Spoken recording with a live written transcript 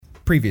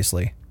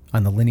Previously,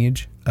 on the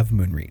Lineage of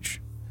Moonreach.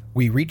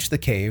 We reached the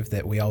cave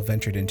that we all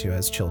ventured into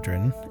as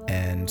children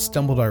and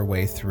stumbled our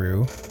way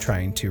through,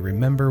 trying to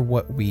remember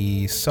what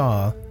we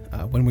saw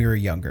when we were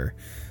younger.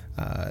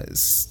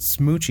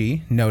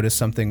 Smoochie noticed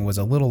something was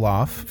a little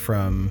off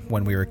from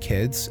when we were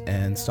kids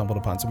and stumbled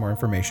upon some more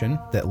information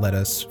that led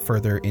us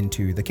further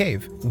into the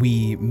cave.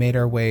 We made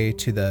our way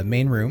to the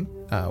main room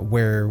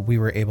where we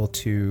were able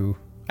to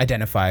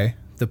identify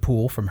the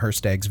pool from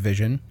Herstag's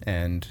vision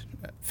and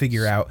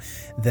figure out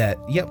that,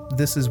 yep,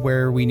 this is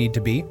where we need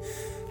to be.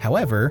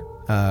 However,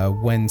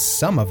 when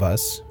some of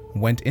us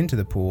went into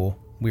the pool,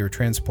 we were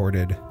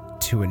transported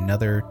to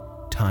another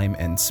time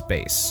and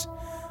space.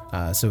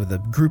 So the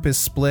group is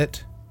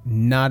split,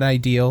 not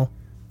ideal,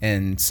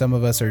 and some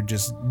of us are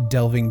just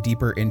delving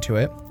deeper into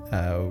it.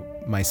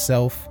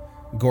 Myself,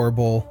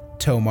 Gorbel,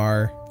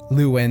 Tomar,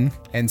 Lewin,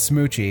 and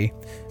Smoochie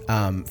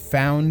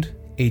found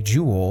a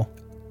jewel,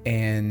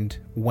 and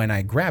when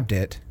I grabbed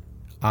it,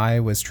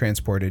 I was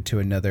transported to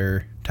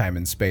another time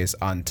and space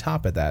on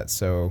top of that.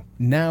 So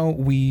now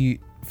we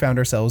found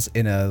ourselves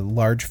in a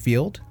large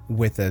field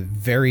with a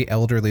very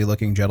elderly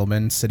looking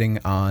gentleman sitting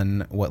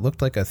on what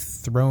looked like a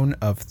throne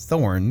of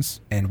thorns,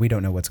 and we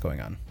don't know what's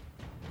going on.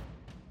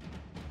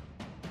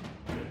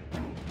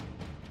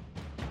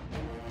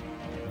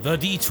 The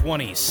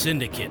D20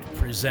 Syndicate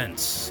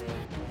presents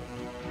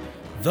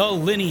The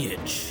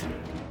Lineage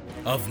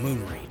of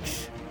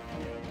Moonreach.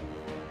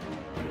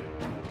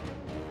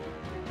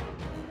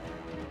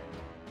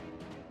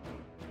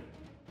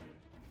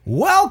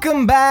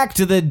 Welcome back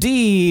to the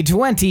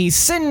D20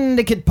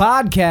 Syndicate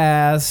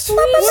Podcast.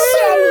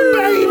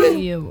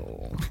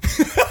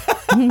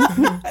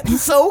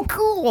 So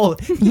cool.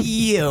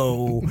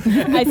 Yo.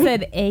 I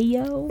said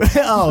ayo.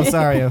 Oh,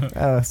 sorry.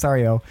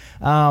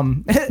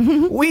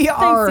 We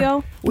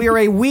are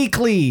a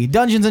weekly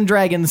Dungeons and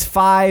Dragons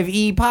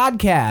 5e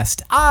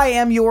podcast. I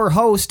am your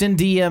host and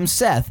DM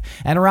Seth,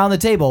 and around the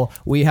table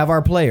we have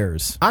our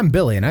players. I'm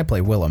Billy, and I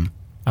play Willem.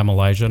 I'm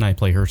Elijah, and I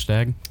play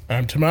Herstag.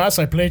 I'm Tomas,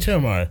 I play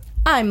Tomar.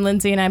 I'm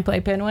Lindsay, and I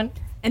play Pinwin.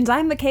 And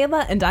I'm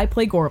Michaela, and I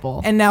play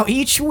Gorbel. And now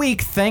each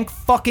week, thank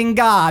fucking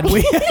God,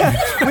 we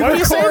Why are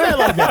you saying that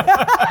like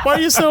that? Why are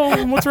you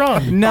so... What's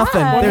wrong?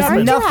 nothing. There's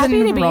aren't you happy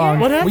nothing to be wrong.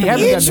 here? What happened? We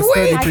haven't done Each this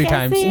week. 33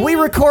 times. We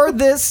record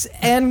this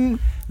and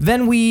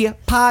then we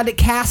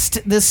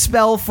podcast this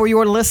spell for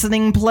your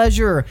listening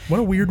pleasure. What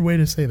a weird way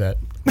to say that.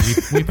 We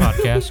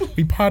podcast.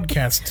 We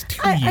podcast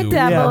to I you.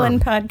 dabble Yeah. in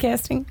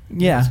podcasting.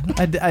 Yeah,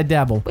 I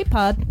dabble. We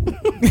pod.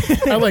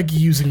 I like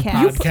using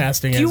Cast.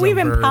 podcasting Do as you a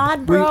even verb.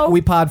 pod, bro?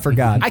 We pod for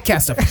God. I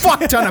cast a fuck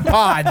ton of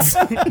pods.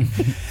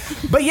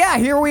 But yeah,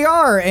 here we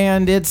are,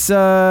 and it's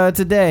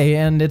today,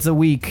 and it's a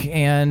week,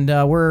 and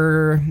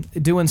we're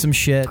doing some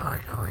shit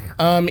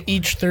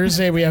Each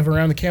Thursday we have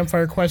Around the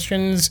Campfire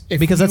questions.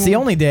 because that's the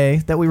only day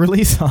that we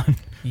release on.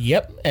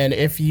 Yep, and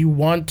if you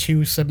want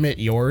to submit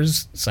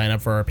yours, sign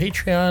up for our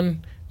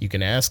Patreon. You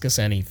can ask us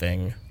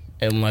anything,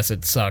 unless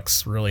it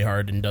sucks really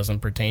hard and doesn't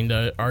pertain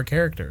to our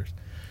characters.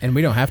 And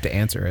we don't have to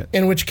answer it.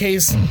 In which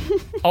case,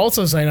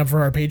 also sign up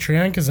for our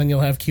Patreon, because then you'll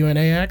have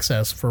Q&A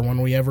access for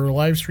when we ever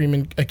live stream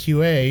a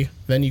QA.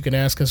 Then you can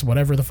ask us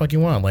whatever the fuck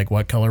you want, like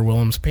what color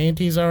Willem's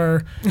panties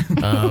are,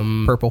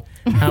 Purple.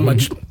 how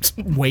much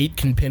weight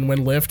can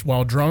Pinwin lift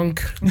while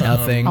drunk.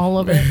 Nothing. All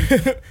of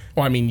it.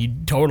 Well, I mean, you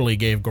totally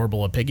gave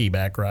Gorbel a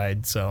piggyback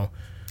ride, so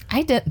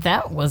I did.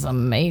 That was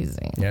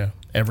amazing. yeah,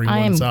 I everyone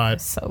am saw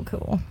it. so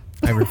cool.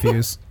 I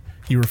refuse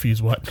You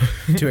refuse what?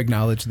 to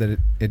acknowledge that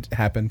it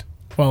happened.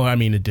 Well, I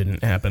mean, it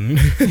didn't happen.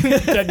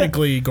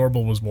 Technically,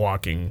 Gorbel was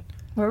walking.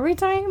 What were we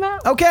talking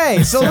about?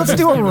 Okay, so let's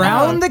do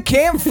Around the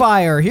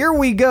Campfire. Here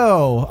we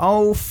go.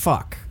 Oh,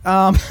 fuck.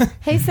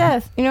 Hey,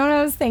 Seth, you know what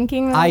I was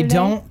thinking the I other day?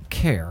 don't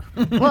care.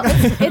 Well,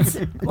 it's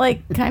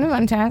like kind of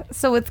on task.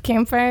 So with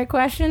campfire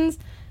questions,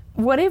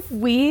 what if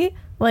we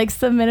like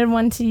submitted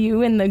one to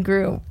you in the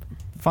group?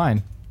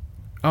 Fine.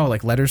 Oh,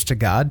 like letters to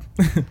God?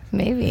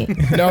 Maybe.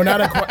 No,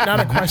 not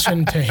a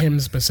question to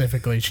him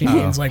specifically. She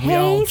means like we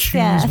all Hey, choose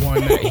Seth.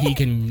 one that he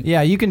can.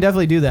 Yeah, you can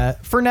definitely do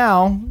that. For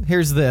now,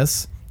 here's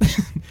this.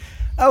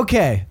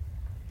 Okay.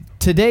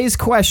 Today's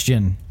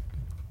question.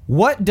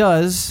 What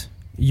does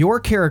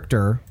your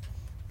character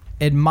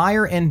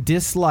admire and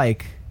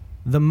dislike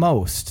the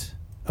most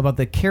about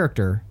the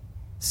character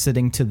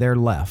sitting to their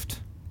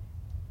left?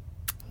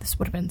 This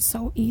would have been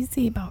so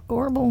easy about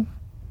Gorbel.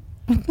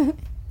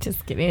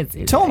 Just kidding. It's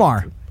easy.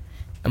 Tomar.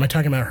 Am I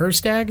talking about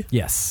Herstag?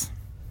 Yes.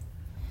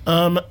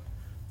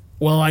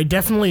 Well, I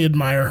definitely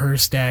admire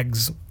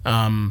Herstag's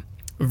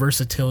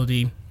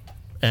versatility,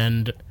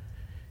 and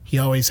he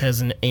always has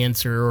an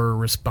answer or a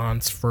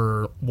response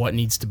for what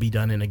needs to be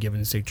done in a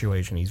given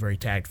situation. He's very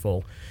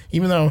tactful,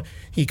 even though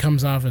he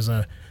comes off as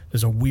a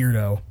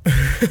weirdo.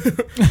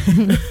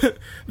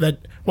 That,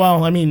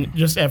 well, I mean,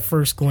 just at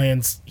first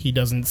glance, he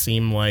doesn't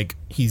seem like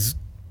he's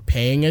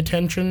paying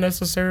attention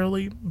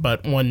necessarily,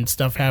 but when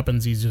stuff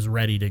happens, he's just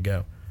ready to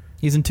go.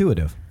 He's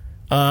intuitive.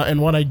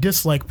 And what I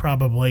dislike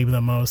probably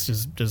the most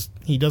is just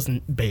he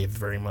doesn't bathe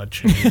very much.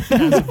 He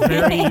has a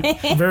very,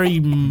 very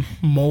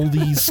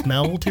moldy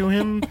smell to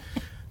him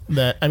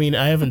that, I mean,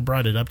 I haven't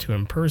brought it up to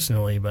him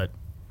personally, but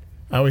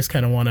I always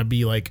kind of want to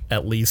be like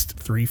at least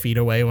 3 feet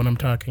away when I'm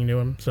talking to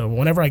him. So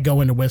whenever I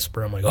go into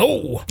whisper, I'm like,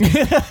 oh.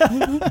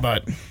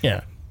 But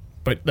yeah,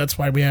 but that's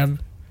why we have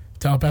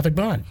telepathic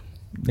bond.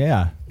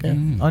 Yeah.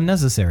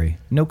 Unnecessary.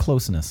 No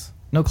closeness.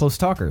 No close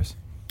talkers.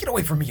 Get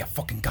away from me, you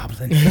fucking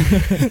goblin.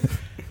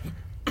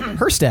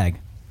 Herstag,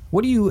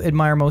 what do you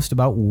admire most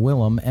about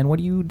Willem, and what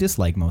do you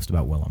dislike most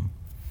about Willem?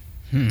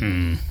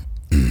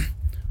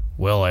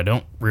 Well, I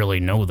don't really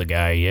know the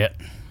guy yet.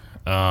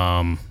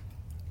 I'd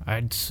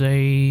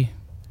say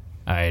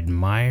I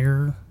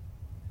admire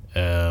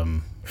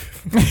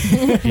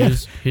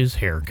his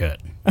haircut.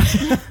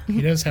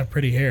 He does have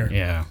pretty hair.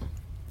 Yeah.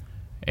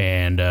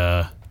 And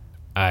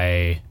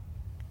I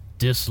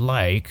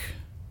dislike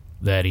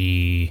that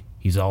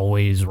he's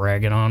always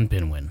ragging on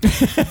Pinwin.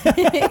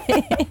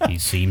 He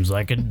seems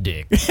like a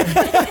dick.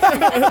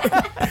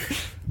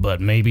 But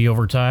maybe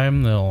over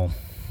time they'll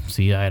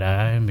see eye to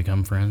eye and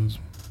become friends.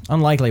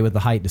 Unlikely with the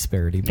height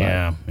disparity, but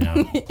Yeah.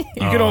 You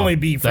can only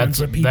be friends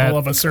with people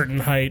of a certain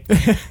height.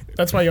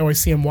 That's why you always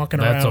see him walking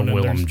That's around. a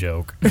and Willem there's-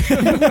 joke.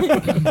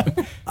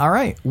 all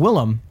right,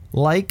 Willem,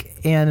 like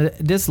and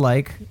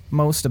dislike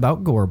most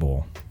about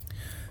Gorbel.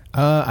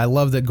 I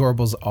love that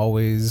Gorbel's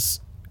always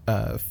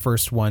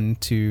first one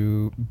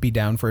to be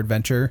down for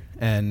adventure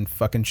and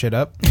fucking shit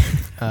up.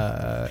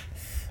 I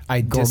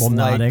Gorbel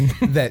nodding.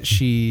 dislike that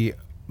she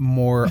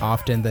more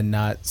often than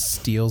not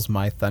steals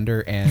my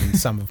thunder and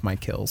some of my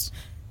kills.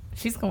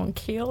 She's gonna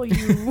kill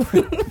you.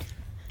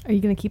 Are you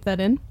going to keep that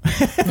in?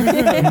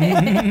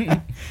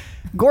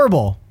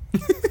 Gorbel,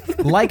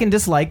 like and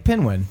dislike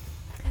Pinwin.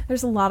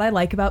 There's a lot I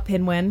like about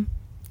Pinwin.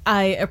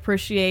 I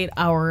appreciate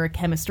our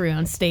chemistry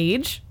on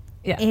stage.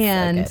 Yeah, so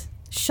And good.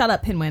 shut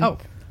up, Pinwin. Oh,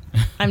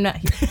 I'm not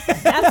here.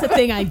 That's the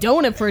thing I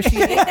don't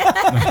appreciate.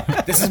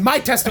 This is my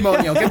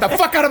testimonial. Get the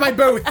fuck out of my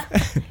booth.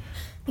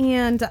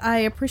 And I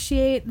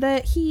appreciate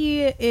that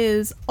he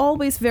is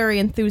always very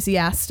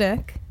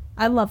enthusiastic.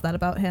 I love that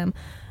about him.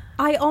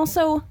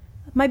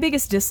 My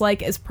biggest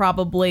dislike is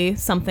probably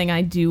something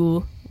I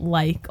do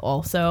like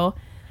also.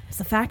 It's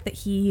the fact that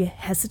he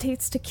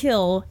hesitates to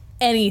kill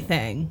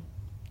anything.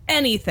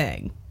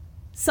 Anything.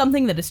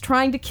 Something that is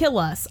trying to kill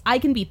us. I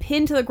can be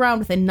pinned to the ground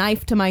with a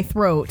knife to my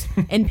throat,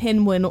 and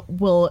Pinwin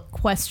will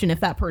question if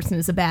that person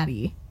is a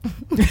baddie.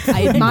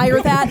 I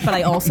admire that, but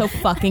I also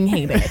fucking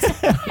hate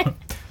it.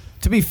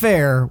 To be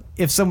fair,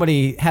 if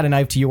somebody had a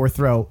knife to your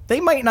throat, they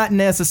might not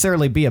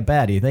necessarily be a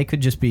baddie. They could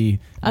just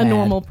be A mad.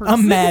 normal person. A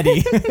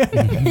maddie. Trying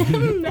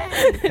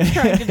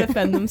to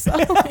defend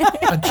themselves.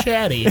 A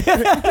chatty.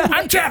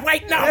 I'm chat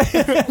right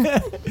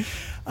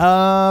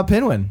now.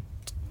 Pinwin,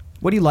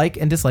 what do you like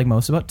and dislike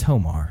most about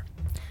Tomar?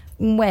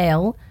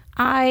 Well,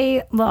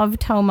 I love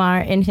Tomar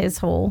in his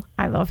hole.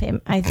 I love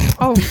him.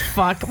 Oh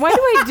fuck! Why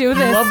do I do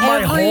this love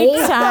my every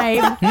hole?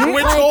 time?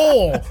 Which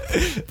hole?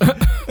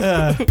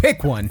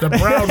 Pick one. The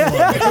brown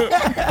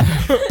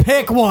one.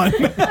 Pick one.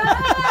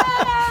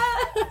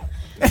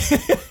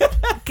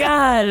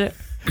 God,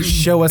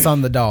 Show us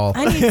on the doll.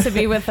 I need to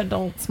be with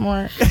adults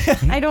more.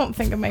 I don't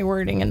think of my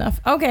wording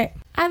enough. Okay,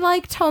 I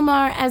like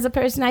Tomar as a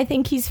person. I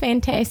think he's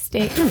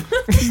fantastic.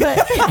 But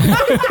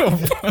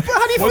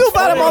How do you feel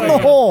about him on the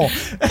whole?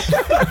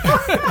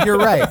 You're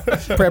right.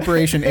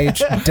 Preparation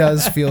H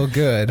does feel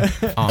good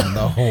on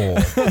the whole.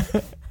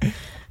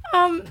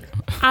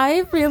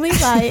 I really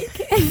like.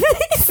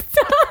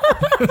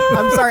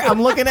 I'm sorry. I'm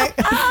looking at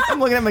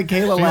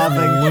Michaela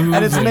laughing,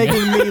 and it's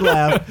making me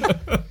laugh.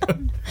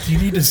 Do you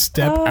need to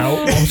step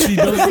out while she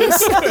does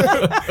this?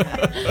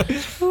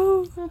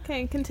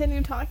 Okay,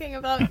 continue talking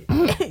about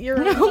your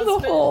on the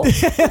whole.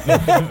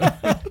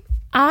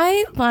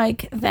 I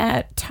like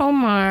that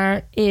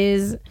Tomar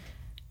is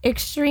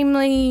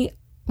extremely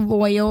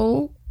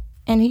loyal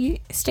and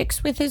he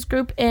sticks with his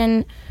group,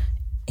 and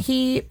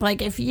he,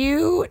 like, if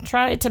you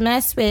try to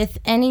mess with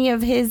any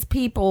of his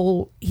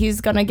people,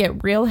 he's gonna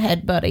get real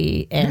head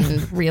buddy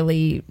and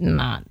really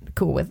not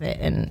cool with it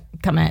and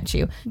come at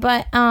you.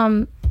 But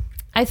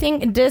I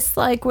think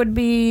dislike would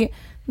be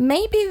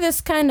maybe this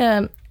kind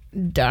of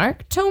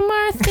dark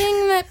Tomar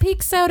thing that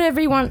peeks out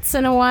every once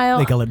in a while.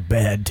 They call it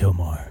bad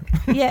Tomar.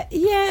 Yeah,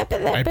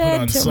 but that I put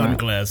bad on Tomar.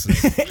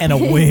 sunglasses. And a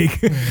wig.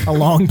 A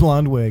long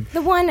blonde wig.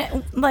 The one,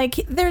 like,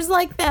 there's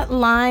like that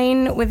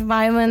line with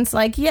violence,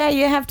 like, yeah,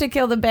 you have to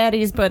kill the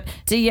baddies, but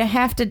do you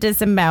have to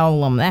disembowel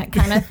them? That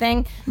kind of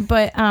thing.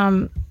 But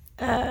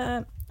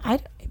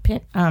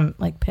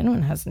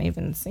Pinwin hasn't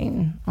even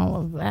seen all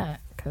of that,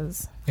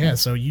 because Yeah,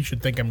 so you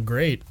should think I'm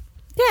great.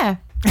 yeah,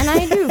 and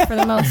I do for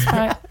the most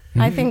part.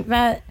 I think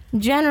that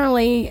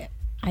generally,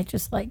 I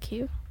just like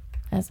you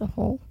as a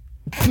whole.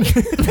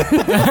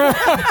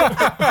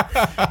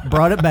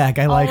 Brought it back.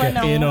 I like it.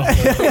 In a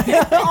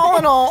All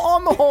in all,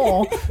 on the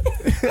whole,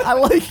 I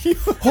like you.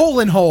 Hole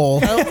in hole.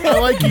 I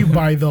like you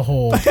by the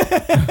hole.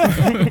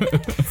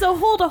 So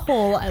hold a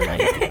hole. I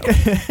like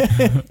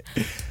it.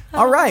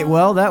 All right.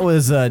 Well, that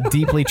was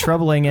deeply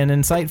troubling and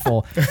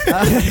insightful.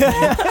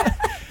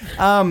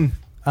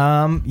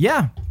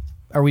 Yeah.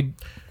 Are we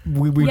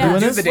We Yeah, doing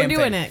do this? the damn we're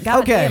doing thing. it. God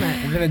Okay. damn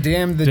it. We're gonna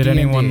damn the Did D&D.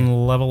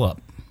 anyone level up?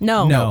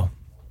 No.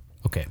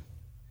 Okay.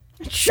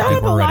 Shut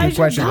up, we're ready. Elijah. Good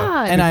question, though.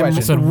 God. And I'm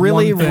question. Said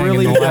really, one thing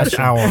really in the last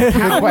hour.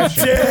 Good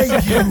question.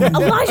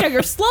 Elijah,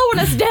 you're slowing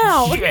us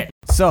down.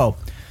 So, all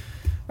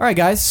right,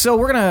 guys. So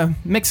we're gonna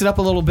mix it up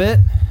a little bit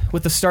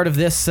with the start of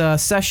this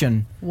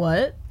session.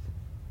 What?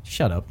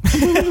 Shut up.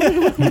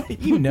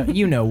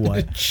 You know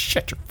what.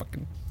 Shut your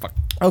fucking fuck.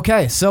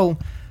 Okay, so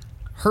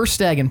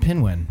Herstag and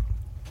Pinwin,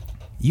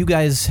 you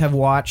guys have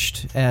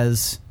watched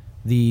as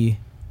the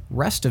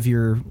rest of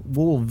your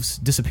wolves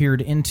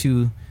disappeared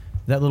into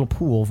that little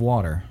pool of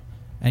water,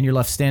 and you're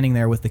left standing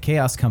there with the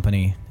Chaos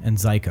Company and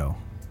Zyko.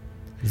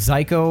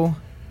 Zyko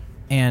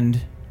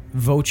and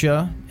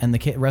Vocha and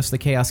the rest of the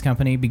Chaos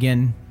Company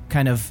begin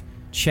kind of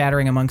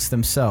chattering amongst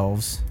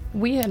themselves.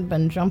 We had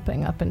been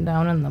jumping up and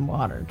down in the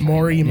water.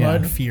 Maury Yeah.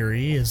 Mud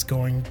Fury is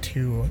going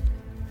to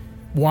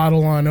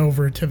waddle on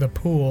over to the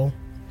pool.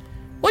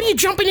 What are you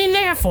jumping in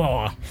there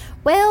for?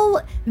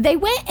 Well, they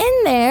went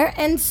in there,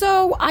 and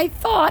so I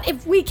thought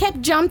if we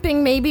kept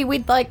jumping, maybe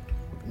we'd, like,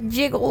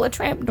 jiggle a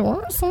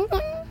trapdoor or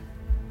something.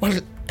 Well,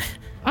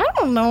 I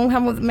don't know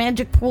how the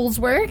magic pools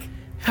work.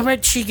 how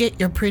about you get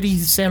your pretty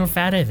self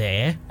out of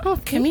there? Oh,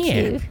 Come thank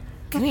here. you.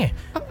 Come here.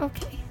 Oh,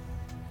 okay.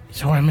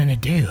 So what I'm gonna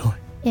do,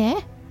 Yeah?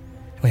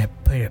 I'm gonna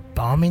put a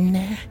bomb in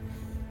there,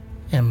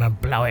 and I'm gonna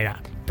blow it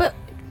up. But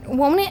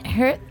won't it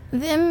hurt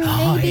them,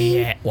 Oh, maybe?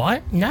 yeah.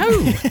 What? No.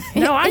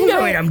 No, I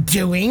know what I'm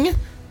doing.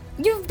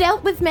 You've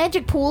dealt with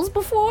magic pools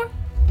before?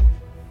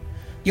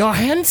 You're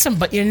handsome,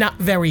 but you're not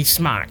very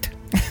smart.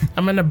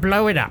 I'm gonna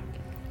blow it up.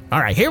 All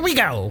right, here we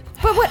go.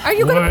 But what, are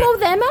you going to blow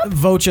them up?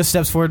 Vocha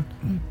steps forward.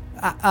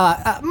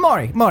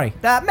 Maury,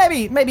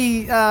 maybe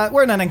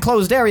we're in an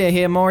enclosed area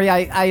here, Maury.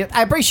 I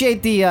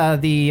appreciate the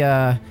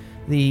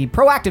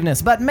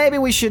proactiveness, but maybe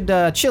we should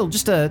chill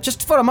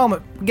just for a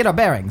moment, get our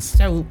bearings.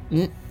 So,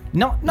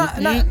 No, no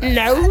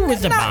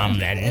with the bomb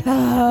then.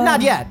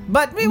 not yet.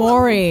 But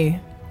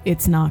Maury,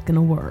 it's not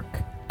gonna work.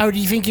 Oh, do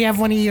you think you have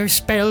one of your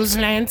spells,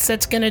 Lance,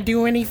 that's gonna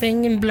do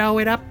anything and blow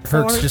it up?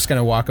 Herc's for- just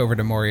gonna walk over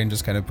to Maury and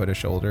just kind of put a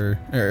shoulder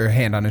or a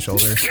hand on his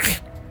shoulder.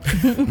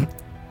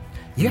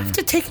 You have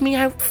to take me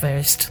out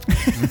first.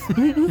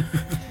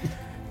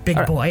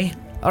 Big boy.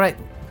 all right.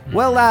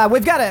 Well,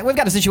 we've got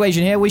a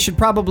situation here. We should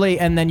probably,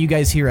 and then you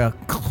guys hear a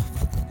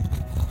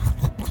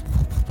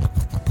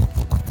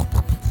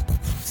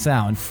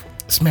sound.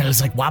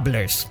 Smells like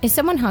wobblers. Is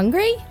someone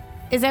hungry?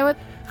 Is that what?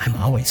 I'm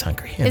always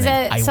hungry. Is And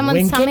that I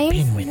someone's wink at tummy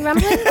Pinwin.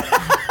 rumbling?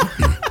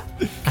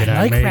 I I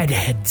like make-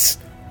 redheads.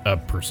 A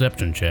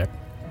perception check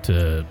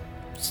to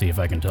see if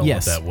I can tell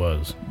Yes. what that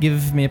was.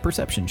 Give me a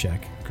perception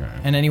check, Okay.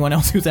 and anyone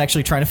else who's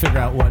actually trying to figure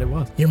out what it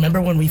was. You remember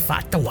when we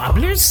fought the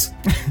wobblers?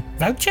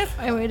 Voucher?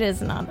 Oh, it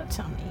is not a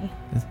tummy.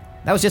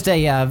 That was just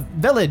a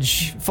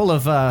village full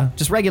of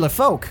just regular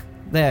folk.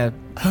 There.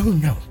 Oh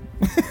no.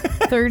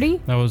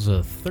 30? That was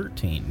a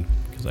 13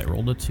 because I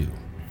rolled a 2.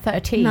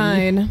 13.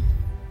 9.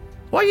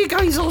 What are you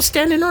guys all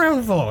standing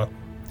around for?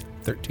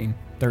 13.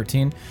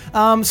 13.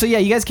 So yeah,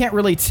 you guys can't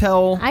really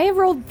tell. I have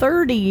rolled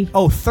 30.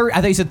 Oh, I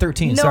thought you said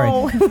 13. No.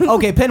 Sorry.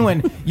 Okay,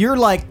 Pinwin, you're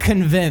like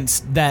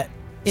convinced that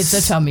It's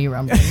a tummy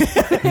rumbling.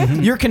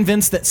 you're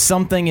convinced that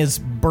something is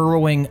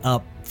burrowing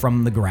up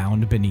from the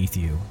ground beneath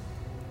you.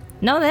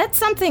 No, that's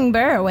something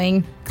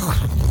burrowing.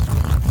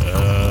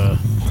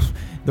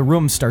 The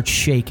room starts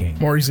shaking.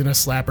 Maury's gonna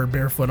slap her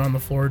barefoot on the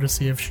floor to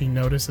see if she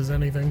notices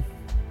anything.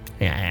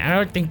 Yeah, I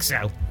don't think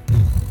so.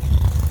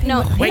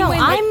 No, Wait,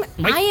 I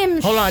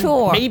am Hold on.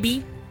 sure.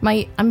 Maybe.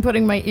 I'm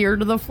putting my ear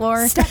to the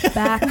floor. Step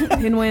back,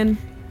 Pinwin.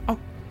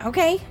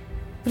 Okay.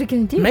 What are you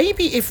gonna do?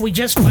 Maybe if we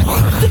just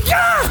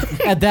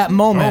At that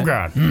moment, Oh,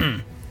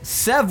 God.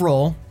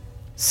 several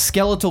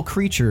skeletal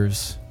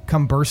creatures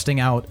come bursting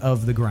out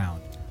of the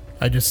ground.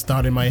 I just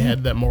thought in my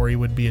head that Maury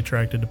would be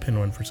attracted to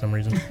Pinwin for some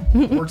reason.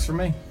 Works for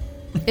me.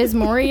 Is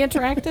Maury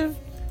attractive?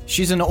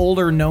 She's an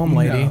older gnome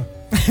lady.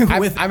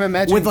 I'm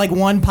imagining With like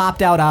one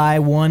popped out eye,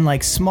 one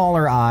like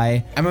smaller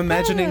eye. I'm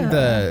imagining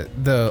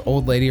the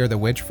old lady or the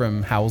witch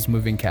from Howl's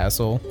Moving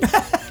Castle.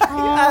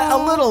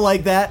 A little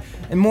like that,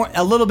 and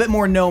a little bit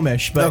more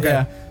gnomish, but Okay.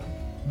 yeah.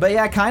 But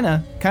yeah, kind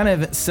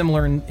of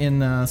similar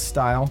in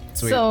style.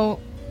 Sweet. So,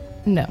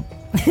 no.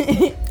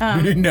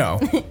 No.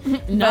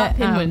 Not But,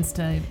 Pinwin's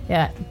type.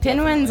 Yeah,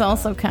 Pinwin's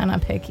also kind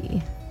of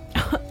picky.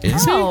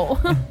 Is Oh.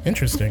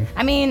 Interesting.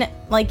 I mean,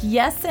 like,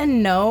 yes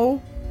and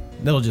no.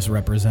 That'll just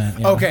represent.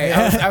 Yeah. Okay,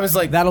 I was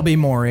like, That'll be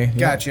Maury.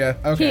 Yeah. gotcha.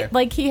 Okay.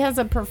 He has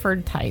a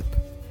preferred type.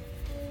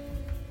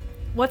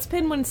 What's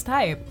Pinwin's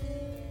type?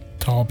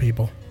 Tall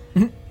people.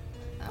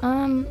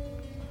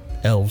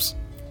 Elves.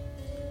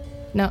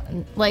 No,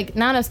 like,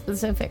 not a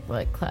specific,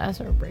 like,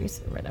 class or race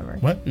or whatever.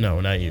 What?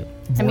 No, not you.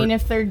 I mean,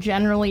 if they're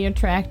generally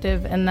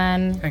attractive and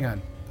then... Hang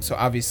on. So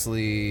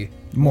obviously,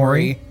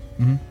 Maury.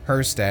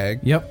 Herstag,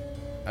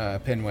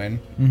 Yep. Pinwin.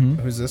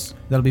 Who's this?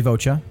 That'll be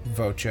Vocha.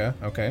 Vocha.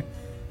 Okay.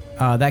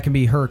 That can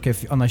be Herc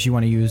unless you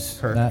want to use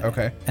Herc, that.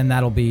 okay. And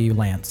that'll be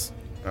Lance.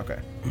 Okay.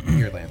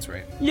 You're Lance,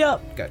 right?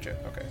 Yep. Gotcha.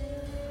 Okay.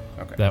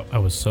 Okay. That I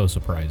was so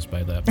surprised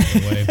by that, by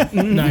the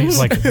way. Nice.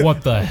 Like,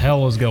 what the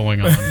hell is going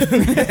on?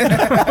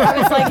 I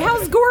was like,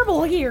 how's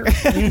Gorbel here?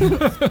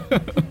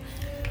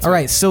 All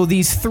right, so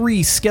these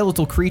three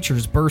skeletal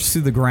creatures burst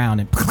through the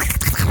ground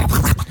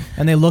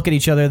and they look at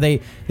each other. They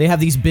have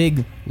these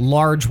big,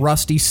 large,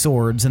 rusty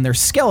swords, and they're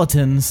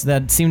skeletons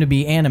that seem to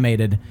be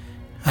animated.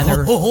 And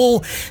they're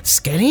Oh,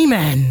 skinny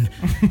men.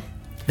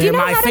 They're know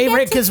my how to favorite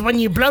get to- because when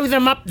you blow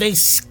them up, they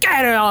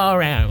scatter all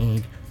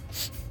around.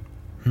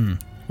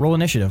 roll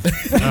initiative.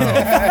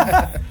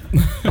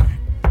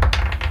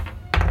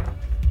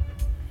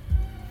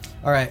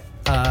 All right,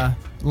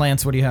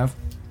 Lance, what do you have?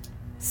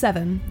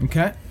 7.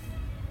 Okay.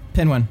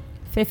 Pinwin.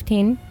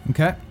 15.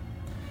 Okay.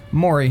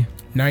 Maury.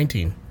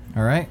 19.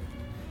 All right.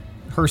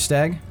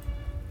 Herstag.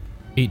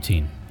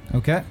 18.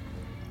 Okay.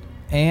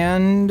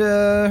 And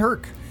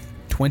Herc.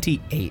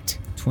 28.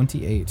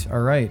 28. All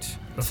right.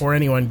 Before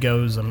anyone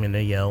goes, I'm going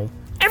to yell,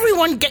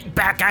 "Everyone get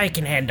back, I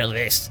can handle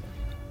this."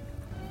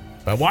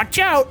 But watch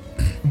out.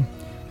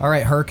 All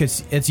right, Herc,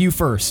 it's you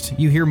first.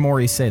 You hear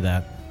Maury say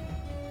that.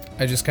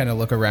 I just kind of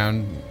look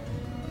around.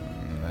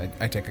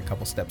 I take a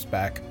couple steps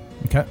back.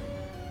 Okay.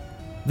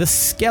 The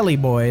Skelly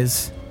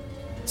boys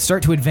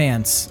start to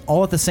advance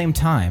all at the same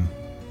time.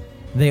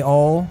 They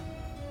all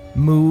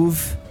move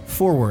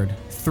forward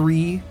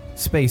 3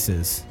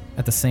 spaces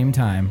at the same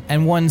time.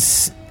 And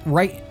one's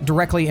right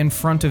directly in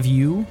front of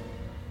you,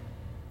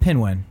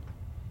 Pinwin.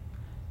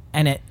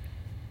 And it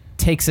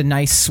takes a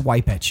nice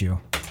swipe at you.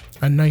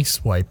 A nice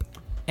swipe.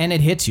 And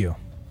it hits you.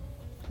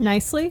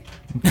 Nicely.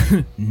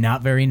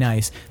 Not very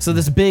nice. So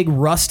this big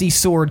rusty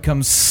sword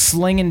comes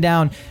slinging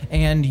down,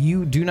 and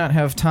you do not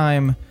have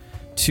time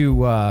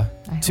to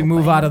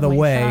move out of the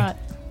way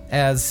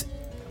as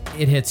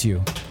it hits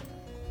you.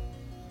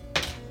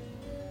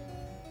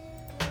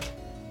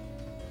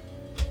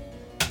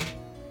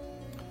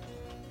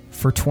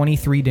 For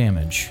 23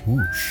 damage.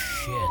 Ooh,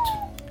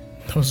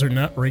 shit. Those are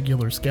not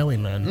regular skelly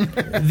men.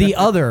 The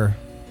other,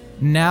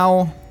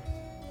 now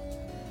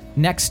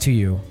next to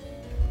you,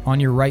 on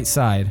your right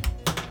side,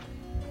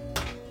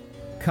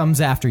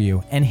 comes after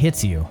you and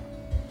hits you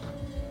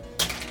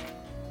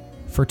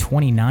for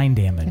 29 If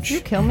you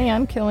damage. kill me,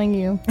 I'm killing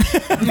you.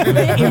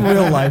 In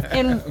real life.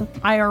 In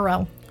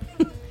IRL.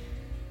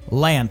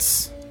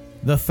 Lance,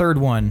 the third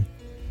one,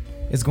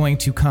 is going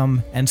to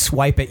come and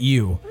swipe at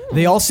you.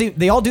 They all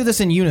do this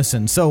in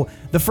unison. So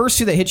the first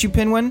two that hit you,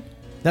 Pinwin,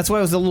 that's why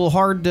it was a little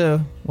hard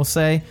to, we'll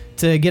say,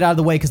 to get out of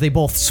the way, because they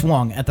both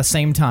swung at the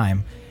same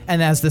time.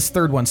 And as this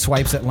third one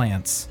swipes at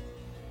Lance,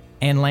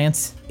 and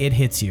Lance, it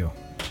hits you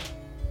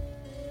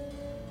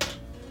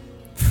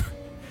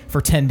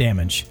for 10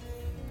 damage.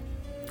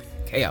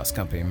 Chaos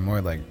Company,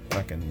 more like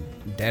fucking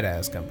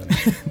dead-ass company.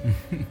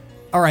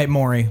 All right,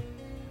 Maury,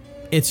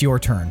 it's your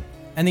turn.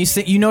 And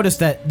you notice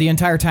that the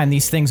entire time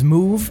these things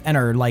move and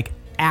are like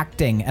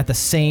acting at the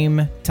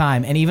same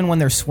time. And even when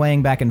they're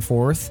swaying back and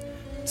forth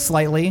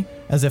slightly,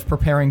 as if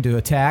preparing to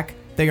attack,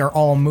 they are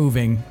all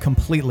moving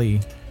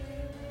completely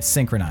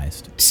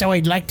synchronized. So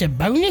I'd like to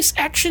bonus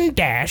action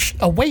dash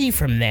away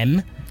from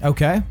them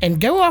Okay.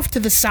 and go off to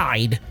the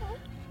side.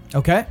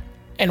 Okay.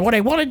 And what I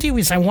want to do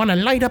is I want to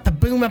light up a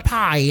boomer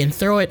pie and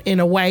throw it in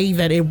a way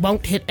that it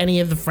won't hit any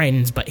of the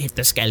friends but hit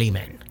the skelly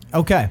men.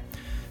 Okay.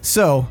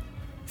 So,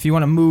 if you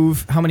want to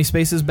move how many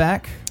spaces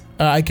back?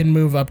 I can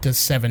move up to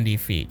 70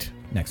 feet.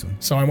 Next one.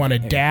 So I want to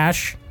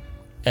dash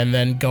and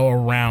then go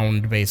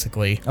around,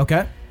 basically.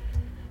 Okay.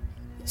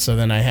 So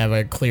then I have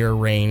a clear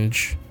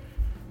range.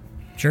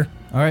 Sure.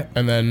 All right.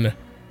 And then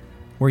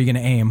Where are you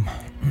going to aim?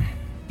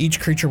 each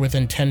creature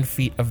within 10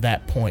 feet of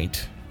that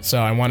point. So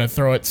I want to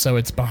throw it so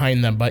it's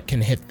behind them but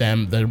can hit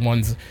them, the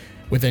ones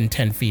within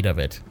 10 feet of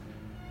it.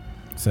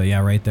 So, yeah,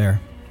 right there.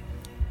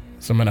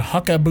 So I'm going to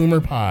huck a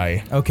boomer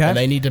pie. Okay. And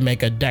they need to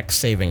make a dex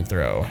saving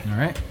throw. All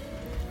right.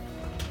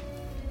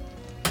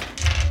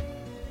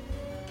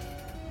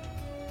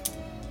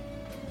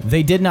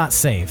 They did not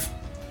save.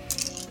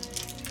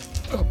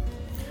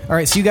 All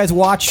right, so you guys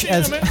watch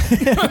as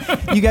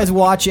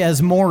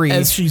Maury,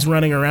 As she's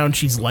running around,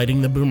 she's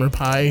lighting the boomer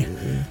pie.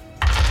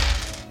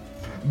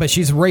 but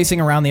she's racing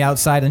around the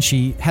outside, and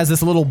she has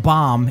this little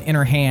bomb in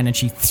her hand, and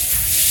she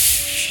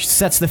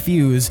sets the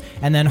fuse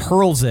and then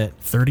hurls it.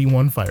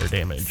 31 fire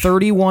damage.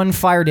 31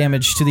 fire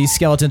damage to these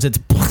skeletons. It's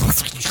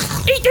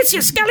Eat this,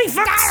 you skelly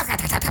fucks!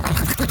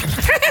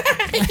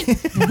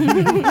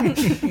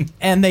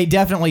 and they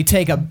definitely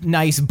take a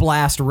nice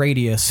blast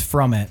radius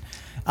from it.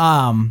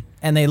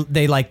 And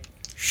they like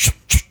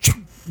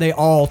they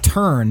all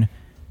turn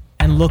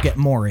and look at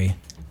Maury.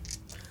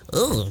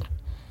 Ugh.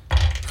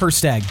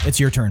 Herstag, it's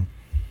your turn.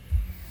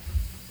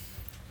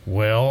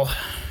 Well,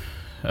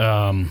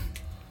 I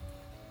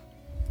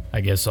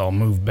guess I'll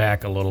move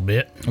back a little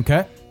bit.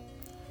 Okay.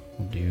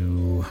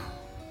 Do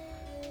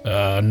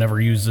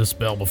never used this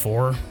spell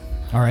before.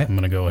 All right. I'm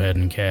gonna go ahead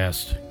and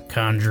cast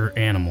Conjure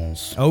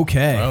Animals.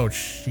 Okay. Oh,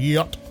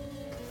 shit.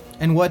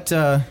 And what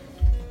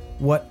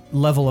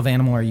level of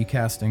animal are you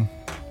casting?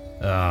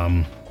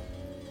 I'm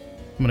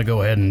gonna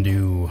go ahead and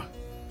do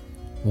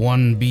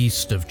one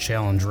beast of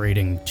challenge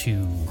rating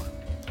 2.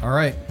 All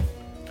right.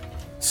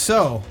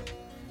 So,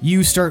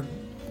 you start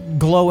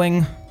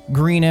glowing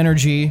green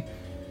energy,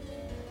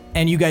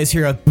 and you guys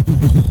hear a...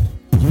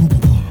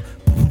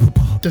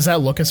 Does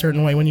that look a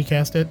certain way when you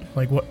cast it?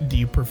 Like, what do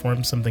you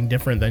perform something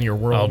different than your I'll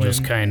whirlwind?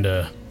 just kind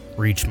of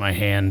reach my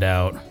hand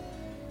out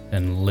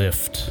and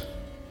lift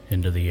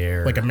into the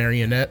air. like a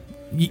marionette.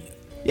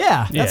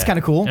 Yeah, that's Yeah, kind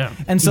of cool. yeah.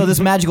 And so this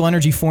magical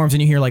energy forms,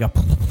 and you hear like a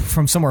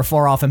from somewhere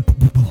far off, and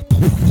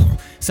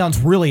sounds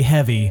really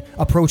heavy,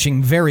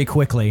 approaching very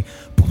quickly.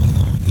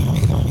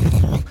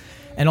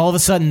 And all of a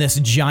sudden, this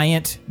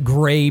giant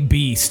gray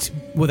beast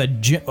with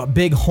a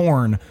big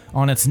horn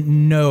on its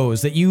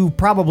nose that you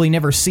probably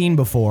never seen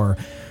before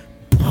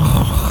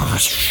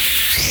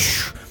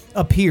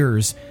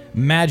appears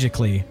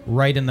magically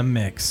right in the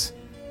mix.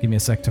 Give me a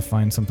sec to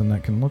find something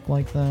that can look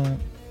like that.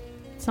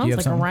 Sounds have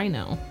like something? a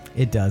rhino.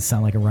 It does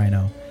sound like a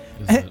rhino.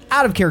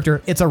 Out of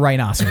character, it's a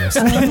rhinoceros.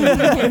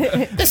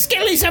 The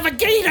skillies have a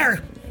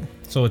gator!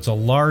 So it's a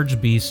large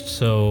beast,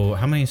 so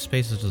how many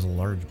spaces does a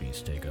large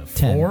beast take up?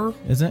 10, 4?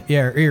 isn't it?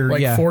 Yeah,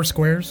 Like yeah. 4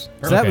 squares?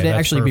 So that would that's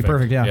actually be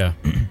perfect, yeah.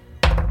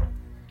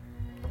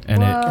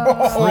 And it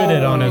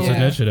critted on its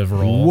initiative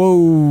roll.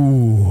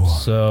 Whoa.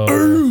 So,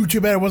 Ooh,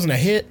 too bad it wasn't a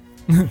hit.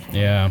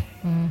 yeah.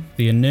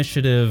 The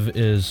initiative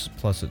is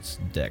plus its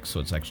dex, so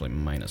it's actually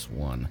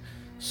 -1.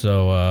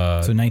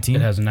 So, So 19?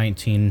 It has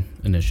 19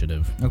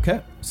 initiative. Okay,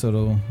 so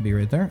it'll be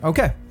right there.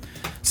 Okay.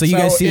 So you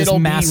guys see this it'll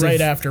massive... be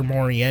right after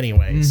Maury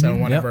anyway, so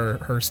Mhm, whenever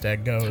her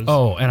stag goes.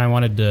 Oh, and I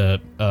wanted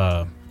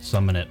to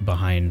summon it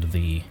behind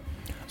the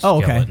Oh,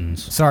 okay.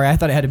 skeletons. Sorry, I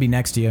thought it had to be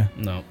next to you.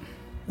 No.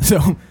 So...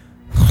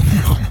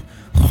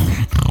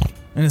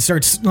 and it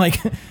starts,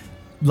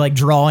 like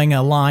drawing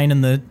a line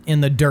in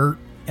the dirt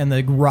and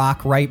the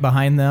rock right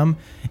behind them.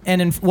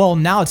 And,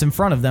 now it's in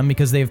front of them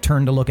because they've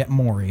turned to look at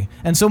Maury.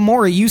 And so,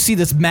 Maury, you see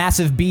this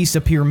massive beast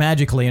appear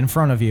magically in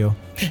front of you.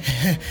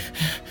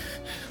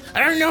 I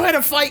don't know how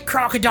to fight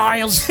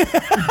crocodiles.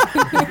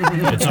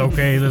 It's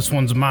okay, this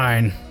one's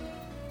mine.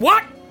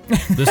 What?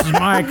 This is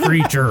my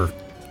creature.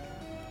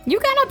 You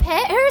got a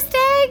pet, her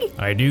stag?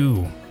 I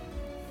do.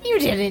 You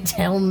didn't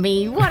tell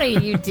me. What are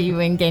you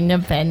doing getting a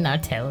pet and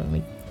not telling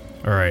me?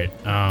 All right.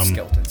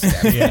 Skeleton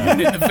stabbing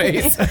you in the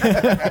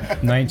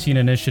face. 19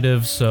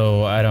 initiative,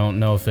 so I don't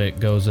know if it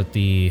goes at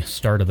the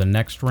start of the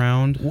next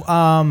round.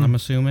 I'm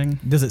assuming.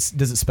 Does it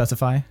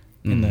specify?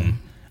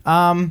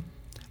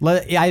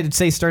 I'd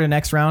say start a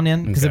next round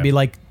in, because it'd Okay. be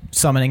like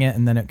summoning it,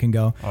 and then it can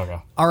go. Okay.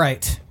 All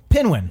right.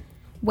 Pinwin.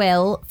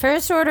 Well,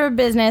 first order of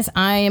business,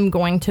 I am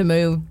going to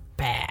move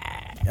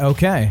back.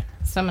 Okay.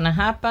 So I'm going to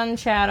hop on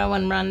Shadow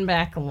and run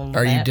back a little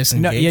Are bit. you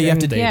disengaging? No, yeah, you have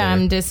to- Stay Yeah, there.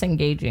 I'm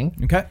disengaging.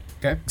 Okay.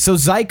 Okay. So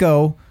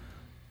Zyko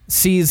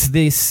sees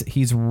this.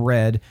 He's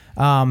red.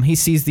 He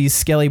sees these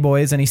skelly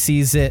boys, and he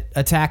sees it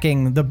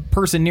attacking the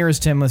person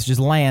nearest him, which is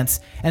Lance.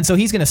 And so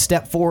he's going to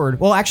step forward.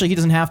 Well, actually, he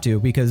doesn't have to,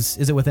 because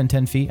is it within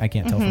 10 feet? I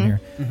can't tell from here.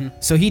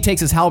 So he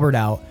takes his halberd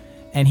out,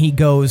 and he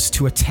goes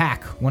to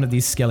attack one of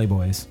these skelly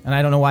boys. And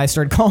I don't know why I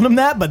started calling them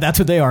that, but that's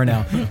what they are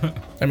now.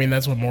 I mean,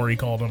 that's what Maury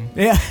called him.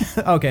 Yeah.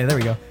 Okay, there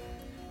we go.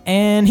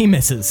 And he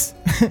misses.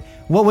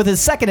 Well, with his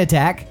second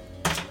attack,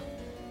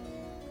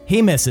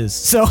 he misses.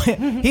 So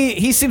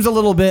he seems a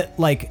little bit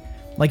like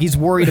he's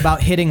worried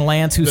about hitting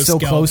Lance, who's so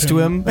close to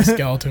him. The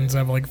skeletons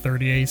have like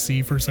 30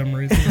 AC for some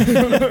reason.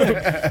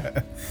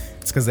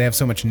 It's because they have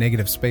so much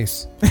negative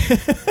space.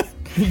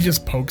 He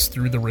just pokes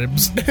through the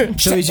ribs.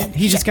 So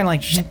he's just kind of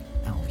like,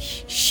 oh,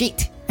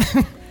 shit.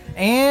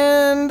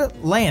 And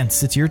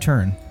Lance, it's your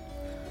turn.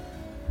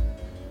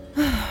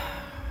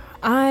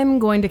 I'm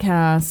going to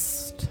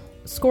cast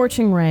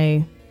Scorching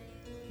Ray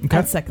Okay.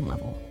 at second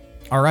level.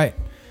 All right.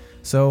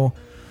 So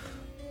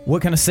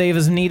what kind of save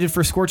is needed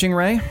for Scorching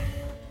Ray?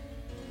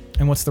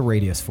 And what's the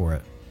radius for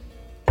it?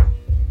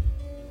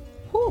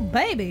 Oh,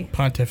 baby.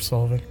 Pontiff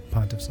Sullivan.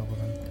 Pontiff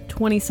Sullivan.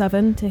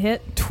 27 to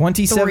hit.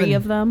 27 3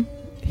 of them.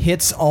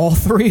 hits all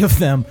 3 of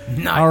them.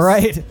 Nice. All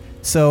right.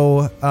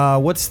 So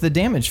what's the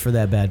damage for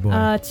that bad boy?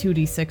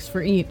 2d6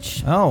 for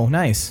each. Oh,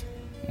 nice.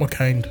 What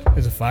kind?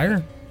 Is it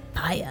fire?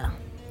 Fire.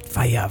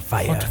 Fire, What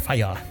fire.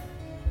 fire?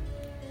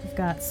 I've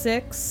got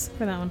 6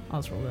 for that one.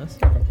 I'll just roll this.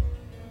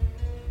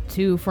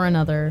 2 for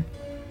another.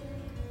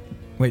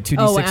 Wait, 2d6.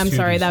 Oh, I'm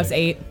sorry. 2d6. That was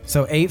 8.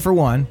 So 8 for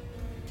 1.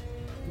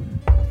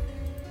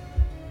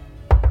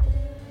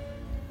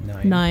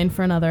 9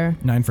 for another.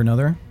 9 for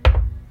another.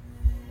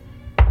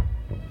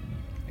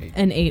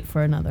 And 8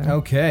 for another.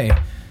 Okay.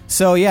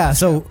 So, yeah.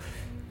 So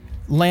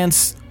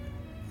Lance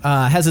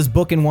has his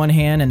book in one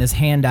hand and his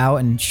hand out,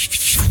 and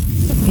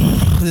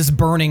this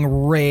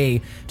burning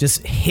ray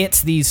just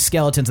hits these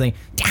skeletons.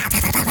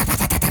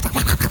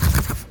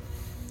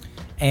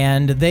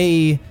 And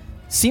they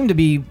seem to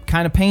be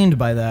kind of pained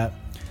by that.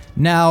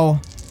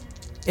 Now,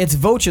 it's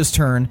Vocha's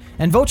turn.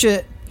 And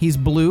Vocha, he's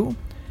blue,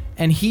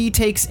 and he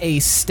takes a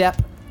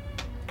step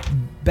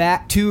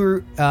back,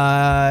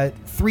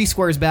 3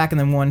 squares back, and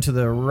then 1 to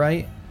the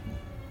right.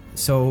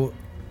 So,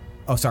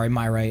 oh, sorry,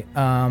 my right.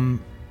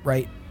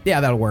 Right. Yeah,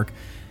 that'll work.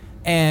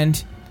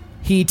 And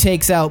he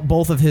takes out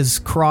both of his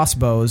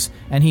crossbows,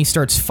 and he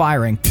starts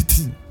firing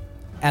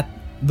at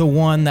the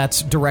one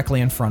that's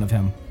directly in front of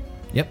him.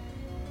 Yep.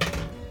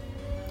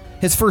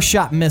 His first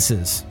shot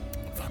misses.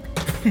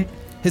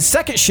 His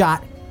second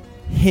shot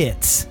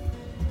hits.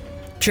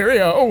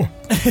 Cheerio.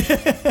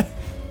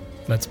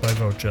 That's my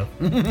vote, Joe.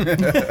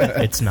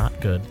 It's not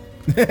good.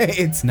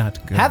 It's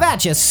not good. Have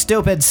at you,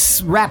 stupid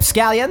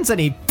rapscallions. And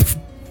he,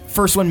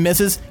 first one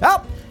misses.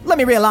 Oh, let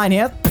me realign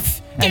here.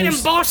 Get him,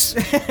 boss.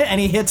 And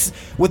he hits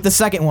with the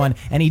second one,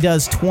 and he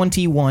does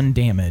 21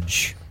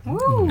 damage.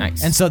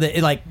 Nice. And so that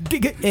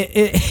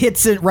it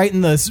hits it right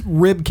in the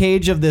rib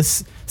cage of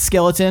this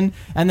skeleton,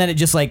 and then it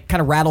just like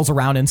kind of rattles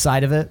around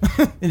inside of it.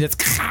 And it's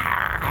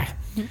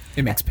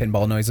It makes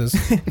pinball noises.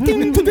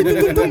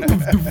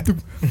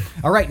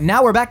 all right.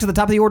 Now we're back to the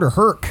top of the order.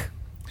 Herc.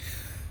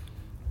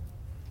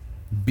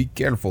 Be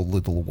careful,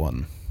 little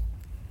one.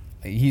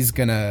 He's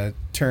gonna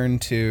turn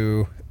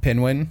to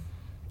Pinwin,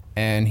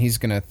 and he's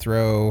gonna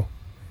throw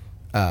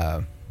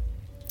a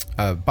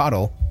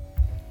bottle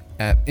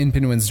in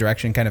Pinwin's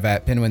direction, kind of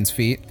at Pinwin's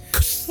feet.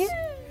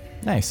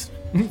 Nice.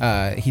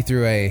 He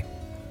threw a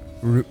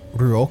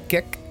ruok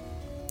kick.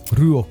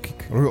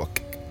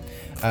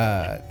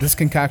 This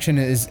concoction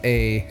is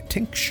a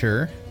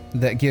tincture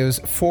that gives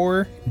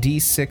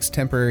 4d6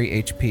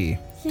 temporary HP.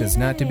 Does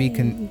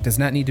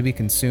not need to be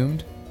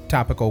consumed.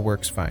 Topical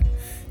works fine.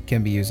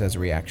 Can be used as a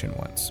reaction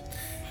once.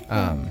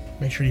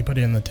 Make sure you put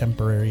in the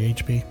temporary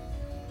HP.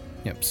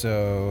 Yep.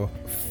 So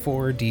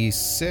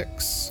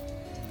 4d6.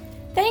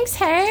 Thanks,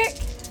 Herc.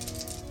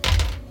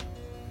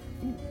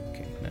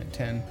 Okay, 9,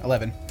 10,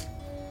 11.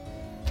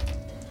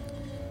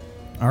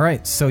 All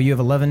right. So you have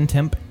 11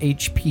 temp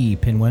HP,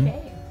 Pinwin.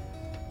 Okay.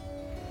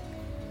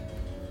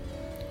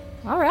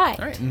 All right.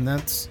 All right, and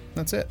that's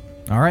it.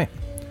 All right.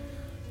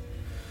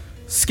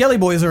 Skelly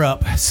boys are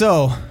up.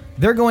 So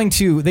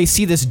they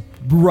see this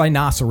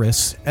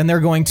rhinoceros, and they're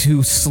going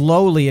to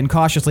slowly and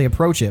cautiously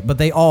approach it, but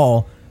they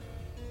all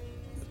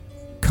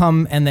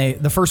come, and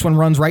the first one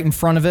runs right in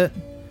front of it,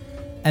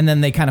 and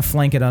then they kind of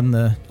flank it on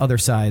the other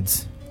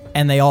sides,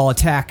 and they all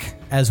attack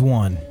as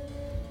one.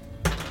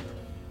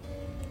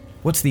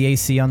 What's the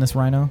AC on this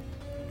rhino?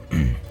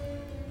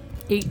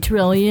 8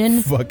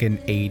 trillion. Fucking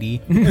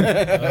 80.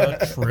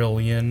 A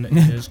trillion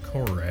is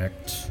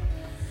correct.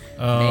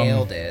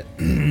 Nailed it.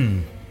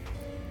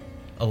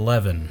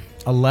 11.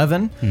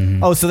 11?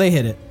 Mm-hmm. Oh, so they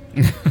hit it.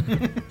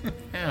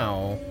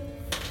 Ow.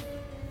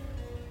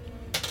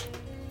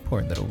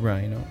 Poor little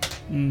rhino.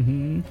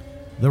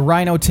 The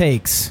rhino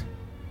takes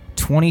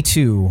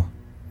 22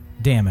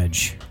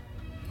 damage.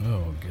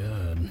 Oh,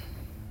 good.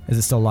 Is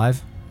it still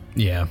alive?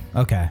 Yeah.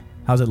 Okay.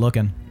 How's it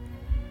looking?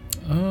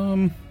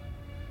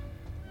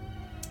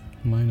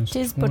 Minus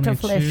Tis but a 22.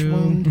 flesh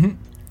wound.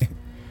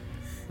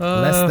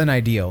 Less than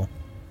ideal.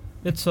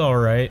 It's all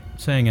right.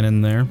 It's hanging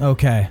in there.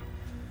 Okay.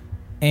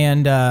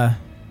 And, and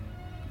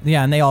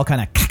they all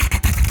kind of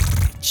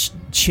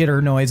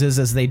chitter noises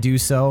as they do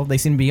so. They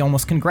seem to be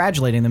almost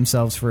congratulating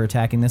themselves for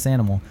attacking this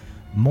animal.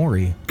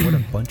 Maury. What a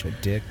bunch of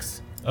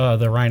dicks.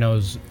 The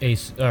rhino's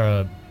ace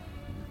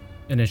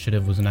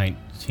initiative was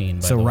 19.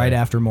 By So the right way.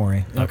 after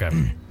Maury. Okay.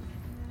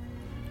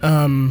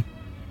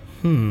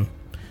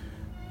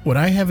 Would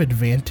I have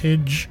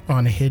advantage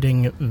on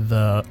hitting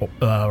the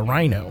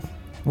rhino?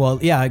 Well,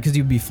 yeah, because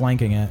you'd be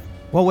flanking it.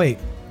 Well, wait.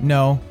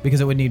 No,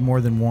 because it would need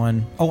more than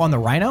one. Oh, on the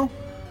rhino?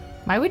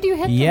 Why would you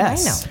hit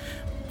Yes. the rhino?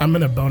 I'm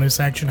gonna bonus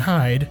action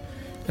hide,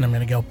 and I'm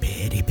gonna go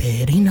bitty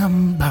bitty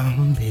num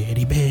bum,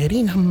 bitty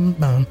bitty num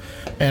bum,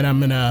 and I'm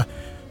gonna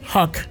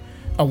huck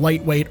a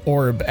lightweight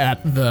orb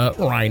at the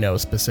rhino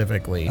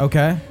specifically.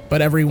 Okay.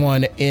 But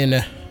everyone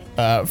in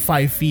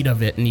 5 feet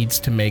of it needs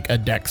to make a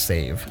dex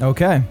save,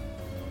 Okay.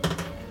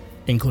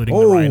 including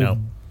the rhino.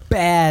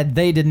 Bad.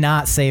 They did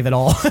not save at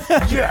all.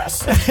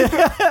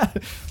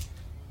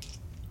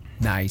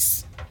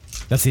 Nice.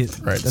 That's it.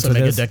 Right, That's so what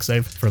make it a is? dex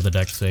save. For the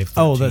dex save.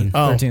 13. Oh, the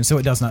Oh. 13. So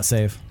it does not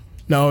save.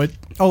 No, it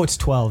Oh, it's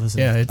 12, isn't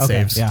it? yeah, it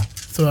Okay, saves. Yeah.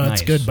 So that's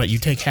Nice. good, but you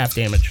take half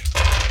damage.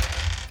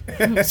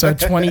 So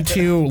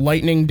 22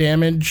 lightning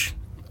damage,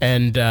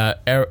 and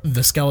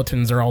the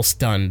skeletons are all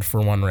stunned for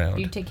 1 round.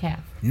 You take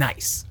half.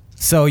 Nice.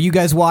 So you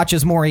guys watch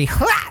as Maury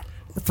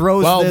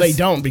throws Well, this. they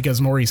don't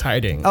because Maury's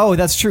hiding. Oh,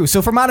 that's true.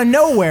 So from out of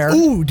nowhere.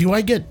 Ooh,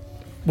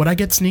 would I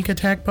get sneak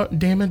attack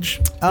damage?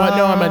 Well,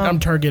 no, I'm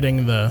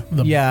targeting the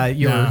Yeah,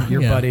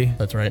 your buddy.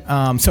 That's right.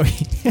 So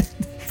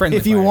Friendly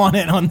if you fire. want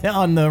it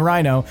on the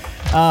rhino,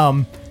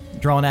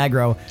 drawing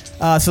aggro.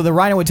 So the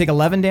rhino would take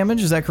 11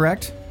 damage. Is that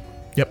correct?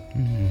 Yep.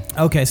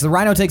 Okay, so the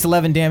rhino takes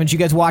 11 damage. You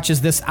guys watch as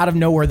this out of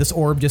nowhere, this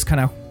orb just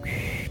kind of,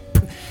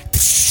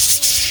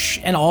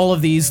 and all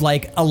of these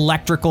like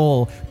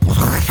electrical,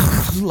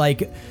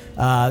 like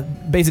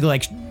basically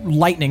like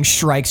lightning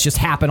strikes just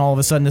happen all of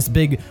a sudden. This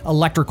big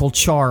electrical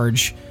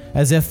charge,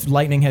 as if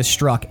lightning has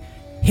struck,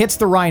 hits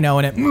the rhino,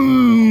 and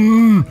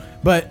it.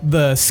 But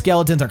the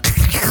skeletons are,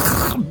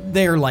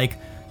 they're like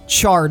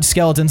charred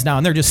skeletons now,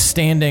 and they're just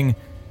standing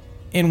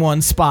in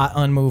one spot,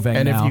 unmoving.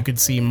 And now. if you could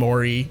see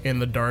Maury in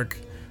the dark,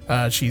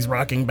 she's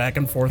rocking back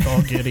and forth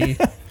all giddy.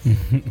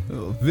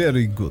 Oh,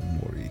 very good,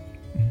 Maury.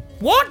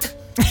 What?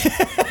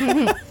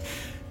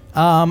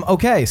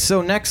 Okay,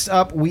 so next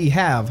up we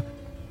have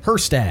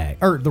Herstag,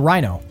 or the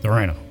Rhino. The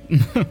Rhino.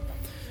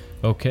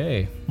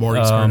 Okay.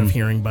 Maury's hard of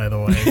hearing, by the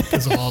way,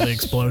 because of all the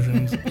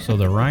explosions. So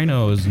the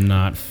Rhino is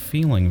not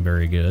feeling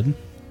very good.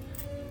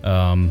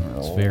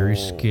 It's very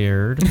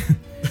scared.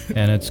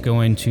 And it's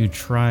going to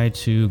try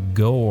to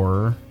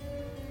gore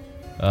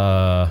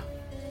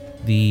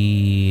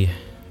the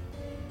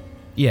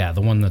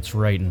one that's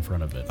right in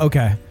front of it.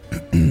 Okay.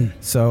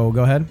 So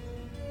go ahead.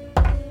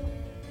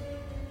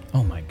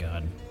 Oh my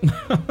god.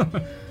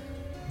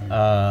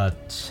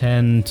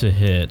 10 to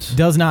hit.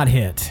 Does not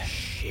hit.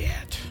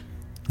 Shit.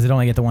 Does it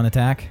only get the one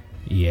attack?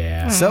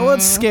 Yeah. So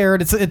it's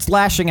scared. It's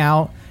lashing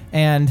out,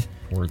 and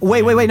Poor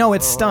wait, thing. no,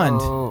 it's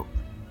stunned.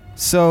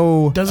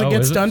 So Does it Oh,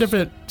 get is it? stunned if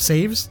it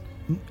saves?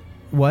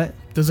 what?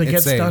 Does it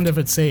It's get stunned saved.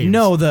 if it saves?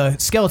 No, the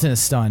skeleton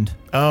is stunned.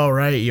 Oh,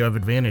 right. You have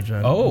advantage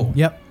then. Oh.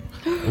 Yep.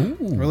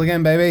 Roll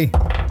again, baby.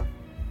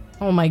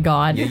 Oh my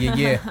god.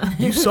 Yeah.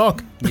 You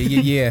suck.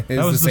 Yeah. It's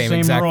was the the same same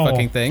exact roll.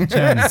 fucking thing.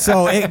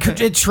 So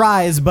it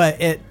tries, but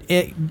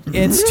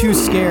it's too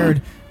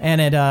scared, and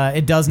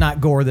it does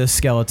not gore this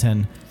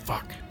skeleton.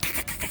 Fuck.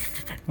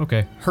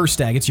 Okay.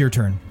 Herstag, it's your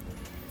turn.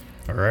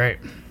 All right.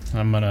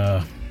 I'm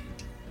gonna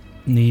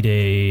need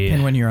a.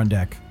 And when you're on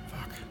deck.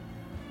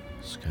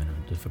 It's kind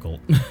of difficult.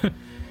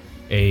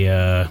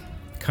 A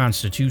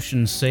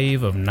Constitution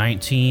save of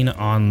 19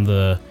 on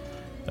the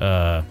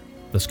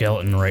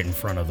skeleton right in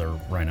front of the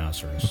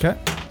rhinoceros. Okay.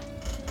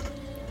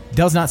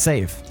 Does not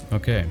save.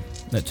 Okay.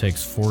 That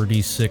takes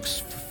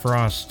 4d6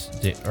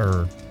 frost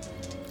or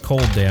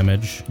cold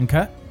damage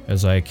Okay.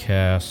 as I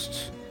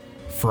cast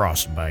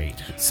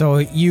frostbite. So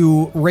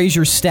you raise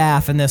your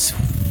staff, and this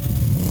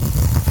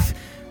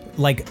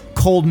like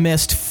cold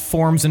mist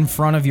forms in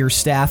front of your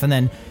staff, and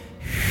then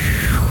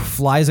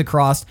flies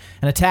across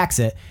and attacks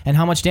it. And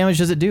how much damage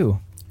does it do?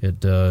 It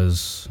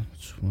does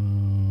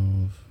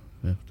 12,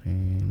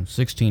 15,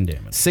 16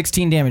 damage.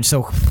 16 damage.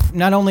 So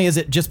not only has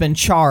it just been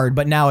charred,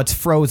 but now it's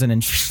frozen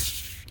and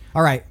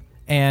all right.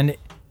 And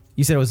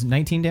you said it was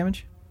 19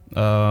 damage?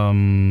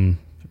 16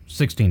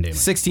 damage.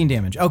 16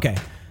 damage. Okay.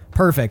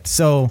 Perfect.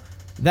 So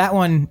that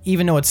one,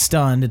 even though it's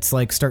stunned, it's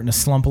like starting to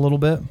slump a little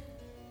bit.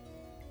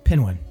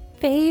 Pinwin.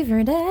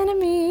 Favorite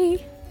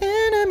enemy.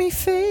 Enemy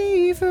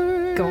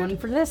favor. Going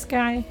for this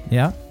guy.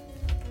 Yeah.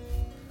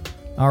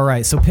 All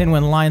right. So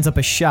Pinwin lines up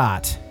a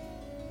shot.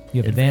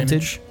 You have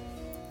advantage.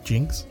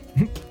 Jinx.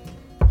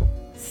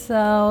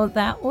 So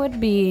that would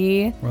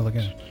be Roll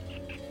again.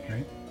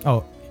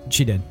 Oh,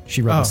 she did.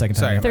 She rolled the second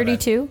sorry. time.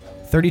 32.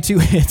 32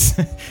 hits.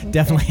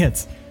 Definitely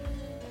hits.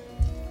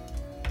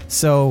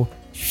 So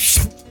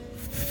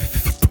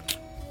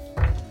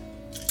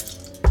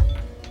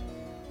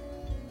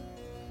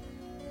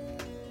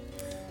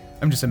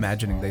I'm just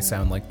imagining they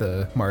sound like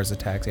the Mars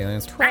Attacks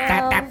aliens.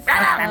 12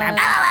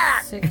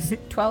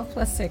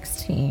 plus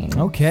 16.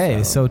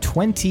 okay, so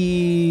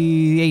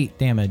 28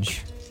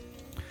 damage.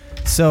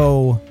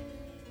 So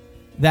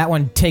that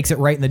one takes it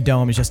right in the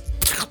dome. It's just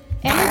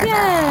And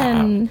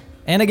again.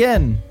 and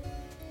again.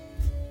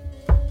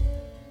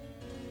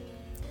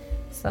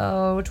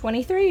 So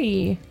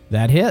 23.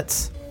 That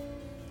hits.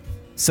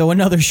 So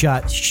another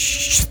shot.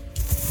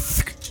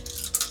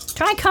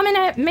 Try coming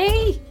at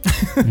me.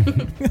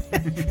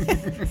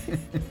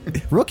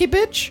 Rookie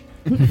bitch.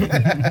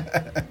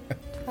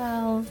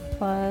 12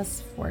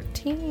 plus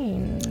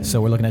 14.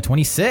 So we're looking at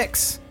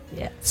 26.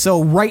 Yeah.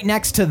 So right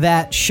next to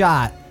that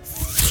shot,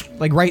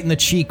 like right in the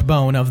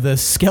cheekbone of the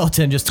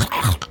skeleton, just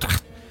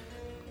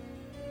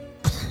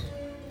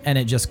and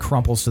it just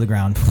crumples to the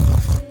ground.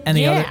 And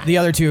the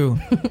other two,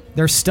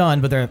 they're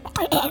stunned, but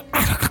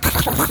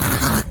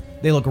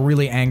they look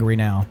really angry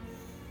now.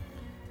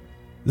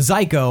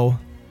 Zyko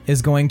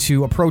is going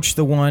to approach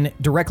the one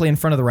directly in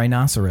front of the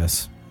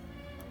rhinoceros.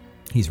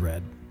 He's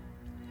red.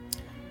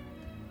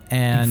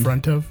 And In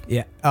front of?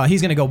 yeah,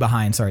 he's gonna go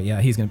behind. Sorry, yeah,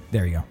 he's gonna.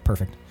 There you go,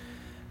 perfect.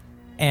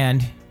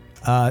 And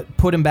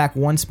put him back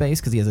one space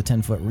because he has a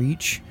 10-foot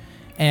reach.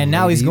 And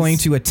now he's Ladies. going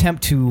to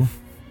attempt to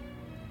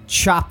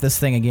chop this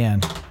thing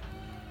again.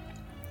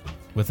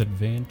 With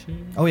advantage?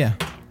 Oh yeah.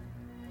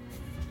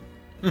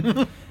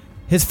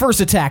 His first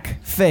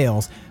attack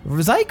fails.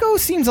 Zyko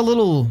seems a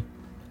little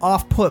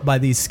off-put by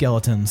these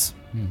skeletons.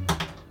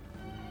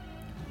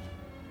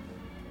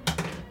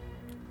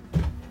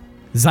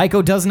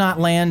 Zyko does not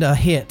land a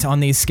hit on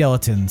these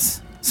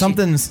skeletons.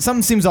 Something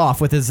seems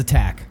off with his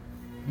attack.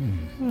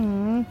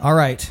 All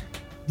right,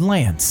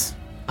 Lance.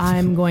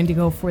 I'm going to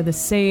go for the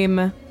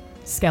same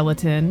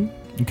skeleton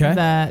Okay.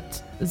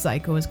 that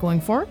Zyko is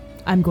going for.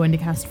 I'm going to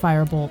cast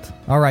Firebolt.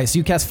 All right, so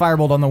you cast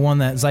Firebolt on the one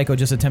that Zyko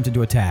just attempted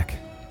to attack.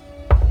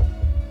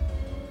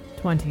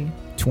 20,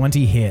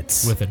 20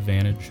 hits. With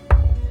advantage.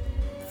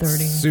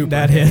 30. Super.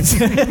 that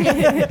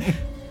hits.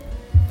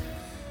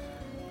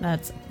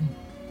 That's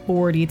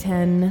 40,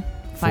 10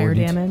 fire 40.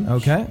 damage.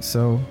 Okay,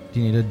 so do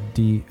you need a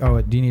D?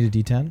 Oh, do you need a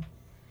D10?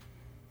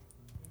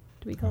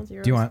 Do we call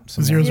zeros? Do you want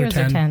some? Zeros Here's are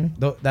a 10. 10.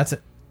 Oh, that's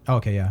it. Oh,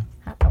 okay, yeah.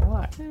 Half a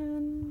lot.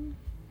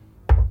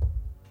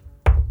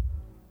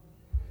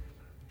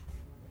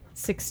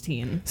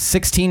 16.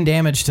 16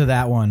 damage to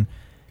that one.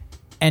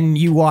 And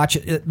you watch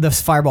the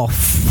fireball.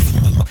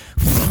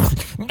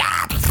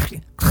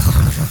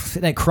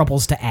 And it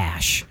crumples to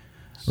ash.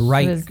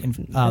 Right,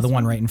 the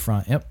one right in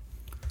front. Yep.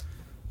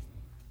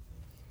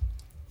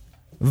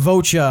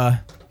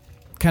 Vocha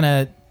kind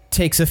of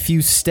takes a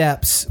few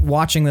steps,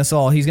 watching this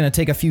all. He's going to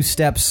take a few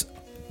steps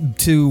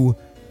to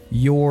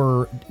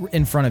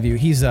in front of you.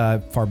 He's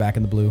far back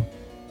in the blue.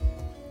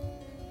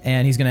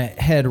 And he's going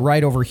to head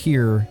right over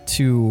here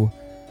to,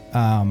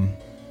 and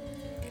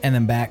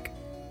then back,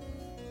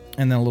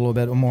 and then a little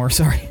bit more,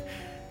 sorry.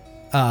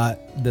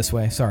 This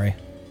way, sorry.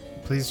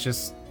 Please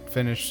just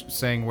finish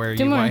saying where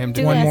Do you more, want him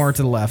to do One this. more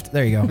to the left.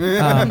 There you go.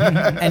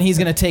 And he's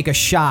going to take a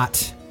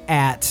shot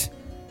at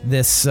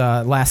this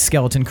last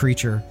skeleton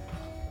creature.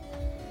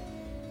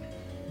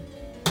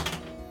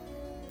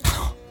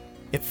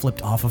 It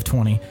flipped off of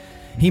 20.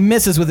 He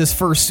misses with his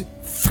first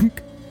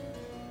thunk.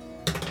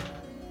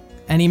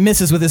 And he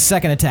misses with his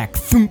second attack.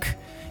 Thunk.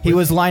 He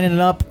was lining it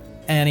up,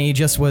 and he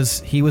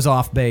was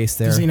off base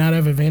there. Does he not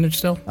have advantage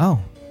still?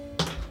 Oh.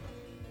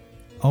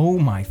 Oh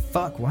my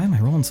fuck. Why am I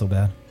rolling so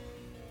bad?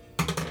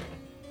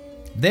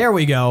 There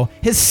we go.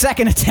 His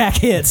second attack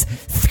hits.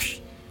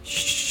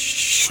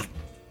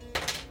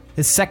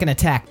 His second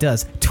attack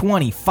does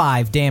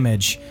 25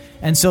 damage.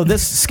 And so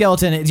this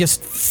skeleton, it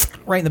just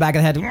right in the back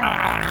of the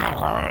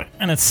head.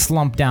 And it's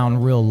slumped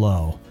down real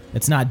low.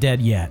 It's not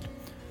dead yet.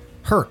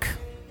 Herc.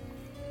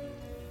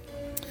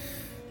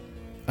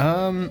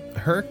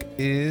 Herc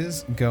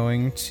is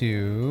going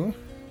to,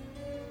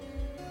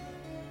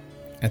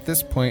 at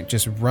this point,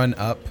 just run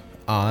up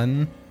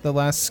on the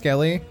last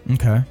skelly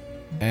Okay.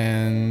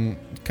 and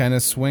kind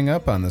of swing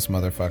up on this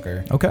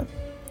motherfucker. Okay.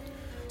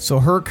 So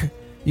Herc,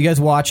 you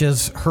guys watch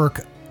as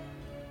Herc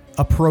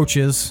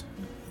approaches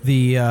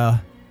the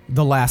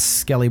last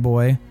skelly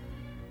boy.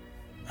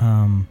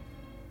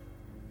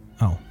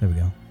 Oh, there we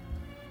go.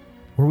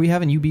 Were we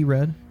having you be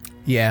red?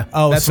 Yeah.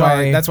 Oh, that's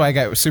sorry. Why, that's why I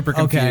got super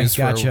Okay, confused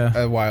gotcha.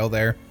 for a while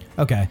there.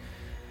 Okay.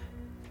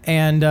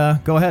 And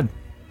go ahead.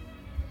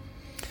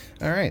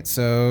 All right,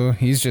 so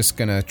he's just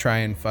gonna try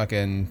and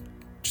fucking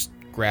just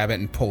grab it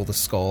and pull the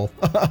skull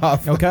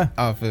off, Okay.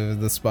 off of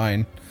the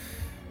spine.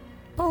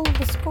 Oh,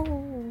 the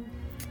skull.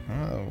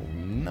 Oh,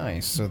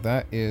 nice. So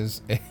that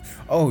is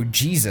oh,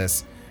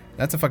 Jesus.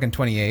 That's a fucking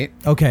 28.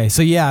 Okay,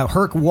 so yeah,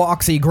 Herc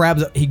walks, he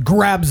grabs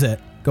it.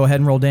 Go ahead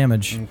and roll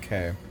damage.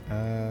 Okay.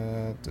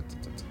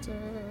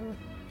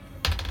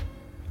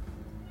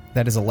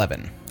 That is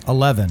 11.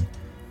 11.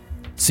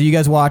 So you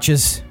guys watch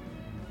as...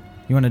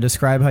 You want to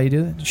describe how you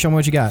do it? Show me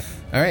what you got.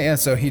 All right, yeah,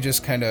 so he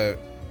just kind of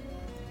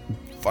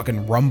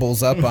fucking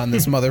rumbles up on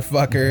this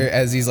motherfucker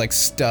as he's like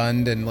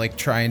stunned and like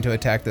trying to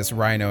attack this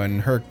rhino,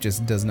 and Herc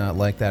just does not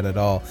like that at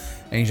all.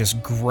 And he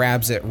just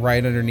grabs it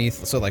right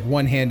underneath, so like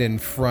one hand in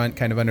front,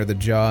 kind of under the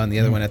jaw, and the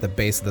other one at the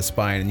base of the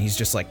spine, and he's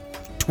just like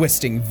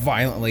twisting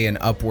violently and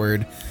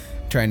upward,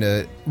 trying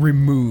to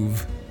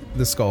remove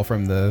the skull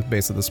from the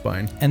base of the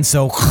spine. And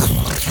so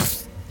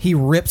he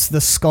rips the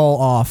skull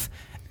off,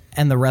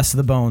 and the rest of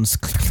the bones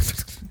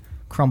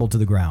crumble to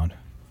the ground.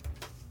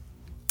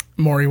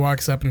 Maury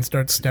walks up and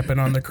starts stepping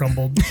on the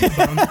crumbled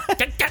bone.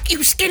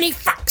 You skinny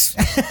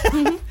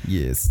fucks!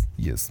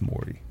 Yes,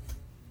 Morty.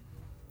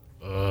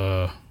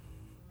 That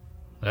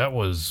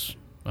was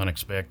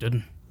unexpected.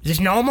 Is this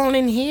normal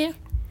in here?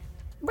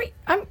 Wait,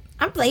 I'm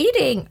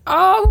bleeding.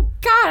 Oh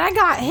God, I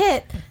got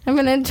hit. I'm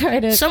gonna try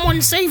to.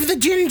 Someone save the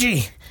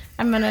Gingy!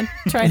 I'm gonna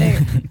try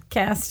to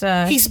cast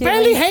a. He's healing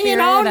barely hanging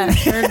spirit on. at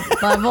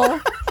third level.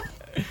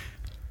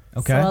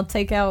 Okay. So I'll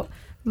take out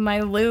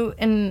my lute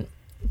and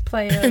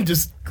play a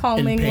Just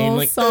calming in pain, little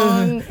like,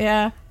 song.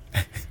 Yeah.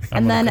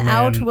 And then gonna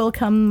out command- will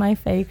come my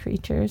fey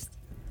creatures.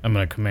 I'm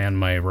going to command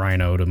my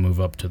rhino to move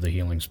up to the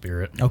healing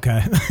spirit.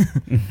 Okay.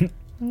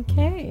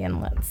 Okay,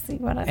 and let's see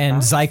what I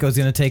And got. Zyko's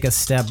going to take a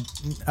step.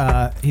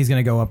 He's going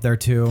to go up there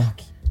too.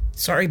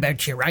 Sorry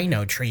about your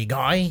rhino tree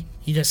guy.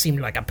 He just seemed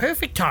like a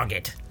perfect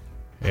target.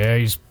 Yeah,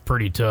 he's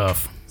pretty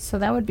tough. So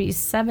that would be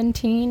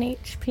 17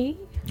 HP.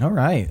 All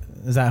right.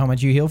 Is that how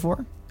much you heal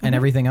for? And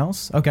everything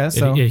else? Okay,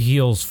 so... It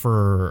heals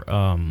for,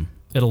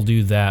 it'll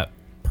do that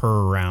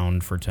per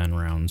round for 10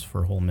 rounds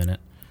for a whole minute.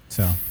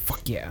 So,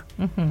 Fuck yeah.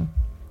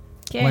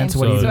 Okay, Lance,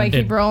 what do you so do? I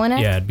keep rolling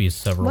it? Yeah, it'd be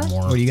several What?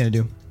 more. what are you going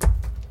to do?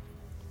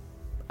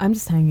 I'm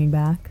just hanging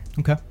back.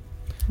 Okay.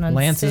 And then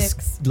Lance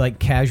 6. is, like,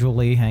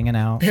 casually hanging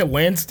out. Yeah,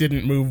 Lance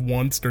didn't move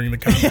once during the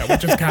combat,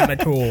 which is kind of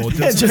cool. It's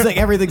Just, just like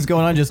everything's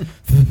going on, just...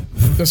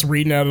 just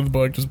reading out of the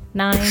book. Just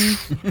 9.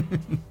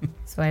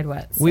 So I had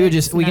what? we can 6,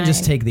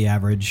 just 9, take the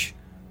average.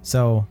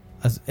 So,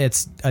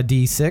 it's a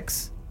D6?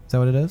 Is that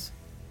what it is?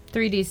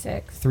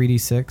 3d6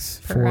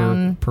 3d6 per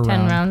round. 10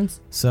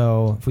 rounds.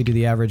 So if we do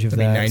the average of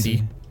That'd that, be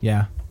 90.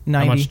 Yeah,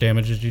 90. How much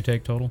damage did you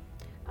take total?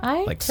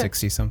 I Like took,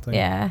 60 something.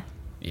 Yeah.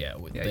 Yeah,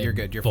 Yeah, you're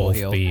good. You're full both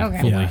heal. be Okay.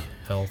 fully Yeah.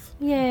 health.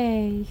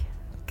 Yay.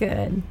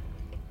 Good.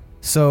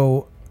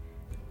 So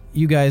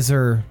you guys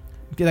are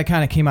that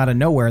kind of came out of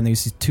nowhere, and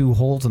these two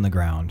holes in the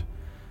ground.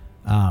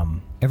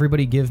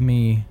 Everybody, give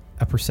me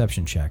a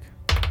perception check.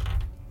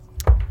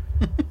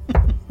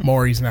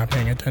 Maury's not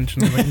paying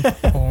attention to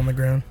the hole in the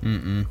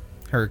ground.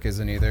 Herc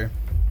isn't either.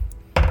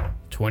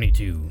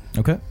 22.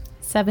 Okay.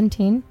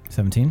 17.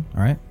 17.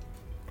 All right.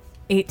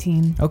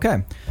 18.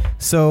 Okay.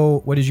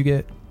 So what did you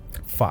get?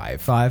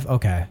 5. 5.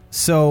 Okay.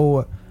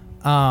 So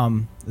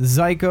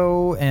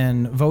Zyko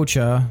and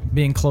Vocha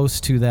being close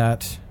to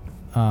that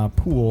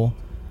pool,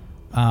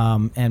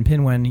 and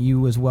Pinwin,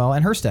 you as well,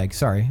 and Herstag,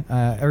 sorry.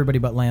 Everybody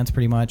but Lance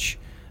pretty much.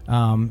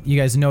 You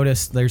guys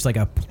notice there's like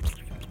a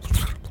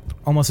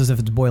almost as if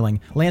it's boiling.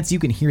 Lance, you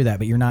can hear that,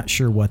 but you're not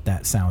sure what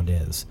that sound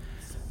is.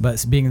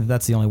 But being that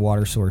that's the only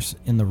water source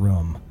in the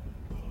room,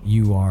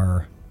 you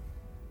are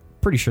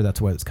pretty sure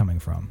that's what it's coming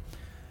from.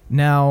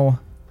 Now,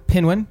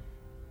 Pinwin,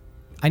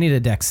 I need a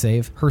dex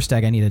save.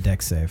 Herstag, I need a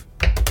dex save.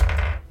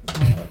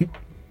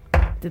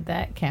 Did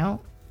that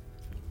count?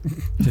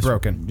 Just,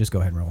 Broken. Just go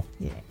ahead and roll.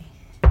 Yeah.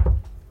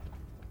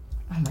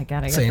 Oh my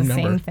god, I got Same the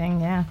number. same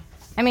thing, yeah.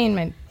 I mean,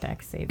 my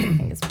dex save, I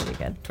think, is pretty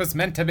good. 'Twas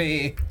meant to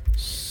be.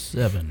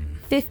 7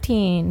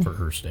 15. for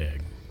her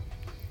stag.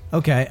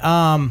 Okay,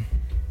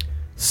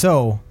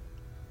 so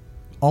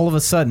all of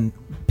a sudden,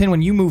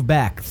 Pinwin, you move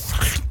back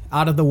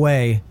out of the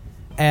way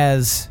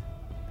as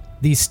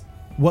these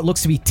what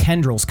looks to be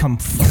tendrils come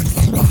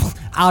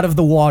out of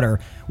the water.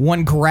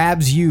 One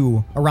grabs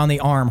you around the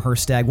arm,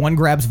 Herstag. One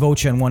grabs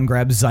Vocha and one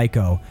grabs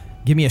Zyko.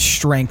 Give me a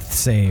strength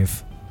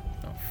save.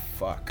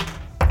 Fuck.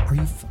 Are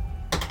you?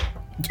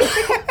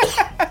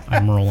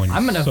 I'm rolling.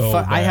 I'm gonna. So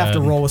I have to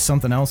bad. roll with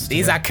something else.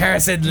 These are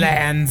cursed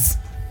lands.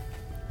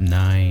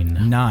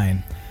 9.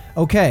 9.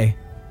 Okay.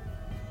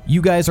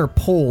 You guys are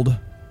pulled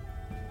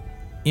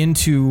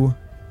into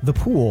the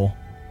pool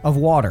of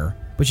water,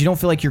 but you don't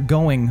feel like you're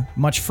going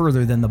much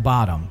further than the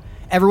bottom.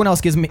 Everyone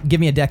else give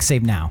me a dex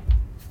save now.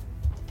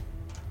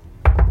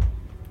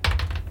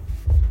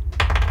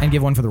 And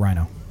give one for the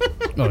rhino.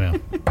 Oh, yeah.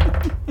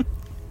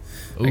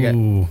 got-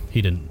 Ooh,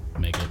 he didn't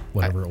make it,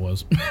 whatever it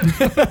was.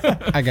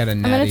 I got a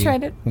natty try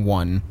to-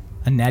 1.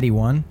 A natty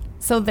 1.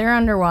 So they're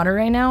underwater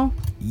right now?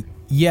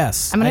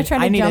 Yes. I'm gonna try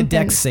to I need a jump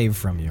dex in. save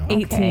from you.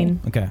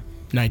 18. Okay.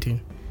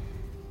 19.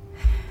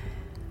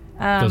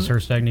 Does her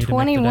stag need to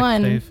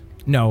 21. make the dex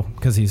save? No,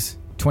 because he's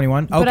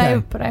 21.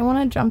 Okay. But I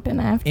want to jump in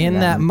after In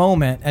that them.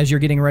 moment, as you're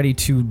getting ready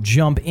to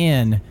jump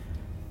in,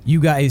 you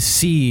guys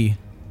see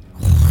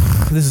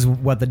this is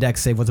what the deck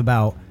save was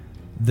about.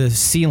 The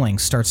ceiling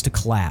starts to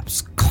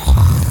collapse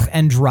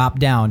and drop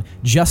down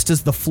just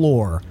as the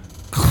floor,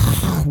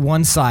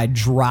 one side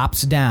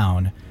drops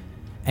down,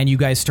 and you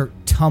guys start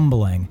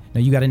tumbling.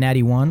 Now you got a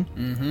natty 1.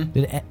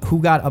 Mm-hmm.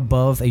 Who got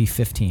above a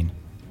 15?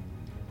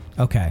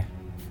 Okay.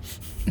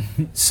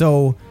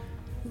 So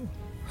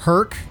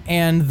Herc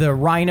and the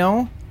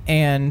rhino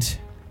and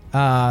those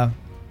are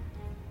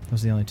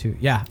the only two.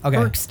 Yeah, okay.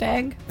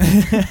 Herkstag.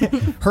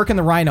 Herc and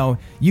the rhino,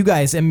 you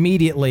guys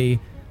immediately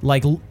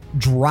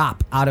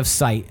drop out of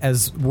sight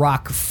as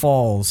rock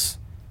falls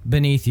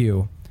beneath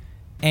you.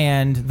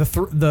 And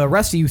the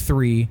rest of you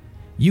three,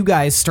 you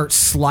guys start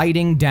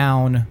sliding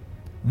down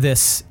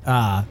this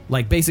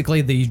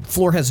basically the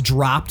floor has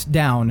dropped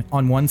down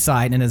on one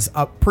side and is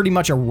up pretty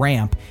much a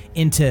ramp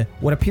into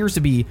what appears to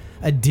be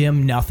a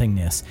dim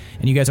nothingness,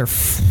 and you guys are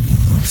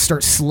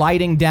start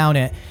sliding down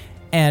it,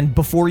 and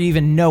before you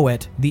even know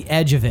it, the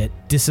edge of it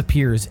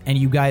disappears and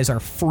you guys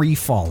are free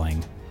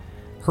falling.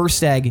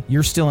 Herstag,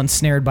 you're still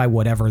ensnared by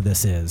whatever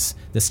this is,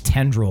 this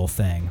tendril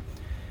thing.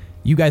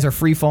 You guys are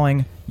free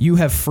falling. You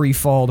have free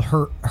falled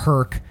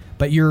Herc,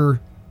 but you're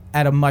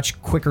at a much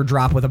quicker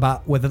drop with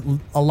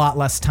a lot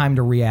less time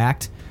to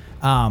react.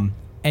 And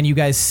you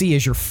guys see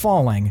as you're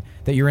falling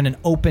that you're in an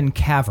open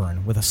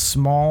cavern with a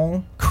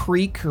small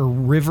creek or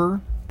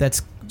river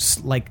that's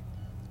like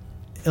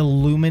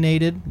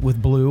illuminated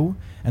with blue,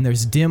 and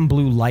there's dim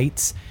blue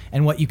lights.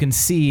 And what you can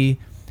see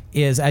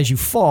is as you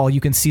fall,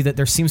 you can see that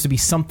there seems to be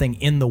something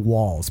in the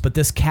walls, but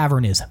this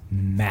cavern is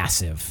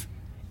massive.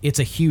 It's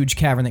a huge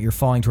cavern that you're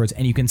falling towards,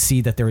 and you can see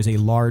that there is a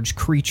large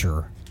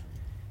creature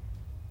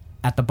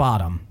at the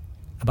bottom,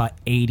 about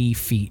 80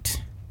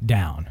 feet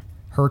down.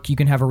 Herc, you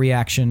can have a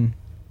reaction.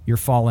 You're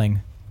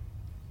falling.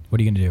 What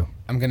are you going to do?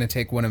 I'm going to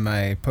take one of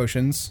my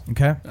potions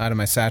Okay. out of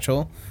my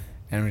satchel,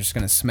 and I'm just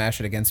going to smash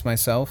it against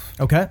myself.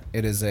 Okay.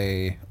 It is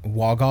a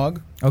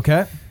Wogog.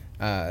 Okay.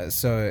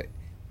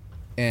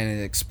 And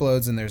it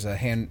explodes, and there's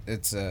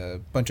it's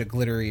a bunch of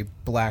glittery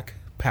black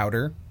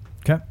powder.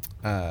 Okay.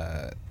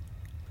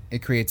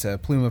 It creates a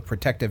plume of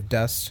protective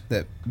dust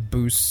that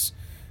boosts,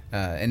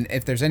 and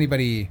if there's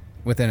anybody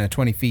within a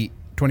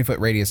 20-foot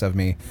radius of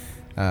me,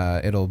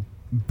 it'll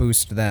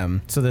boost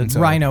them. So the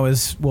rhino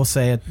is, we'll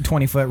say, a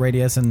 20-foot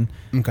radius, and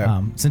Okay.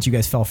 Since you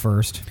guys fell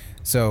first.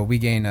 So we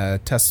gain a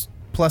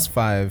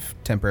 +5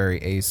 temporary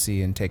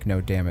AC and take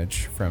no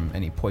damage from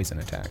any poison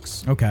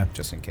attacks. Okay.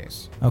 Just in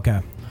case. Okay.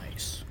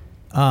 Nice.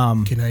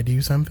 Can I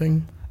do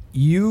something?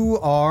 You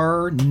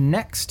are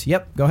next.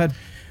 Yep, go ahead.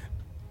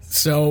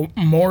 So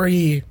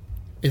Maury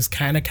is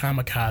kind of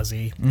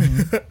kamikaze,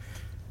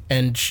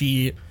 and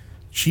she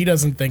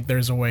doesn't think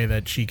there's a way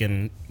that she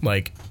can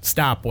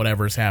stop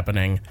whatever's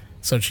happening.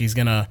 So she's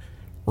gonna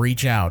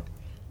reach out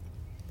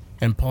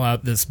and pull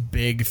out this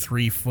big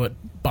 3-foot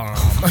bomb.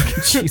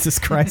 Jesus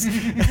Christ.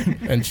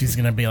 And she's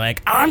going to be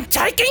like, I'm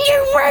taking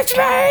you with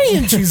me!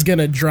 And she's going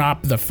to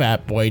drop the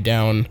fat boy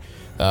down,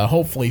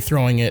 hopefully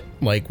throwing it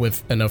like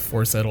with enough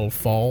force that it'll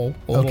fall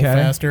a little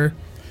faster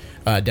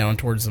down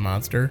towards the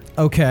monster.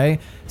 Okay.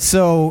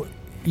 So,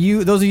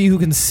 those of you who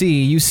can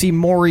see, you see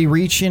Maury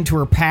reach into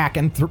her pack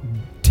and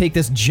take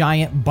this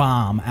giant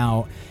bomb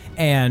out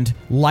and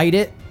light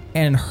it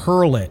and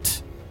hurl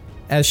it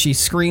as she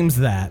screams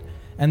that.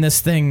 And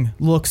this thing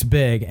looks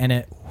big, and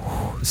it...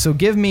 So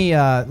give me...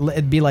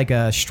 it'd be like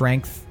a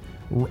strength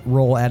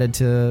roll added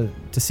to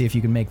see if you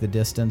can make the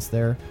distance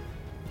there.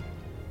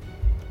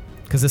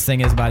 Because this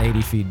thing is about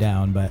 80 feet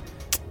down, but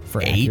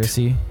for 8?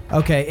 accuracy...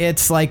 Okay,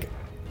 it's like...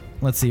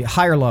 Let's see.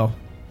 High or low?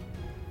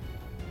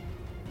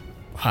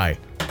 High.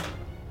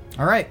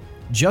 All right.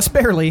 Just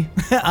barely.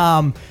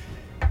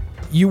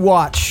 You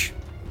watch...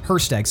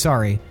 Herstag,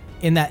 sorry.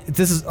 In that...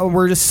 This is...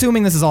 we're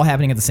assuming this is all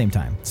happening at the same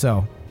time,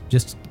 so...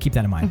 Just keep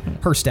that in mind.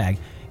 Herstag,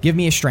 give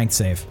me a strength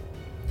save.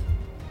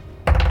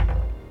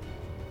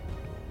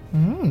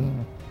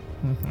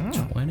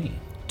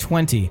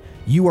 20.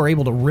 You are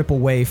able to rip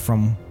away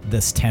from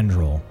this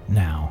tendril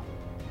now.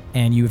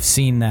 And you have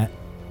seen that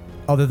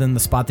other than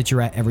the spot that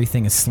you're at,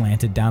 everything is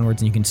slanted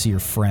downwards and you can see your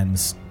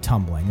friends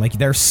tumbling. Like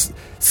they're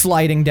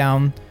sliding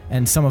down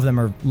and some of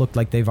them look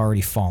like they've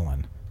already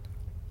fallen.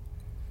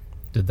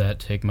 Did that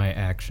take my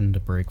action to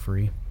break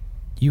free?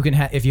 You can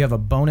if you have a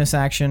bonus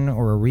action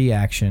or a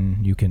reaction,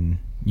 you can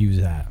use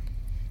that.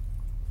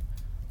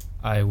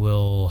 I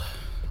will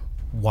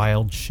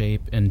wild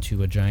shape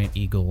into a giant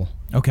eagle.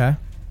 Okay.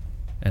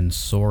 And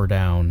soar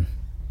down.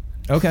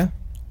 Okay.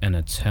 And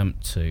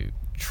attempt to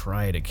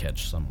try to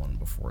catch someone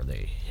before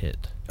they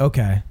hit.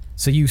 Okay.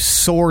 So you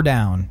soar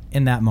down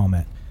in that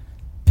moment.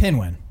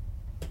 Pinwin.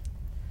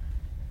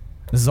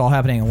 This is all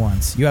happening at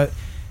once. You have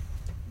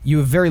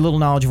very little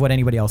knowledge of what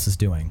anybody else is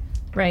doing.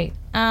 Right.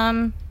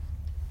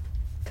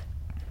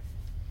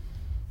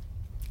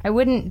 I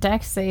wouldn't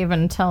dex save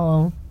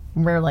until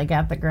we're like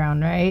at the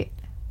ground, right?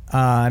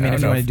 I mean,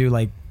 if you want to do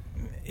like,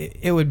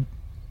 it would.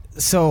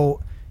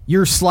 So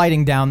you're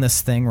sliding down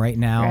this thing right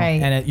now, right.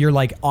 And you're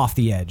like off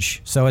the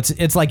edge. So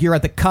it's like you're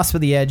at the cusp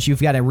of the edge.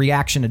 You've got a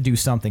reaction to do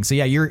something. So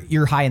yeah,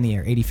 you're high in the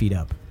air, 80 feet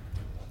up.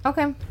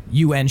 Okay.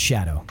 You and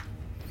Shadow.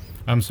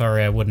 I'm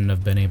sorry, I wouldn't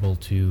have been able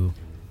to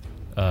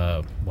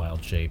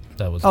wild shape.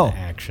 That was an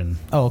action.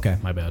 Oh, okay.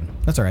 My bad.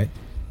 That's all right.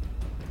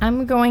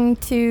 I'm going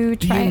to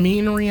try. Do you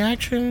mean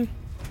reaction?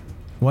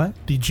 What?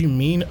 Did you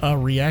mean a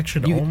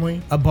reaction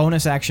only? A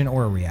bonus action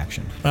or a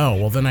reaction. Oh,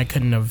 well then I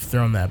couldn't have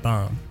thrown that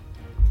bomb.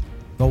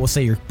 Well, we'll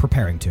say you're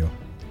preparing to.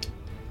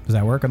 Does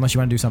that work? Unless you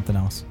want to do something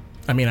else.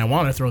 I mean, I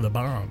want to throw the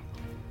bomb.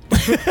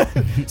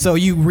 So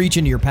you reach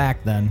into your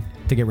pack then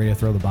to get ready to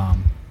throw the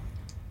bomb.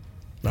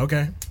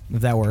 Okay.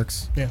 If that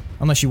works. Yeah.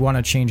 Unless you want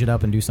to change it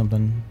up and do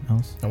something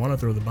else. I want to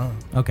throw the bomb.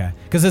 Okay.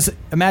 Because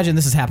imagine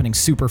this is happening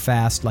super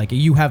fast. Like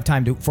you have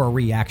time for a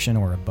reaction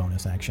or a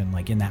bonus action,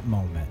 like in that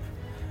moment.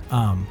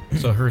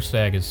 So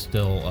Herstag is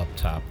still up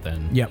top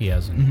then. Yep. He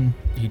hasn't.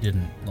 He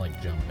didn't like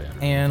jump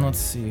in. And let's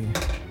see.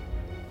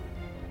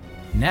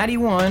 Natty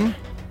 1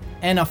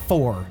 and a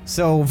 4.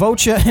 So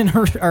Vocha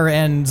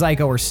and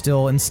Zyko are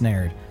still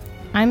ensnared.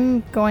 I'm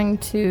going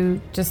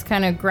to just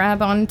kind of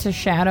grab onto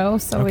Shadow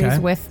so he's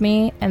with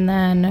me, and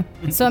then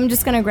so I'm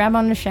just gonna grab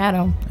onto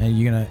Shadow. And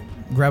you're gonna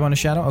grab onto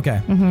Shadow? Okay.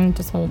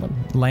 Just hold him.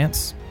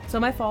 Lance? So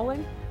am I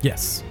falling?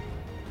 Yes.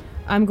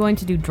 I'm going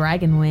to do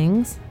dragon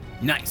wings.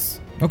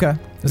 Nice. Okay.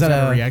 Is that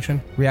a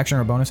reaction? Reaction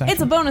or a bonus action?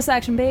 It's a bonus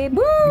action, babe.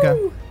 Woo!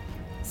 Okay.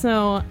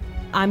 So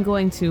I'm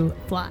going to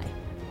fly.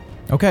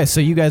 Okay, so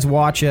you guys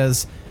watch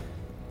as,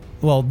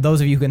 well,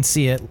 those of you who can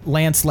see it,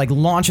 Lance like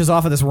launches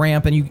off of this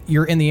ramp and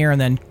you're in the air and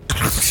then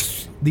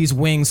these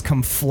wings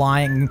come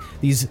flying,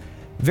 these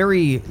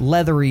very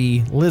leathery,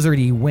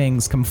 lizardy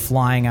wings come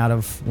flying out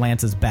of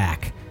Lance's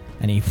back.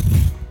 And he...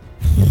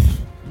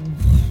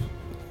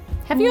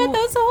 Have you had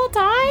those the whole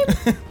time?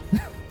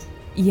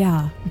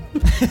 Yeah.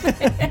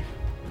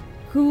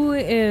 Who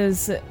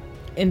is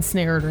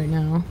ensnared right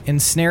now?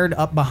 Ensnared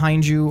up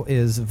behind you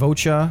is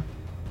Vocha,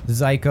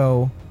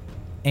 Zyko,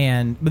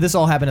 but this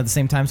all happened at the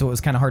same time, so it was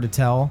kind of hard to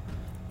tell.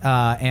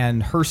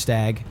 And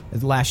Herstag,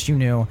 last you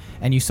knew,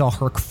 and you saw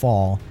Herc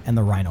fall and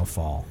the Rhino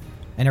fall,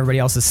 and everybody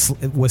else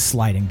was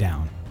sliding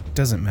down.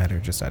 Doesn't matter,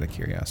 just out of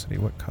curiosity.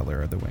 What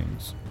color are the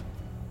wings?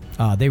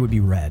 They would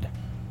be red.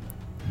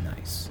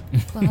 Nice.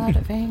 Blood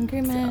of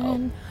angry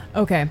men.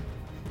 Okay.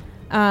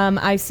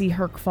 I see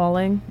Herc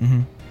falling.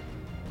 Mm-hmm.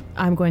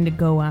 I'm going to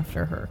go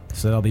after Herc.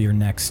 So that'll be your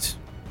next,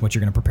 what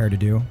you're going to prepare to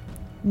do?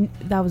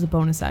 That was a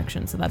bonus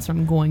action, so that's what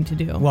I'm going to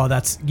do. Well,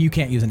 you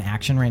can't use an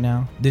action right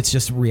now. It's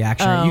just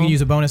reaction. Oh. You can use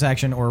a bonus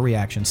action or a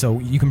reaction, so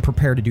you can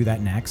prepare to do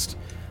that next.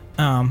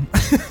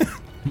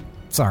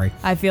 Sorry.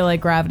 I feel like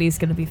gravity's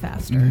going to be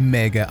faster.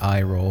 Mega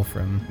eye roll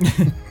from...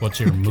 What's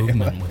your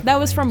movement with That the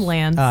was from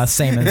wings? Lance.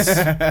 Same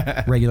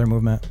as regular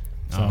movement.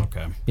 So, Oh,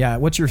 okay. yeah,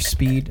 what's your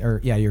speed,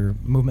 your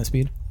movement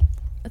speed?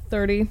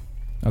 30.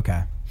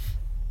 Okay.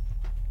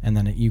 And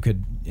then you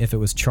could, if it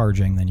was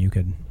charging, then you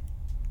could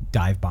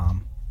dive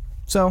bomb.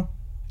 So,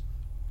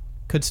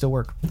 could still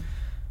work.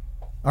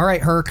 All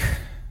right, Herc.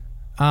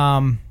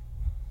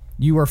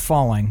 You are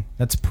falling.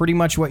 That's pretty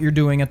much what you're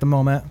doing at the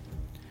moment.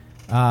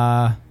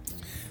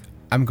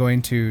 I'm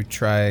going to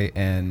try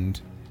and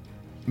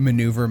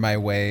maneuver my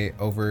way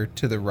over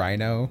to the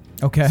rhino.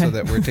 Okay. So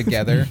that we're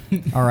together.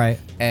 All right.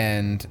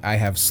 And I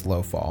have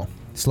slow fall.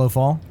 Slow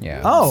fall?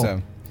 Yeah. Oh.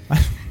 So,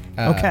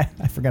 okay.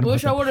 I forgot about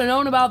Wish I that. would have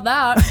known about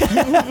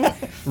that.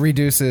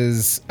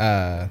 reduces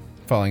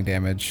falling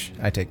damage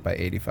I take by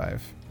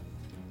 85,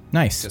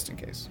 Nice. just in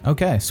case.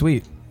 Okay,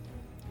 sweet.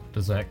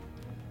 Does that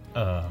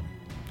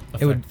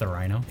affect would- the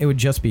rhino? It would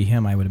just be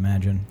him, I would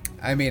imagine.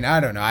 I mean, I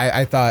don't know.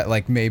 I thought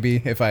like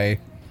maybe if I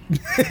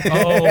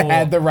Oh,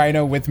 had the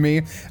rhino with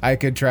me, I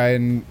could try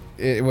and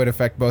it would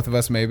affect both of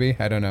us. Maybe,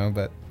 I don't know,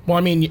 but Well,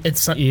 I mean,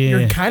 it's Yeah.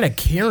 you're kind of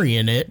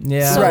carrying it.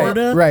 Yeah.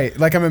 Sorta. right.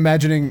 Like I'm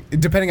imagining,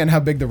 depending on how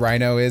big the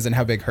rhino is and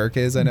how big Herc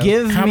is. I know.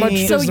 Give How me... much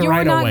So does the you're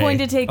rhino not weigh? going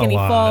to take A any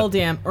lot. fall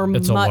damage or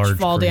It's a much large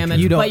fall creature. damage,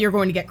 You don't- but you're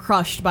going to get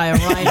crushed by a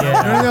rhino.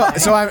 No.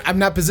 So I'm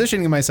not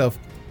positioning myself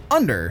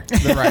under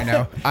the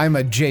rhino. I'm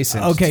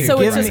adjacent. Okay, to So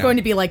the it's just rhino. going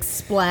to be like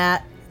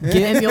splat,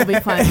 and you'll be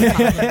fine. with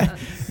that.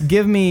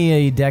 Give me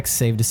a dex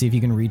save to see if you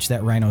can reach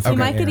that rhino through He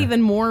the might get air.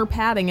 even more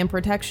padding and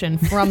protection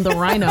from the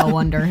rhino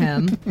under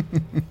him.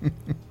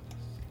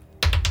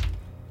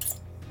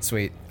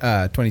 Sweet.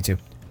 22.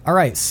 All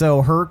right,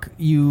 so Herc,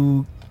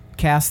 you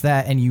cast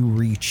that and you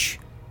reach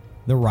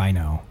the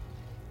rhino.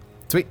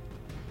 Sweet.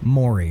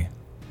 Maury.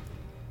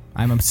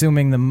 I'm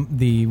assuming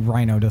the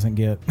rhino doesn't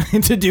get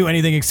to do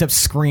anything except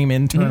scream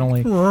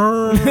internally.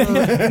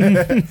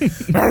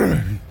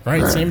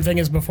 Right, same thing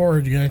as before.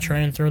 You're gonna try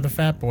and throw the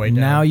fat boy down.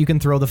 Now you can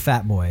throw the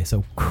fat boy.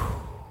 So,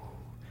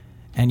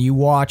 and you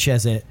watch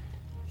as it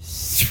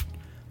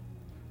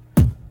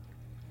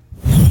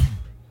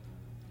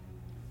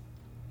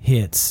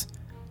hits.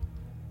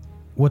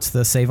 What's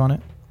the save on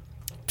it?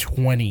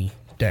 20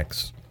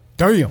 dex.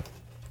 Damn.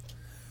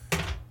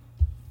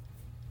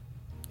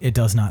 It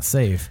does not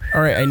save.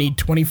 All right, I need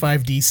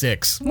 25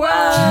 d6. Whoa!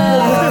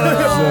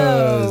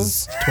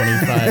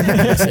 25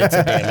 d6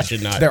 of damage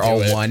and not They're do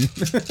all it. one.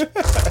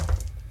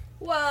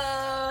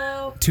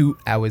 Whoa. 2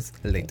 hours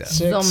later. 6,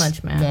 So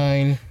much math.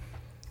 9,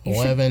 You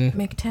should 11.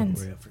 Make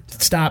tens.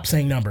 Stop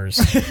saying numbers.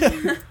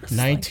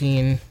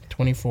 19,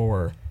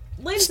 24.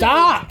 Lindsay.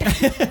 Stop!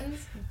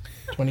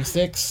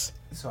 26,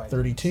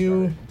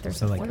 32,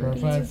 So like,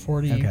 45,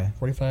 40, Okay.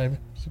 45,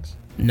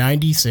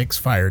 96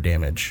 fire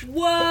damage.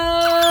 What?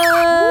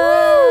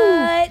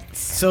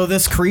 so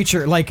this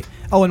creature, like,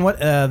 oh, and what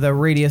the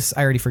radius?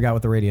 I already forgot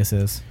what the radius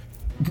is.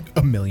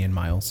 A million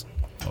miles.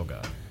 oh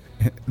god.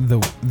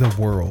 The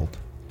world.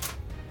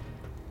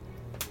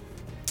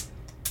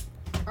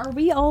 Are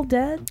we all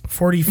dead?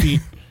 40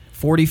 feet.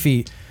 40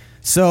 feet.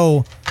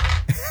 So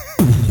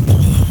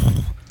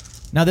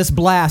now this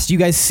blast, you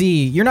guys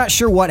see, you're not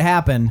sure what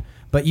happened,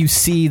 but you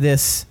see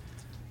this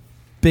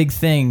big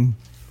thing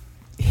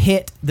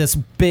hit this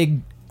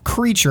big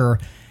creature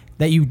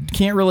that you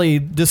can't really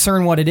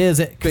discern what it is.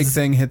 Big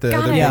thing hit the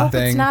God, other I big hope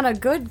thing. it's not a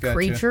good Gotcha.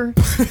 creature.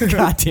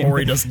 God damn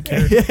Ori it. doesn't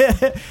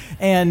care.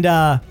 And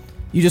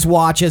you just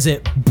watch as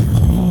it,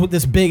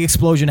 this big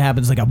explosion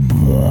happens, like a,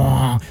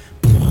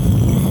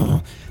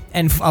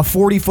 and a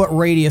 40-foot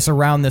radius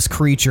around this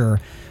creature,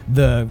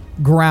 the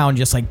ground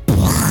just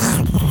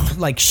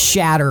like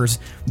shatters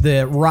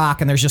the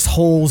rock, and there's just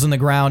holes in the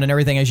ground and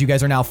everything as you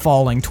guys are now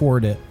falling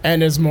toward it.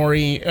 And as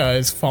Maury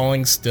is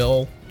falling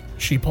still,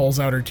 she pulls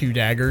out her 2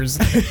 daggers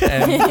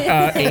and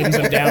aims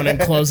them down and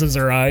closes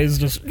her eyes.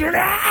 Just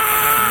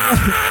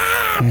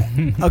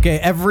Okay,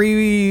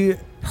 every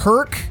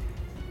Herc,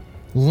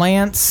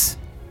 Lance,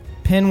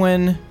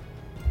 Pinwin,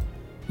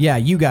 yeah,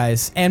 you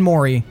guys, and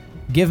Maury,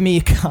 give me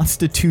a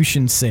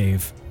Constitution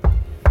save.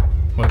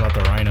 What about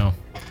the rhino?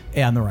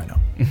 And the rhino.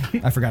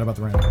 I forgot about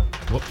the rhino.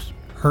 Whoops.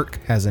 Herc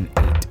has an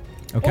 8.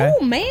 Okay.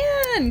 Oh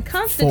man,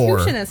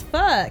 Constitution 4. as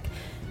fuck.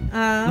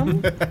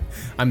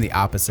 I'm the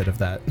opposite of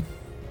that.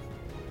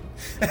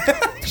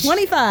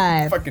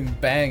 25. Fucking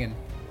banging.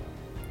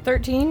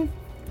 13.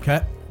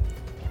 Okay.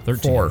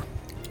 13 4.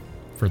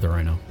 for the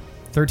rhino.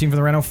 13 for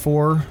the rhino,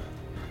 4,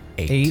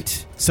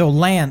 8. So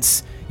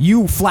Lance,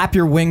 you flap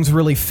your wings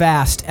really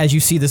fast as you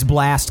see this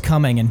blast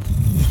coming, and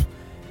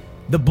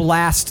the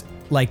blast,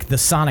 like the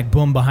sonic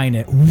boom behind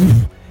it,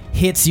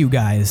 hits you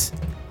guys.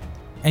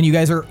 And you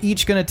guys are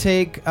each going to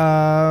take,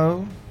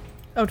 Oh,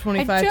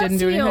 25 I just didn't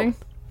do healed.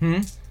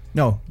 anything.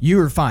 no,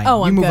 you're fine. Oh,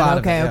 you I'm move good. out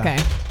Okay, of it,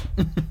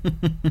 yeah.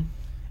 okay.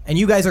 And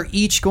you guys are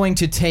each going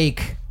to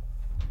take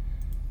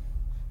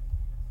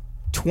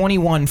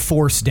 21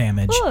 force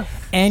damage. Ugh.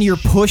 And you're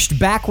pushed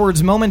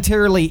backwards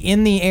momentarily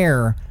in the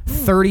air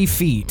 30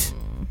 feet.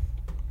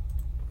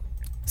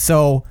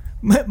 So,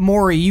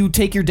 Maury, you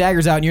take your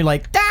daggers out and you're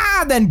like,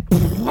 ah, then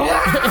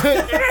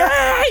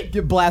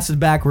get blasted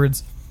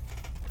backwards.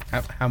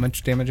 How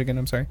much damage again?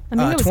 I'm sorry. I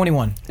mean, it was,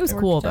 21. it was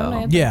cool Don't I though.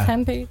 have the Yeah.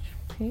 10 page?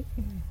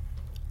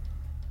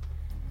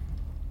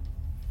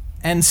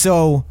 And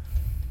so,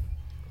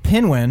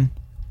 Pinwin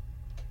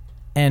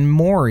and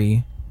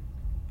Maury,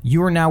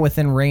 you are now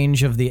within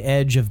range of the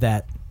edge of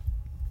that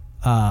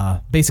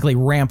basically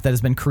ramp that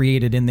has been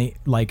created in the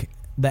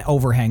that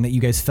overhang that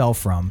you guys fell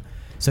from.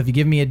 So if you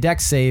give me a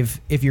dex save,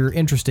 if you're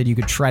interested, you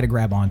could try to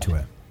grab onto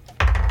it.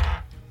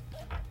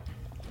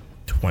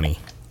 20.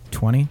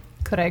 20?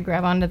 Could I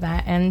grab onto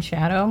that end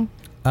shadow?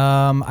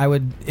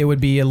 It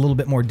would be a little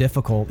bit more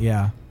difficult,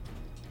 yeah.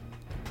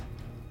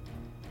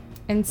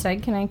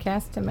 Instead, can I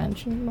cast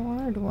Dimension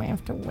Door, or do I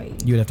have to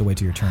wait? You would have to wait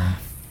till your turn.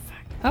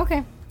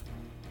 Okay.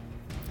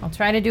 I'll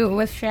try to do it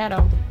with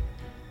shadow.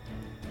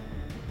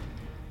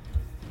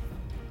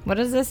 What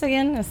is this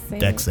again? Dex save.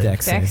 Dex save.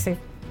 Dex save.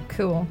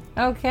 Cool.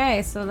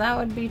 Okay, so that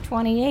would be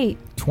 28.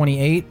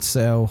 28,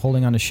 so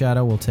holding on to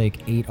shadow will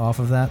take 8 off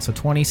of that, so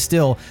 20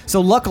 still.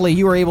 So luckily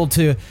you were able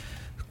to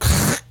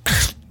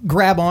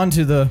grab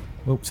onto the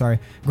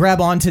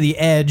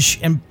edge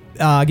and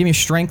give me a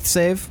strength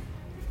save.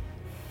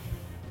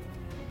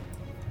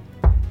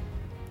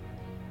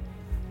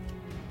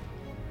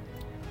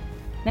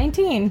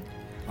 $19.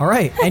 All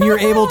right, and you're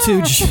able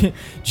to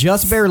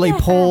just barely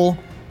pull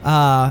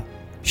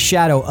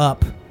Shadow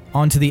up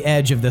onto the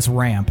edge of this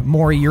ramp.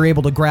 Maury, you're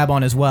able to grab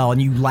on as well,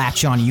 and you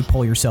latch on and you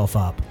pull yourself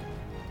up.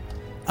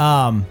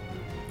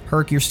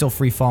 Herc, you're still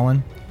free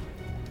falling.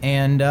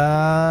 And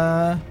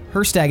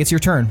Herstag, it's your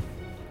turn.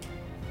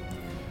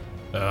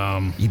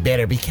 You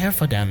better be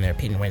careful down there,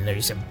 Pinwin.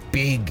 There's a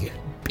big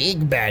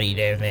baddie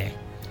down there.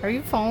 Are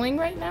you falling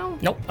right now?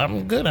 Nope,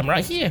 I'm good. I'm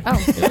right here. Oh.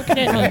 You're looking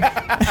at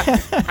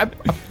me. I'm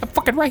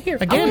fucking right here.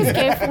 Always Again,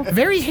 careful.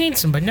 very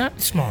handsome, but not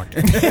smart.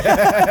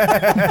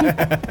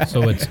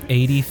 So it's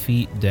 80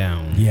 feet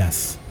down.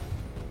 Yes.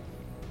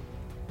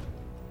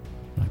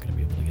 Not going to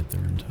be able to get there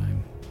in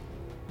time.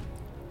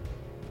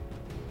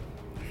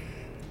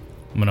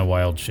 I'm going to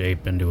wild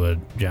shape into a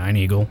giant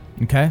eagle.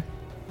 Okay.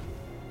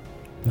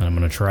 And I'm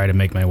going to try to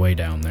make my way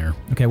down there.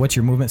 Okay, what's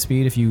your movement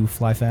speed if you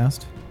fly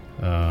fast?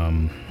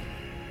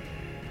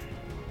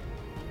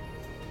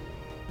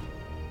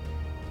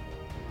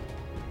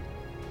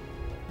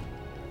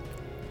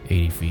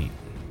 80 feet.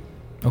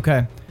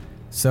 Okay.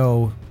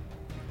 So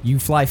you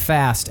fly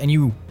fast and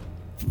you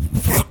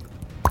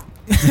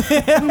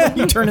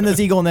you turn in this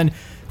eagle and then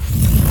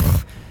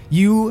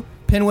you,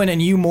 Pinwin,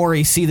 and you,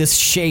 Maury, see this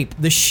shape,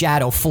 this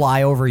shadow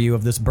fly over you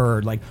of this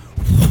bird, like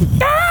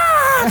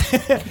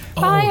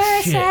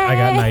Oh shit, I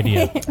got an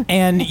idea.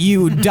 and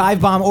you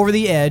dive bomb over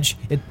the edge.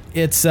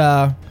 It's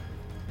let's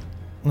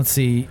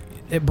see,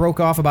 it broke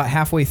off about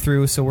halfway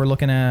through, so we're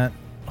looking at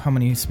how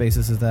many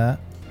spaces is that?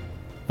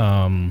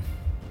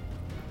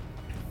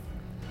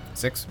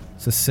 6.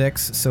 So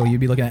 6, so you'd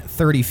be looking at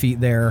 30 feet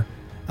there.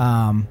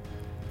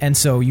 And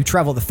so you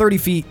travel the 30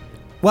 feet,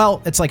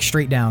 well, it's like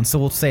straight down, so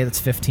we'll say that's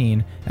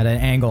 15 at an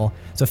angle.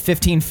 So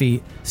 15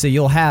 feet, so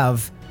you'll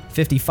have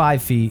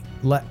 55 feet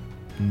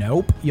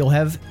Nope, you'll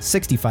have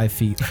 65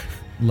 feet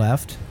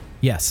left.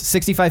 Yes,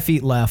 65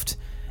 feet left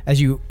as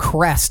you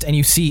crest and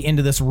you see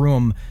into this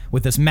room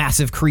with this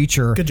massive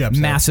creature. Good job,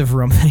 Sam. Massive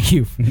room. Thank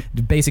you.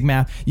 Basic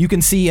math. You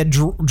can see a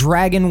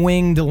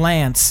dragon-winged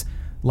lance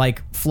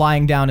like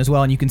flying down as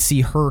well, and you can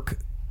see Herc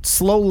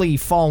slowly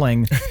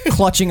falling,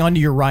 clutching onto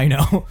your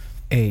rhino.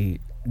 A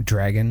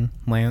dragon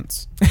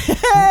lance.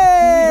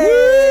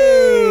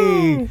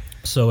 Hey!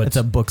 So it's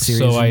a book series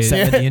So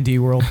set in the D&D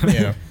world.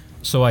 Yeah.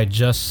 So I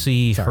just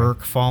see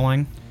Herc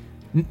falling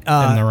and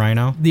the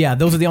rhino. Yeah,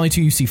 those are the only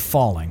two you see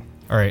falling.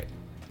 All right.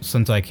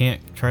 Since I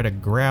can't try to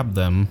grab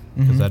them,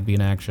 because that'd be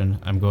an action,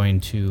 I'm going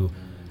to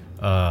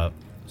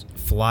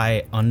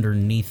fly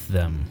underneath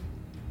them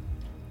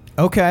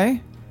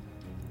Okay.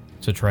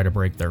 to try to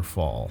break their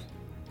fall.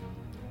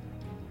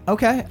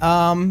 Okay.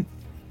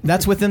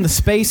 That's within the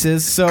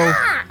spaces. So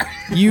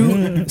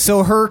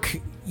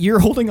Herc, you're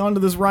holding onto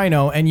this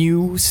rhino and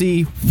you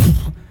see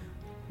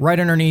right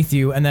underneath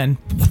you and then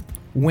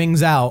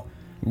wings out.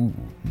 Ooh,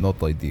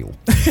 not ideal.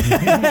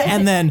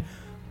 And then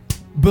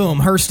boom,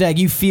 Herstag,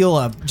 you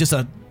feel just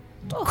a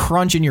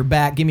crunch in your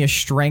back. Give me a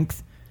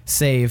strength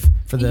save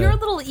for the Your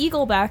little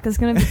eagle back is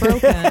going to be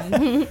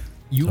broken.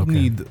 You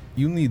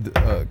need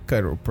a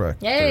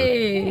chiropractor.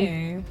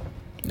 Yay!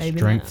 Maybe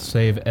Strength not.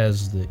 save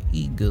as the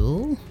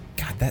eagle.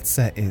 God, that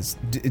set is.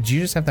 Did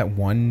you just have that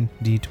one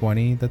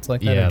D20 that's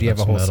like that, Yeah, or do you have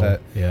a that's whole metal.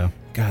 set? Yeah,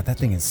 God, that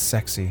thing is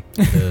sexy.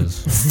 it is.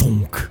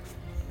 thunk.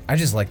 I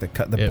just like the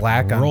It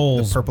black on the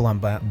rolls purple on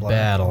black.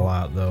 Bad a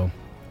lot though.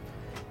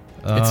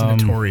 It's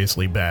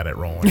notoriously bad at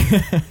rolling.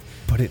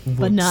 But it looks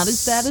But not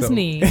as bad as so-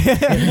 me.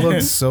 It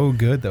looks so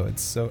good though.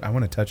 It's so. I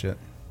want to touch it.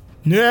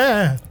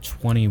 Yeah.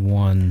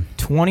 21.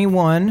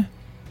 21.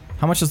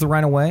 How much does the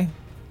rhino weigh?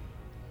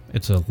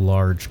 It's a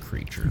large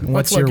creature.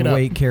 What's look your it up.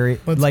 weight carry?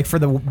 Like for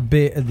the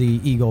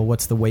eagle,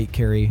 what's the weight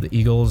carry? The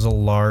eagle is a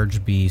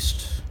large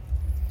beast.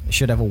 It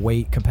should have a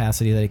weight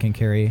capacity that it can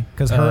carry.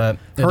 Because It Herc's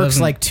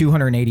doesn't- like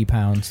 280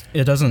 pounds.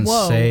 It doesn't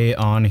Whoa. say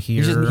on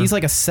here. He's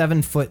like a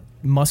 7-foot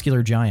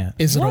muscular giant.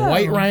 Is it a Whoa.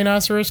 white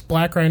rhinoceros,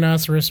 black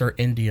rhinoceros, or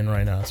Indian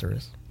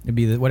rhinoceros? It'd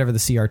be whatever the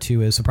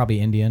CR2 is, so probably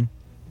Indian.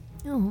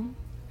 Oh.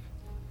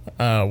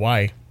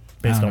 Why?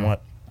 Based I don't on know.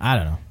 what? I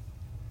don't know.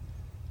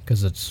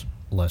 because it's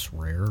less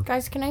rare.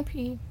 Guys, can I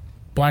pee?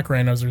 Black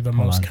rhinos are the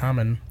most on.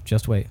 common,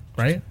 Just wait.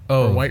 right?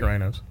 Oh. Or white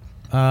rhinos.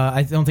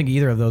 I don't think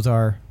either of those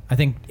are. I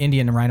think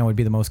Indian and rhino would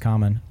be the most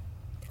common.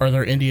 Are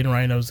there Indian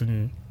rhinos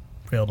in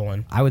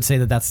Pheldolin? I would say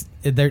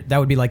that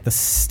would be like the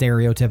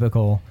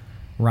stereotypical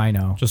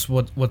rhino. Just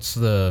what's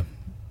the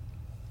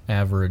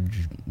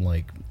average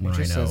like It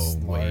just rhino says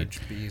weight?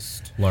 large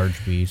beast.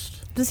 Large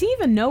beast. Does he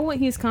even know what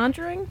he's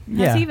conjuring?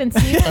 Yeah. Has he even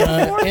seen it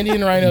before?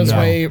 Indian rhinos No.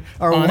 weigh,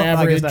 Or on what-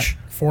 I guess average,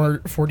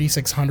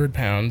 4,600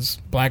 pounds.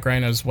 Black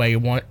rhinos weigh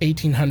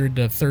 1,800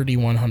 to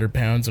 3,100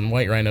 pounds, and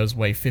white rhinos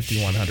weigh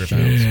 5,100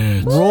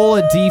 pounds. Roll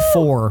a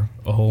d4.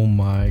 Oh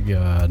my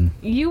god.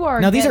 You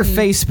are Now these are getting-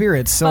 fey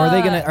spirits, so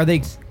are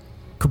they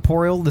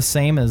corporeal the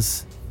same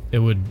as? It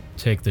would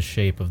take the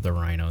shape of the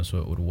rhino, so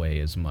it would weigh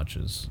as much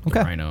as the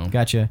Okay, rhino.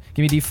 gotcha.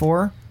 Give me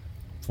d4.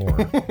 4.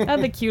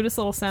 That's the cutest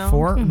little sound.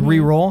 4.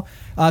 Reroll.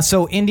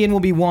 So Indian will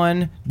be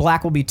 1,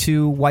 black will be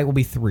 2, white will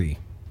be 3.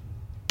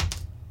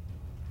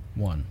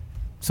 1.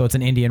 So it's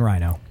an Indian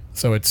rhino.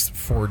 So it's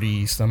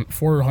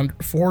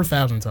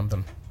 4,000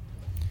 something.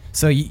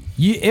 So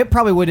it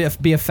probably would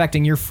be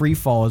affecting your free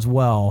fall as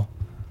well,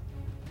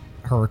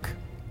 Herc.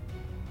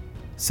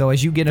 So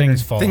as you get in,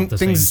 Things fall at the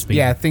same Things, speed.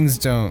 yeah, things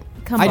don't.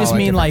 Come I on. just fall at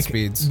mean different like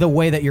speeds. the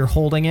way that you're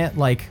holding it.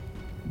 Like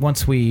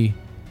once we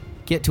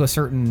get to a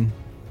certain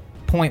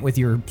point with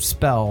your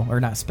spell, or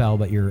not spell,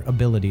 but your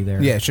ability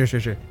there. Yeah,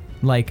 sure.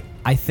 Like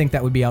I think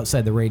that would be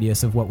outside the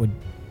radius of what would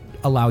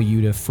allow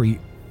you to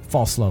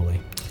fall slowly.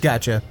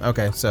 Gotcha.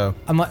 Okay, so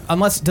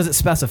Unless does it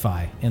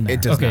specify in there?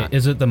 it does Okay, not.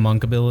 is it the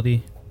monk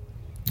ability?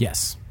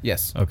 Yes.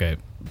 Yes. Okay,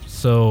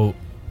 so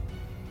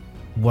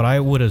what I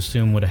would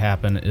assume would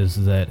happen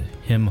is that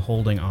him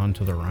holding on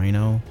to the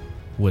rhino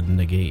would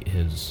negate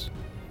his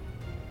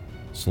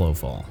slow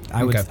fall.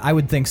 I would Okay. I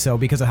would think so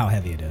because of how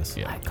heavy it is.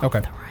 Yeah,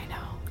 Okay.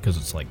 because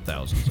it's like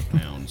thousands of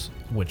pounds,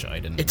 which I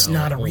didn't It's know.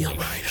 not a Holy real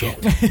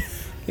shit.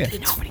 Yeah.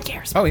 Nobody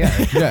cares. Oh yeah.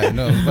 Yeah.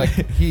 No, like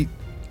he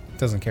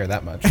doesn't care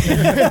that much.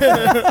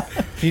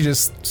 He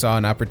just saw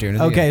an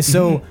opportunity. Okay,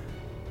 so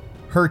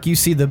Herc, you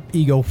see the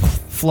ego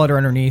flutter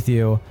underneath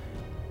you,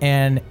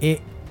 and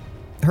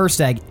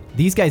Herstag,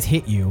 these guys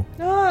hit you,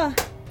 Ah,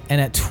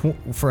 and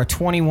for a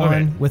 21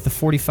 Okay. with the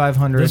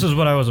 4,500. This is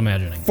what I was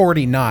imagining.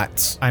 40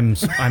 knots. I'm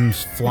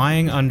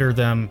flying under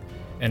them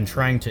and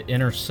trying to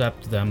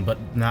intercept them, but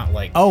not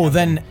like. Oh,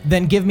 then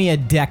give me a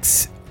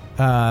dex.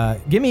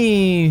 Give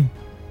me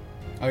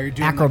Oh, you're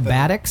doing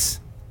acrobatics,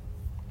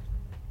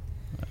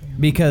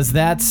 because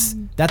that's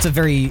a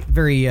very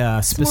very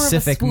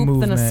specific swoop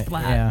than a movement.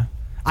 splat. Yeah,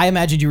 I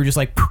imagined you were just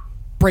like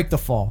break the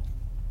fall.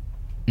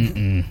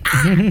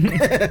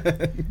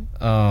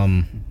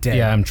 Dead.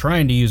 Yeah, I'm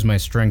trying to use my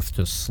strength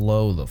to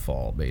slow the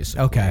fall,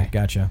 basically. Okay,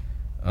 gotcha.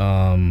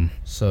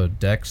 So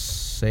Dex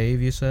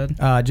save, you said?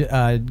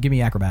 Give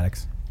me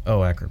acrobatics.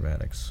 Oh,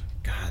 acrobatics.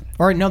 God.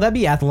 Or no, that'd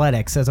be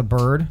athletics as a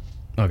bird.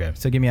 Okay.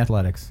 So give me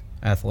athletics.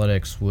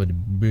 Athletics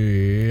would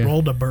be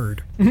Rolled a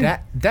bird.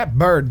 that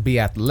bird be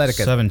athletic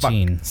as fuck.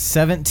 17.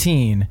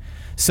 17.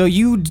 So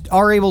you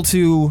are able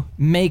to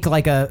make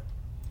like a.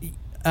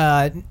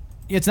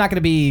 It's not going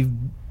to be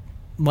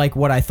like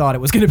what I thought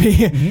it was going to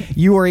be.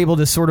 You are able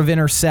to sort of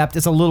intercept.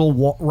 It's a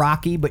little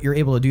rocky, but you're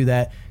able to do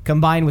that.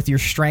 Combined with your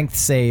strength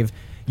save,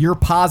 you're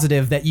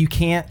positive that you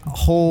can't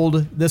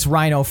hold this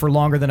rhino for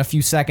longer than a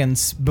few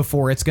seconds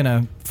before it's going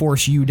to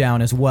force you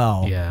down as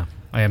well. Yeah.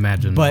 I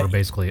imagine But- we're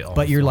basically all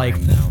but you're like-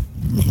 flying now.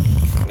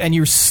 And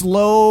you're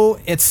slow.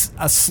 It's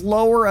a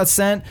slower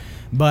ascent,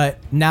 but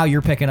now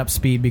you're picking up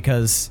speed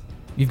because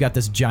you've got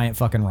this giant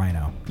fucking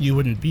rhino. You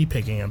wouldn't be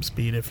picking up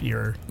speed if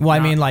you're. Well, I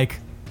not- mean, like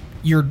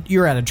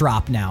you're at a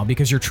drop now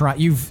because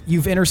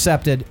you've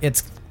intercepted.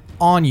 It's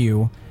on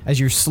you as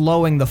you're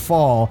slowing the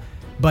fall,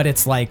 but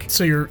it's like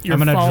So you're I'm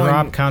going to falling-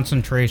 drop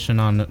concentration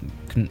on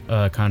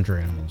conjure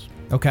animals.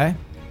 okay,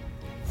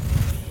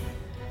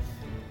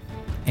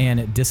 and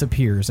it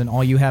disappears, and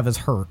all you have is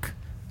Herc.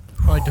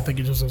 I like to think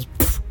it just says.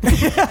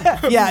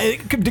 Yeah,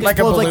 it could Like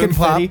a explode like balloon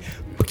pop.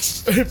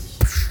 confetti.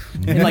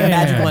 And like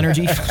magical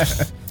energy.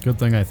 Good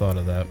thing I thought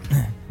of that.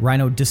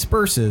 Rhino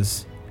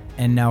disperses,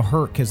 and now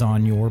Herc is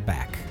on your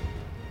back.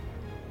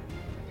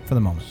 For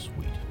the moment.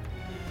 Sweet.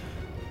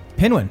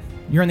 Pinwin,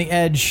 you're on the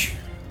edge,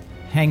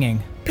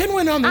 hanging.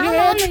 Pinwin on the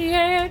I'm edge. on the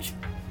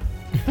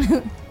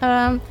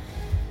edge.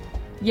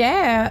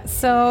 Yeah,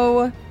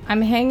 so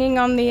I'm hanging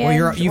on the edge.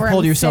 Well, you've where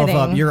pulled I'm yourself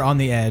up. sitting. You're on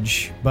the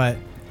edge, but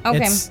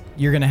Okay.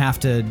 you're gonna have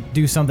to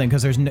do something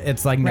because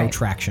it's like no Right.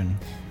 traction.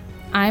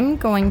 I'm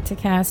going to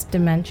cast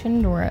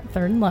Dimension Door at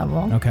 3rd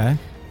level. Okay.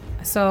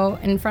 So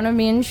in front of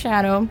me in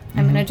shadow, I'm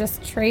Mm-hmm. going to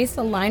just trace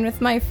a line with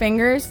my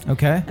fingers,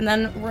 Okay. and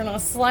then we're going to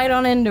slide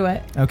on into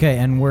it. Okay.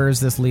 And where is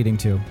this leading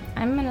to?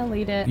 I'm going to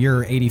lead it.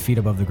 You're 80 feet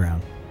above the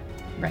ground.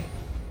 Right.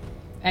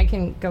 I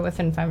can go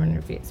within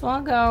 500 feet. So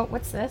I'll go,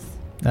 what's this?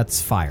 That's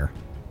fire.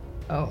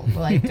 Oh,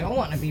 well, I don't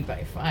want to be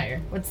by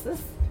fire. What's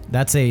this?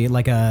 That's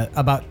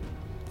about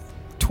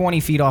 20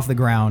 feet off the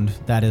ground.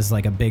 That is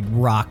like a big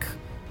rock,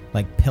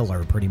 like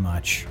pillar, pretty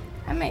much.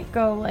 I might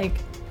go, like,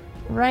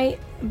 right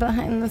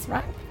behind this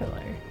rock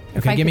pillar. if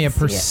Okay. I Give me could a see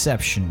it.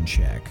 perception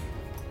check.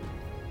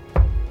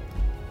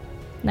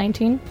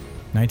 19.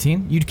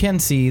 19. You can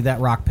see that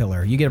rock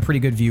pillar. You get a pretty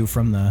good view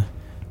from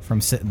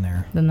sitting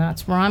there. Then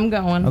that's where I'm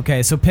going.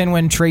 Okay, so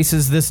Pinwin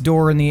traces this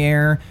door in the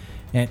air,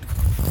 and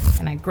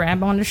I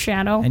grab onto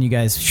Shadow. you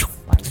guys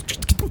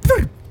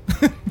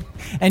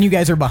and you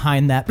guys are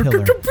behind that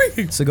pillar.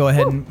 So go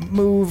ahead and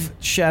move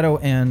Shadow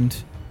and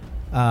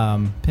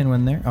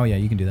Pinwin there. Oh yeah,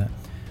 you can do that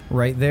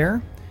right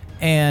there.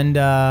 And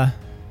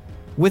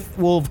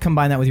we'll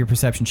combine that with your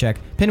perception check.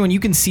 Pinwin, you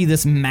can see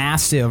this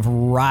massive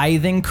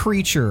writhing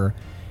creature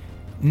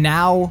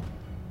now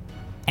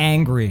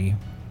angry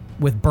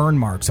with burn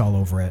marks all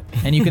over it.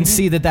 And you can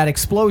see that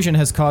explosion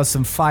has caused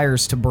some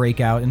fires to break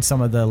out in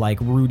some of the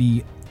like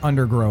rooty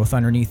undergrowth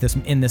underneath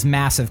this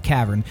massive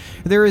cavern.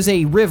 There is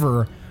a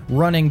river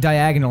running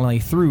diagonally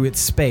through its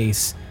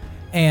space,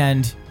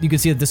 and you can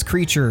see that this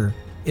creature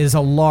is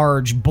a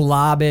large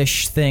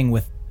blobbish thing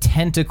with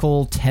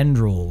tentacle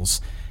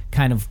tendrils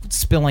kind of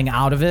spilling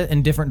out of it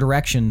in different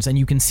directions, and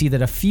you can see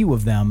that a few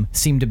of them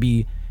seem to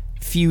be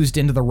fused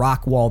into the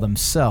rock wall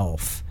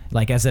themselves,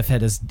 like as if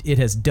it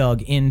has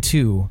dug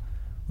into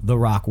the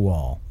rock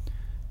wall.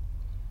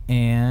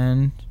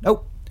 And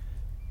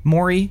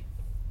Maury,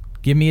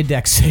 give me a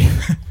dex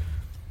save.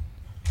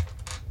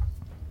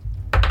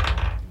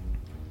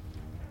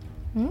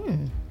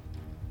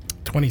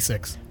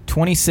 26.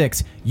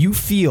 26. You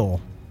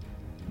feel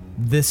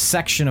this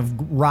section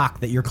of rock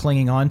that you're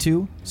clinging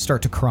onto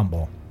start to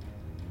crumble.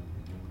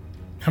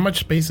 How much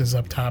space is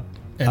up top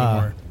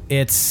anymore?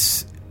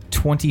 It's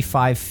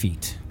 25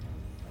 feet.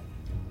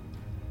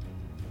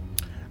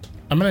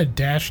 I'm going to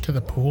dash to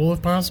the pool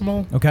if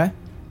possible. Okay.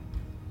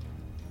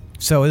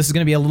 So this is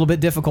going to be a little bit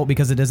difficult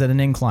because it is at an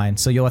incline.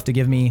 So you'll have to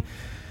give me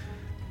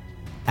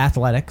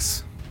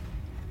athletics.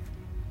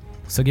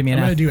 So give me I'm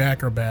going to do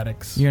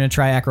acrobatics. You're going to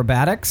try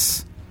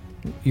acrobatics?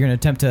 You're going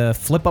to attempt to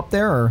flip up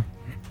there, or?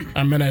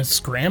 I'm going to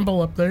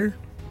scramble up there.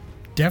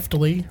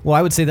 Deftly. Well,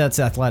 I would say that's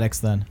athletics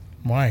then.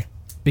 Why?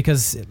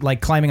 Because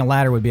like climbing a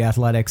ladder would be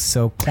athletics,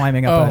 so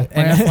climbing up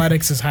my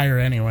athletics is higher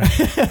anyway.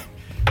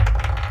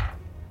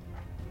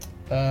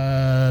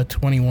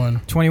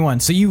 21. 21.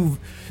 So you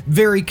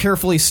very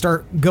carefully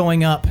start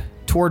going up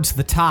towards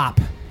the top,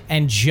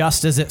 and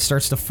just as it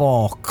starts to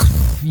fall,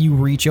 you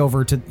reach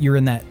over you're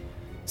in that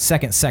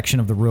second section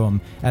of the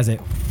room as it...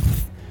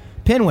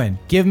 Pinwin,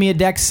 give me a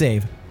dex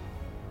save.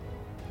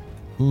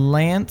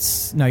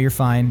 Lance, no, you're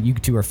fine. You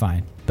two are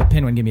fine. But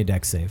Pinwin, give me a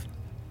dex save.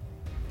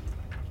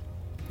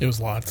 It was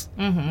lots.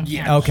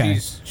 Yeah. Okay.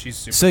 She's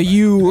super. So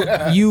you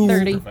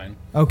 30. fine.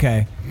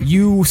 Okay.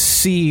 You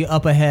see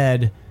up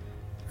ahead,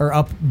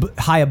 or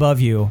high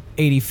above you,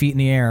 80 feet in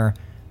the air,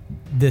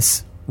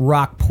 this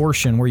rock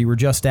portion where you were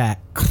just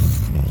at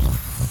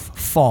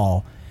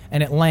fall,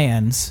 and it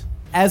lands.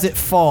 As it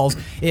falls,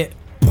 it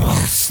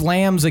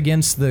slams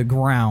against the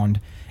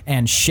ground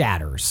and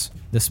shatters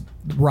this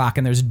rock,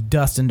 and there's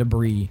dust and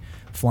debris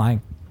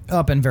flying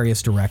up in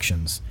various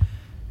directions.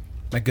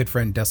 My good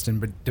friend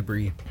Dustin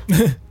Debris.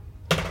 God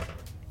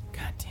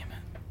damn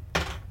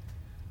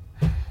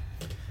it.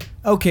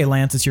 Okay,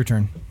 Lance, it's your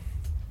turn.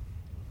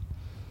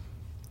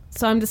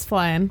 So I'm just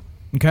flying.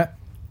 Okay.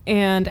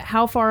 And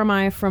how far am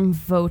I from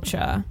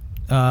Vocha?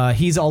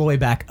 He's all the way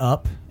back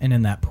up and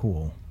in that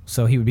pool.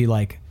 So he would be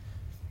like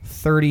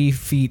 30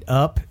 feet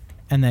up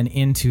and then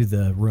into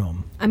the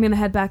room. I'm going to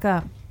head back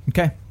up.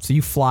 Okay. So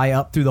you fly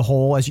up through the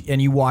hole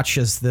and you watch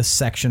as this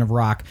section of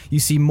rock, you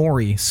see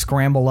Maury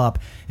scramble up,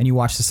 and you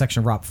watch the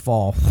section of rock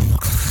fall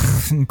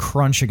and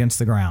crunch against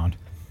the ground.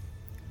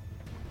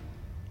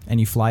 And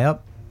you fly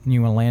up, and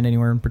you want to land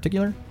anywhere in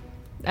particular?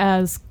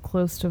 As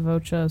close to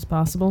Vocha as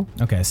possible.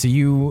 Okay, so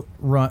you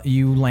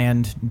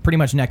land pretty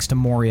much next to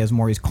Maury as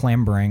Maury's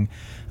clambering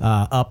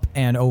up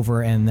and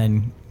over, and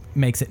then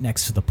makes it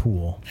next to the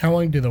pool. How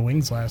long do the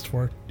wings last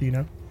for? Do you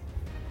know?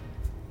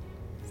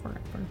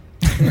 Forever.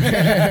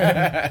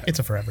 It's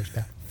a forever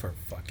stat. For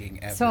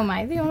fucking ever. So am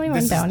I the only one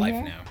This down is life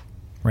here? now.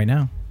 Right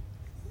now.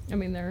 I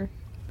mean, they're...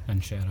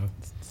 And Shadow.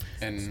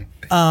 And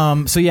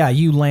So yeah,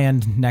 you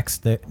land next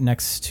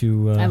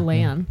to. I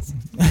land.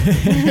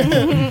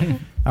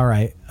 All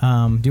right.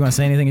 Do you want to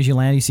say anything as you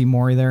land? You see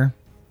Maury there.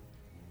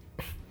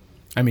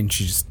 I mean,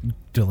 she just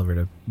delivered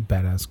a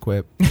badass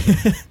quip.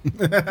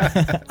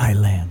 I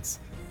lands.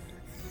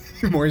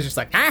 Maury's just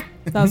like, ah!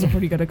 That was a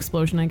pretty good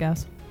explosion, I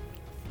guess.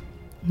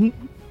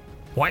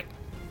 What?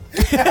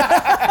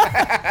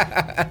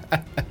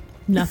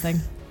 Nothing.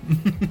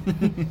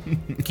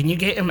 Can you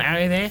get him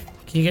out of there?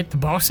 Can you get the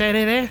boss out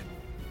of there?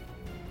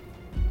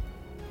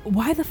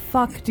 Why the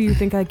fuck do you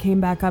think I came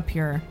back up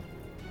here?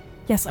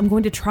 Yes, I'm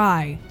going to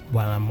try.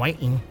 While I'm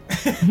waiting.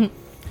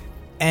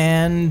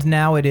 And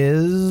now it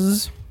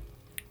is.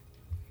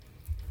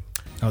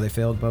 Oh, they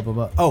failed. Blah blah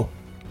blah. Oh.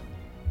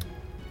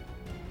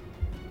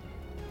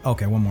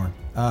 Okay, one more.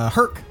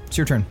 Herc, it's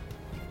your turn.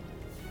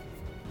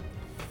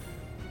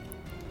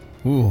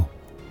 Ooh,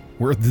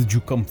 where did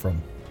you come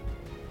from?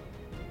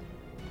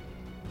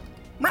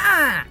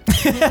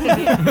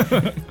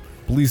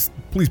 Please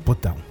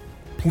put down.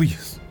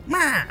 Please.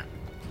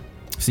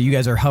 So you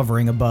guys are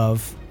hovering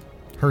above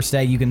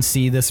Herstag. You can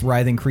see this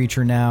writhing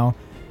creature now.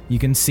 you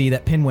can see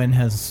that Pinwin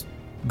has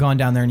gone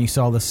down there and you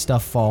saw the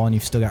stuff fall and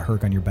you've still got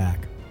Herc on your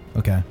back.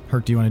 Okay.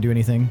 Herc, do you want to do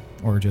anything?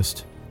 Or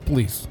just...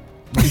 Please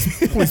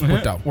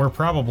put down. We're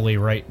probably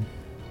right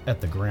at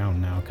the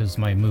ground now because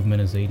my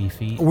movement is 80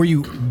 feet. Were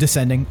you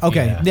descending?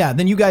 Okay. Yeah. Yeah,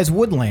 then you guys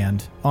would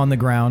land on the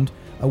ground.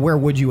 Where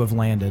would you have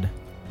landed?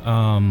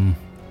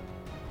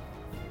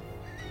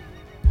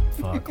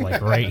 Fuck,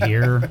 like right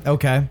here.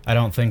 Okay. I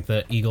don't think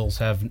the eagles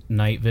have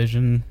night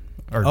vision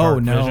or Oh,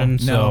 dark no. vision,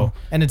 No. so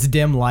And it's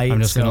dim light.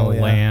 I'm just so, gonna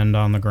yeah. land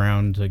on the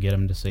ground to get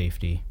him to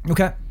safety.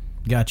 Okay.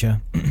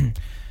 Gotcha.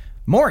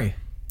 Maury.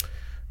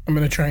 I'm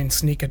going to try and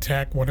sneak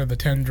attack one of the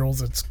tendrils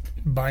that's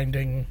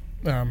binding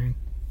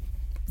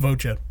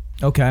Vocha.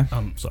 Okay.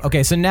 Sorry.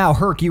 Okay, so now,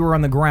 Herc, you were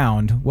on the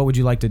ground. What would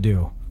you like to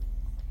do?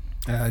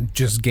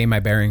 Just gain my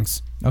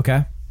bearings.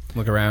 Okay.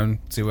 Look around,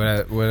 see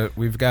what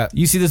we've got.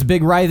 You see this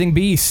big writhing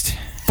beast.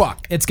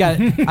 Fuck. It's got,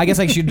 I guess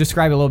I should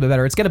describe it a little bit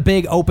better. It's got a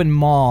big open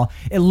maw.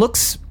 It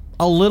looks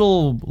a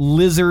little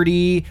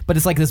lizardy, but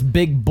it's like this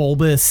big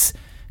bulbous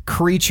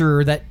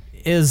creature that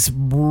is,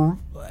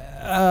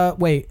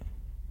 wait.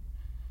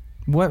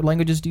 What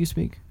languages do you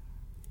speak?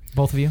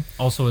 Both of you?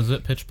 Also, is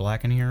it pitch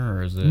black in here,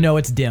 or is it? No,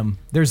 it's dim.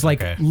 There's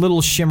like Okay.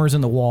 little shimmers in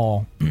the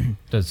wall.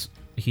 Does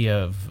he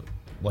have,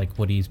 like,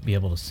 would he be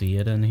able to see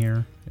it in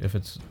here if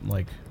it's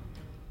like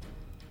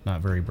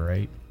not very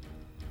bright?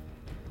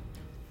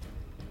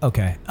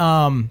 Okay.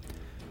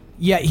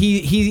 Yeah,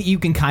 he you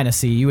can kind of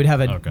see. You would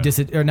have a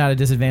Okay. or not a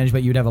disadvantage,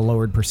 but you'd have a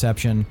lowered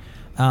perception.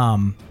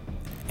 But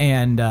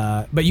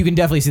you can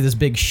definitely see this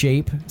big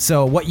shape.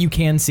 So what you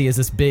can see is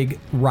this big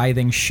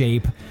writhing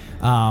shape.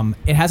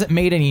 It hasn't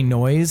made any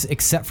noise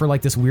except for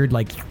like this weird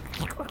like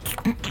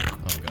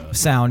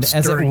sound as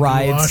it Stirring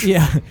writhes. goulash.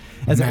 Yeah,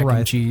 as Mac it and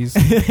writhes. cheese.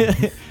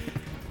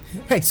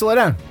 Hey, slow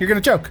down. You're gonna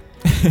choke.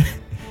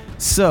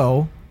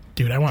 So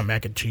Dude, I want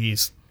mac and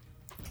cheese.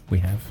 We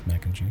have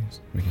mac and cheese.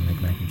 We can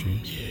make mac and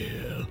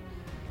cheese.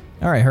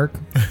 all right, Herc.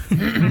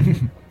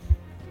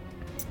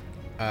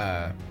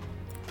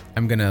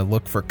 I'm gonna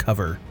look for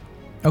cover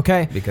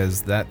Okay.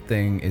 because that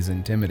thing is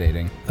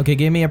intimidating. Okay,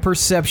 give me a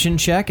perception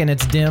check, and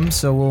it's dim,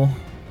 so we'll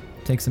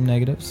take some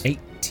negatives.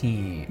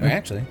 18.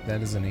 Actually,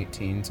 that is an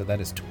 18, so that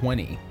is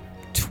 20.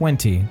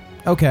 20.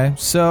 Okay,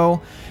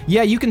 so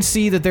yeah, you can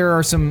see that there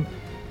are some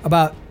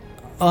about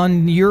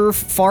on your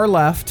far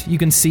left. You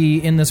can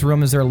see in this room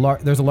there's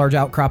a large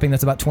outcropping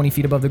that's about 20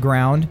 feet above the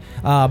ground.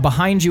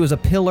 Behind you is a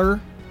pillar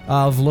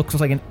of looks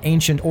like an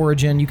ancient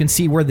origin. You can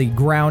see where the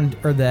ground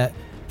or the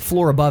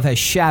floor above has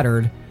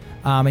shattered,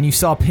 and you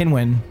saw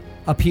Pinwin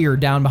appear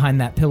down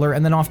behind that pillar.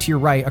 And then off to your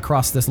right,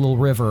 across this little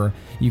river,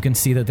 you can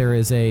see that there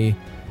is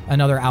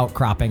another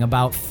outcropping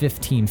about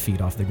 15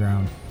 feet off the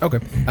ground. Okay.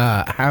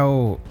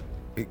 How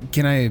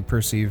can I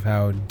perceive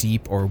how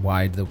deep or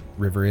wide the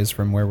river is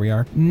from where we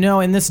are? No,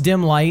 in this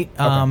dim light,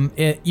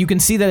 you can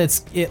see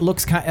that it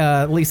looks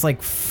at least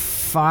like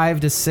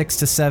 5 to 6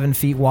 to 7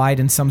 feet wide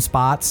in some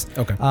spots.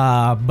 Okay.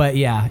 But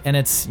yeah, and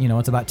it's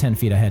about 10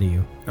 feet ahead of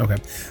you. Okay.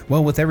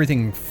 Well, with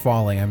everything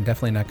falling, I'm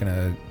definitely not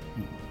gonna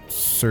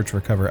search for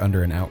cover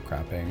under an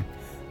outcropping.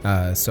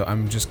 So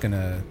I'm just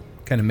gonna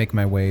kind of make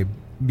my way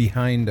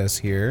behind us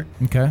here,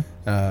 Okay.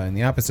 in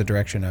the opposite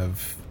direction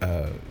of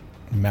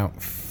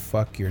Mount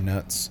Fuck Your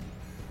Nuts,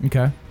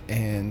 Okay.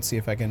 and see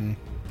if I can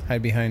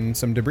hide behind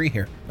some debris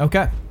here.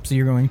 Okay. So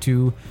you're going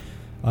to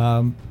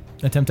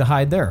attempt to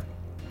hide there.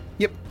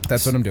 Yep,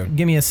 that's what I'm doing.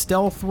 Give me a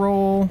stealth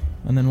roll,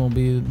 and then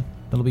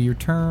that'll be your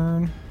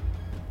turn.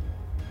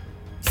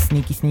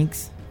 Sneaky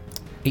sneaks.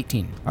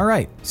 18. All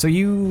right. So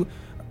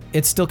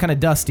it's still kind of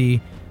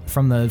dusty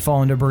from the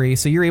fallen debris,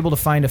 so you're able to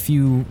find a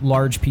few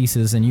large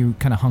pieces, and you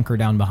kind of hunker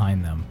down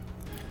behind them.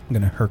 I'm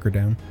gonna herk her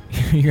down.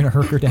 You're gonna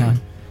herk her down.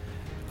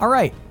 All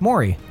right,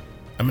 Maury.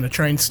 I'm going to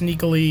try and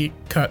sneakily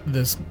cut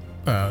this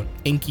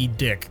inky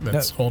dick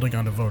that's holding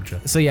onto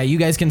Vocha. So yeah, you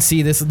guys can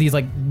see these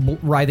like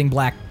writhing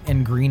black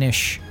and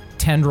greenish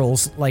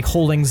tendrils like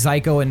holding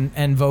Zyko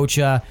and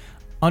Vocha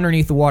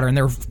underneath the water, and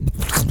they're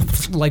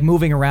like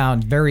moving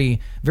around very,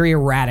 very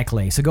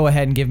erratically. So go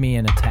ahead and give me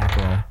an attack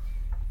roll.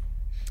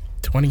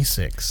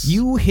 26.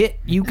 You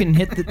can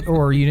hit the,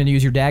 or are you gonna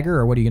use your dagger,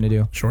 or what are you gonna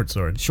do? Short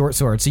sword. Short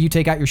sword. So you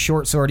take out your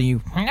short sword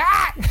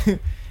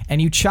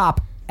and you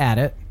chop at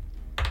it.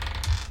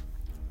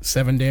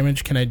 7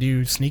 damage. Can I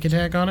do sneak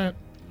attack on it?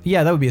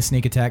 Yeah, that would be a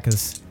sneak attack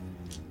because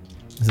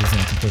this is in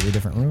a completely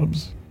different room.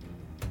 Oops.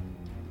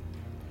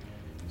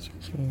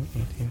 16,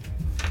 18.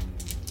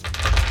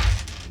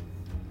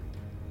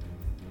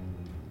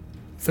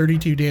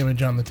 32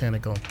 damage on the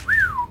tentacle.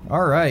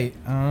 All right.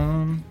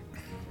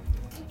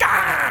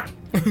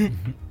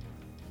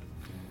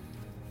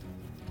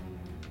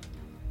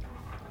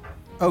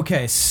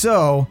 Okay,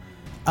 so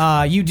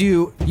you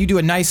do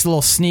a nice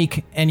little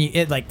sneak, and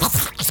it like,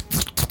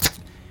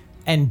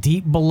 and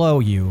deep below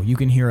you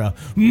can hear a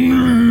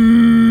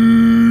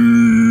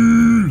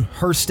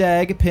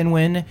Herstag,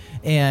 Pinwin,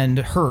 and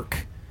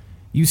Herc.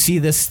 You see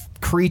this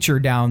creature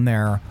down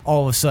there.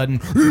 All of a sudden,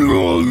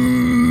 Mm.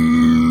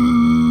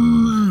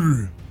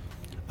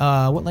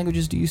 what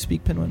languages do you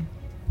speak, Pinwin?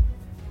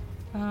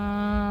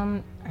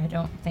 I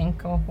don't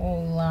think a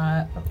whole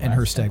lot. Of And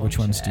Herstag, Westable which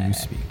ones do you check.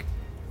 speak?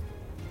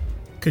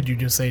 Could you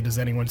just say, does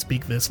anyone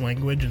speak this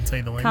language and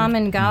say the language?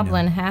 Common,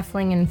 Goblin,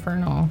 Halfling,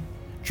 Infernal.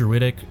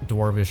 Druidic,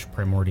 Dwarvish,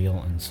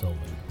 Primordial, and Sylvan.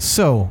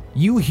 So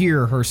you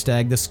hear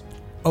Herstag, this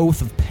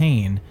oath of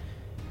pain,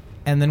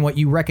 and then what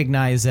you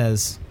recognize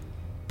as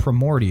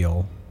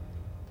Primordial,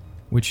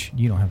 which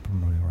you don't have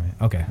Primordial, right?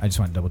 Okay, I just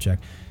want to double check.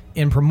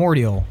 In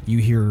Primordial, you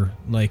hear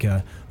like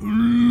a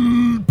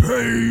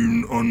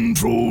pain,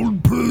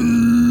 untold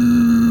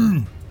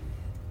pain.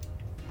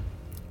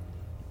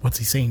 What's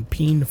he saying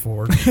peen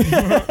for?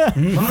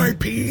 My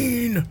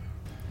peen!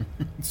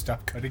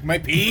 Stop cutting my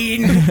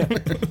peen.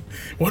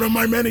 One of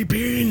my many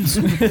peens!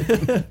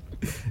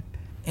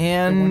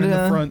 And One in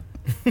the front.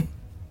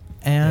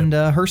 and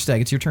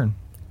Herstag, it's your turn.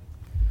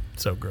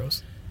 So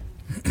gross.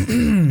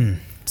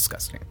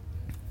 Disgusting.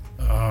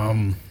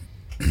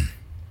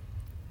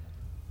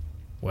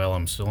 Well,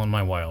 I'm still in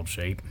my wild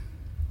shape.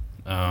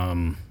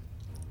 I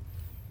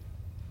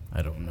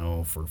don't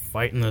know if we're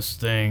fighting this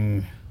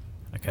thing.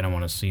 I kind of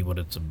want to see what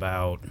it's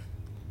about.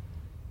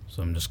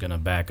 So I'm just going to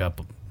back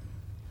up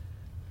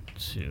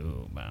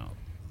to about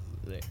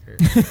there.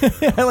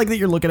 I like that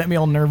you're looking at me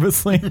all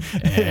nervously.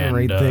 And,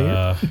 right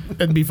there.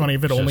 It'd be funny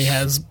if it only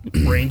Just-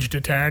 has ranged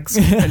attacks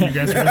and you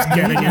guys are just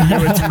getting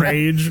into its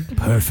rage.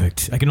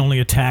 Perfect. I can only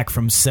attack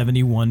from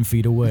 71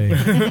 feet away.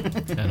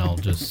 And I'll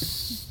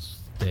just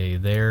stay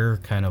there,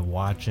 kind of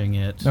watching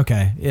it.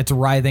 Okay, it's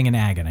writhing in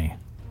agony.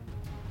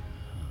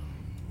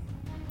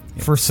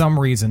 For some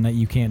reason that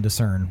you can't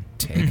discern.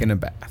 Taking a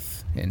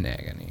bath in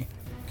agony.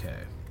 Okay.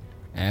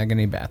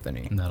 Agony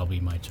Bathany. And that'll be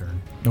my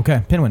turn.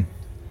 Okay, Pinwin.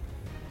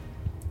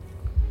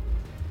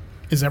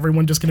 Is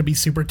everyone just going to be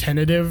super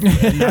tentative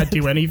and not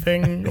do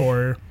anything?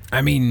 Or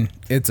I mean,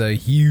 it's a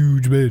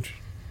huge bitch.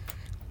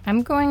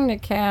 I'm going to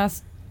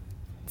cast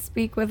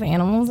Speak with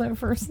Animals at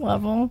first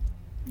level.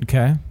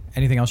 Okay.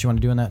 Anything else you want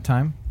to do in that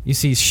time? You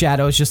see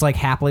shadows just like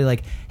happily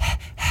like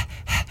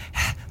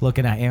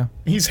looking at you.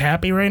 he's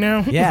happy right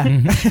now? Yeah.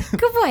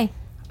 Good boy.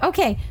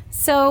 Okay,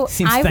 so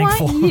Seems I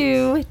thankful. want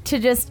you to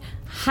just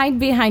hide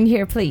behind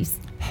here, please.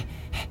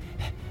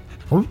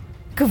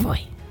 Good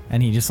boy.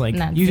 And he just like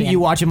Not you seeing. you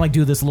watch him like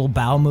do this little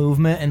bow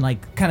movement and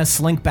like kind of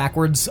slink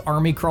backwards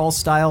army crawl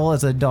style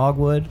as a dog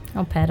would.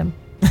 I'll pet him.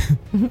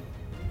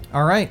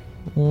 All right,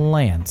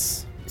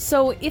 Lance.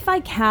 So if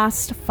I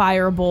cast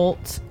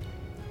Firebolt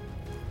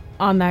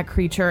on that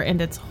creature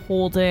and it's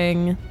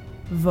holding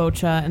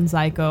Vocha and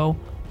Zyko,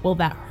 will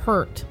that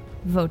hurt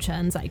Vocha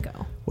and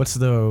Zyko? What's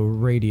the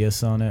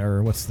radius on it,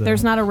 or what's the?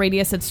 There's not a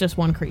radius, it's just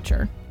one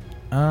creature.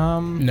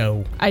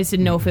 No. I just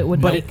didn't know if it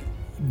would but make...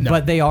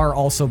 but they are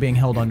also being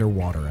held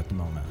underwater at the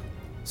moment.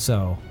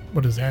 So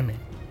What does that mean?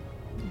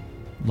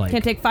 like,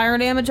 Can't take fire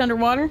damage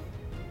underwater?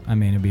 I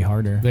mean, it'd be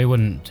harder. They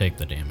wouldn't take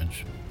the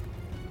damage.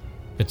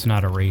 It's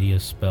not a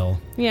radius spell.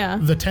 Yeah.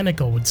 The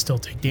tentacle would still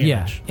take damage.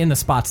 Yeah, in the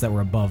spots that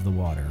were above the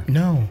water.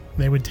 No,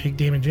 they would take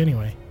damage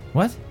anyway.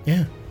 What?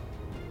 Yeah.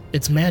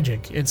 It's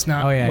magic. It's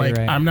not Oh, yeah, like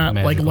you're right. I'm not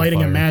like Magical lighting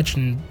a fire. match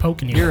and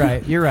poking you. You're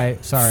right. You're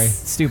right. Sorry.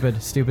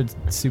 Stupid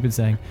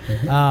saying.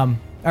 All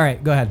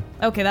right, go ahead.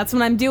 Okay, that's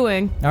what I'm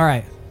doing. All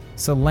right.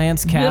 So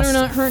Lance Better casts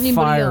not hurt anybody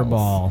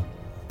Fireball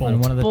Bolt. on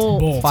one of the Bolt.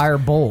 Bolt.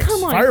 Firebolt.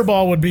 Come on.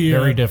 Fireball would be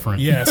Very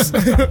different. Yes.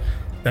 That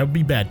would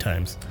be bad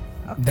times.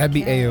 That'd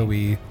be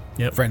AoE.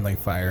 Yep. Friendly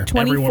fire.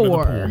 Everyone in the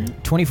 24. pool.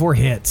 24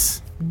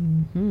 hits.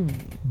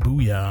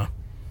 Booyah.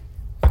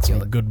 That's some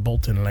good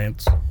bolting,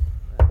 Lance.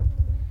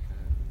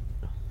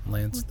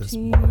 Lance this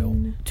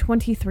boil.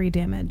 23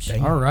 damage.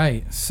 Dang. All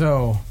right.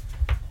 So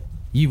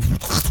you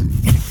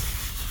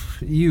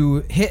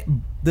hit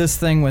this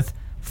thing with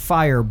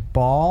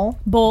Fireball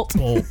Bolt.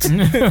 Bolt.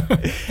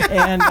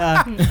 and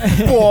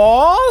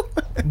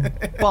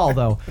ball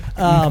though.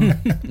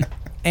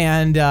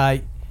 And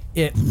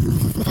it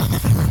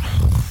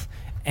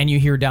and you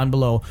hear down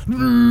below.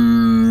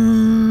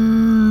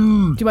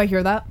 Do I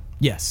hear that?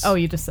 Yes. Oh,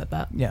 you just said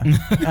that. Yeah.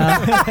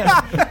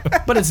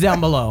 But it's down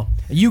below.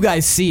 You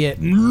guys see it.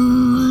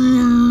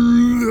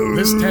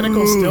 This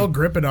tentacle's still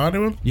gripping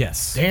onto him?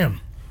 Yes. Damn.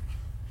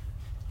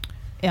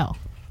 L.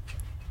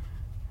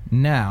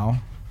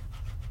 Now,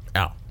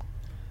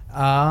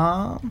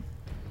 Ow.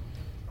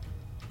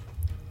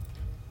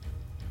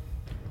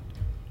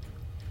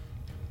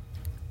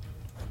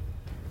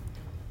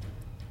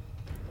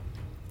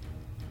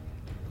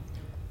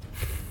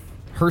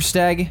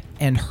 Herstag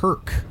and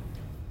Herc.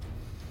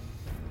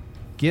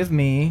 Give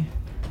me.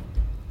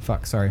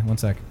 Fuck, sorry, one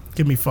sec.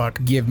 Give me fuck.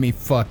 Give me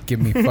fuck,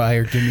 give me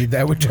fire, give me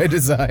that which I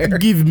desire.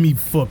 Give me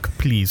fuck,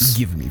 please.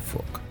 Give me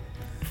fuck.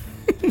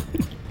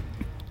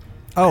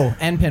 Oh,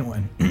 and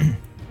Pinwin.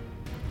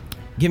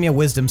 Give me a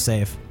wisdom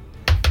save.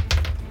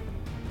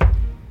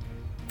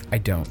 I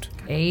don't.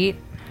 8.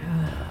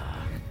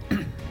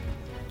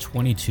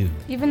 22.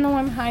 Even though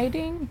I'm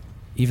hiding?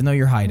 Even though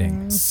you're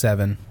hiding.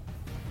 7.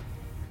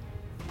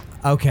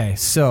 Okay,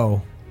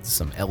 so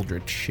Some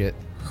eldritch shit.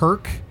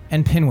 Herc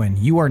and Pinwin,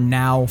 you are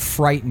now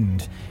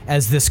frightened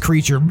as this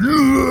creature.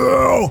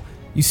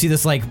 You see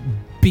this like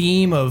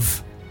beam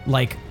of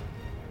like,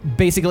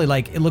 basically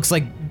like it looks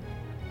like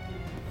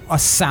a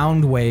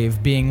sound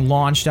wave being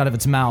launched out of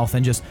its mouth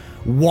and just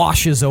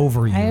washes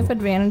over you. I have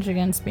advantage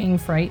against being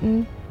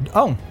frightened.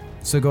 Oh,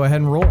 so go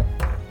ahead and roll.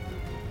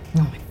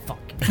 Oh my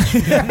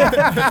fucking.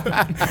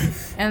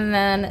 And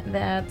then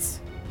that's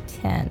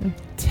 10.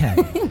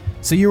 10.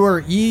 So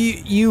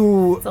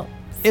you So-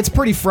 it's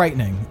pretty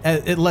frightening.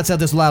 It lets out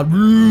this loud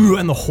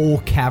and the whole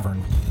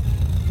cavern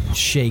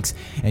shakes,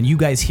 and you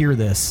guys hear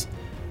this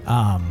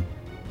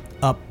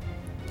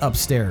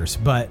upstairs,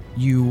 but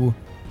you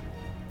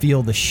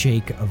feel the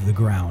shake of the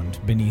ground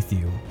beneath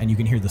you, and you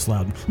can hear this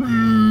loud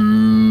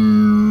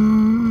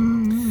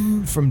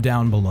from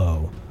down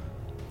below.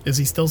 Is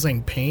he still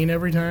saying pain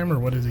every time, or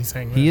what is he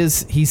saying?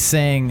 He's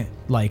saying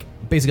like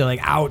basically like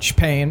ouch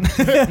pain.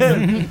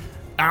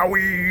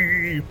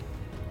 Owie!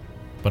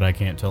 But I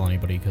can't tell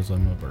anybody because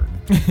I'm a bird.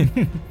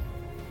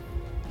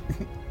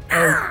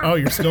 Oh,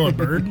 you're still a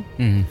bird?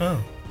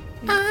 Oh.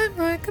 I'm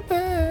like a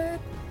bird.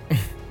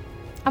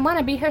 I want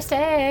to be her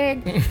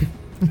stag.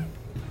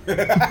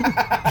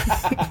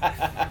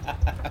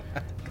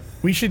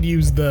 We should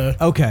use the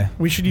Okay.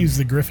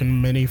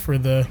 Griffin mini for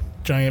the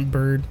giant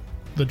bird,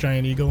 the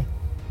giant eagle.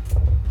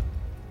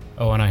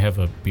 Oh, and I have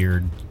a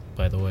beard,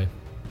 by the way.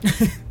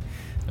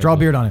 Draw a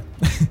beard on it.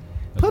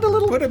 Put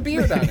a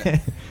beard on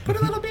it. Put a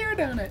little beard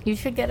on it. You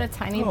should get a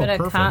tiny Oh, bit of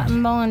perfect.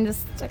 cotton ball and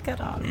just stick it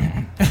on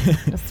there.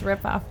 Just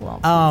rip off a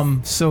little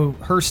piece. So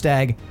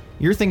Herstag,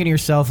 you're thinking to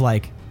yourself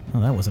like, oh,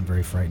 that wasn't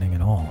very frightening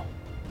at all.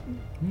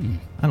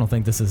 I don't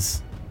think this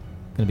is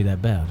gonna be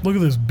that bad. Look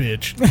at this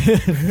bitch.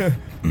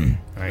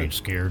 I ain't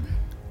scared.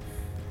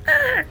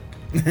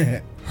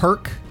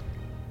 Herc,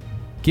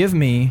 give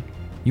me.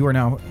 You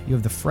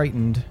have the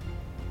frightened.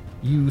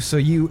 So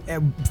you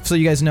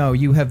guys know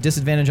you have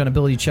disadvantage on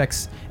ability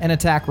checks and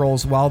attack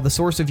rolls while the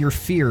source of your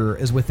fear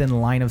is within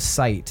line of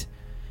sight.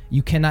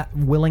 You cannot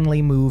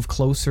willingly move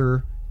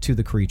closer to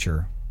the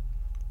creature.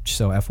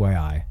 So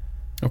FYI,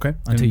 Okay.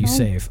 until you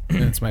save.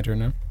 It's my turn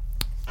now.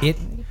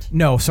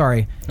 No,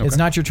 sorry. Okay. It's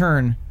not your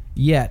turn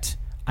yet.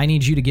 I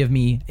need you to give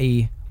me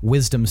a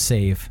wisdom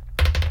save.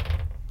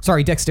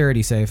 Sorry,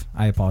 dexterity save.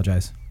 I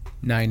apologize.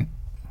 9.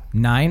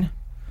 9?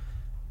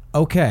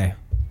 Okay.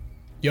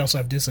 You also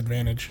have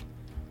disadvantage.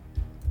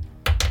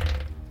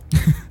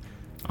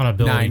 On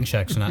ability 9.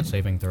 checks, not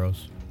saving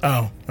throws.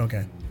 Oh,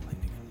 okay.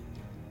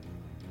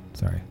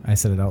 Sorry, I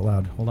said it out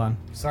loud. Hold on.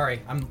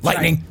 Sorry, I'm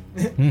Lightning.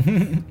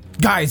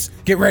 Guys,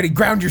 get ready.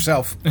 Ground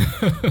yourself.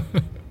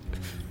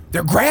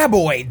 They're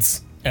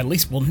graboids. At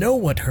least we'll know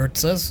what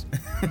hurts us.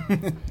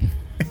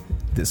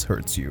 This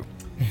hurts you.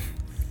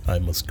 I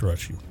must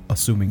crush you.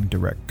 Assuming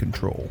direct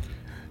control.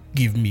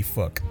 Give me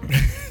fuck.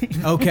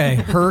 Okay,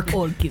 Herc.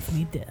 Or give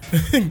me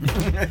death.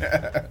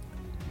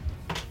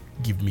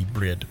 Give me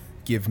bread.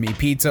 Give me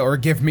pizza or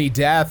give me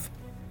death.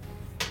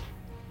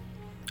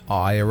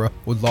 I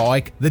would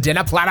like the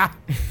dinner platter.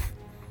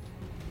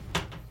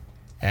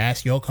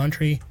 Ask your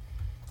country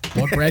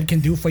what bread can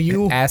do for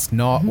you. Ask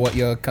not what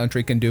your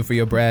country can do for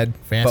your bread,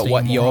 Fancy but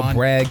what your moron.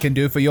 bread can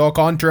do for your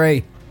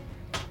country.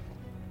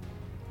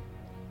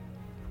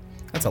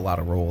 That's a lot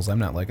of rolls. I'm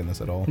not liking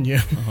this at all.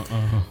 Yeah.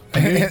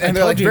 And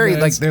they're like you very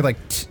guys. like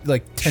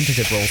like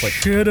tentative rolls. Like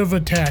Should have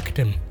attacked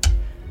him.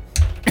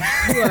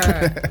 You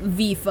are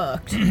V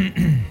fucked.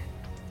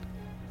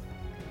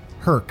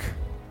 Herc.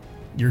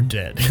 You're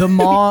dead. The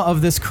maw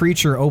of this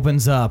creature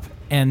opens up,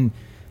 and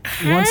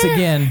once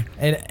again,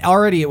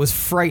 it was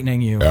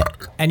frightening you,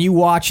 and you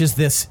watch as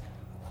this,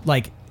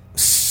 like,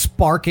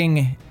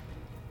 sparking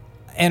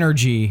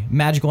energy,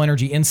 magical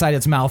energy inside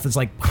its mouth is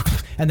like,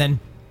 and then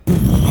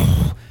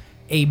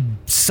a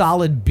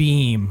solid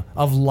beam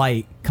of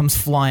light comes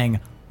flying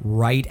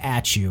right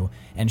at you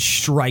and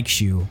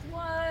strikes you.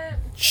 What?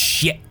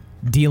 shit.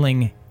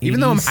 Dealing Even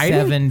though I'm hiding?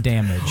 87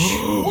 damage.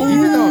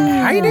 Even though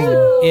I'm hiding.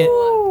 It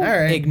All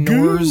right.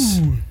 ignores.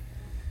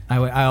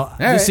 I'll just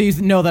right. so you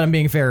know that I'm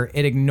being fair.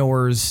 It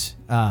ignores.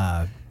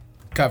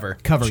 Cover.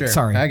 Cover, Sure.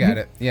 sorry. I got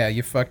it. Yeah,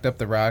 you fucked up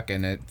the rock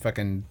and it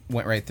fucking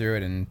went right through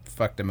it and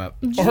fucked him up.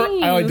 Or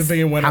I like to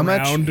think it went How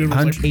much? around and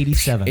was like,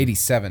 87.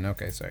 87.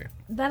 Okay, sorry.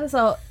 That is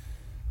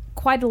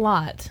quite a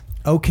lot.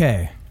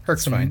 Okay.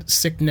 Herc's some fine.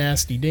 sick,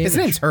 nasty damage. His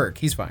name's Herc.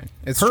 He's fine.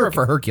 It's short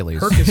for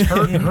Hercules. Herc is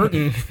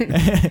hurting.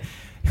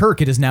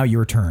 Herc, it is now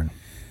your turn.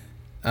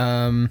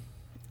 I'm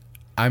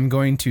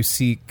going to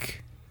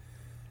seek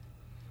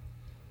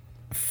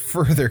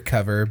further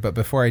cover, but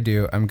before I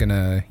do, I'm going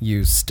to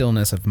use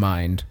Stillness of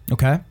Mind.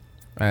 Okay.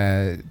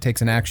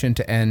 Takes an action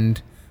to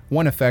end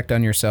one effect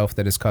on yourself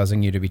that is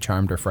causing you to be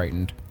charmed or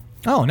frightened.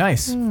 Oh,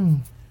 nice.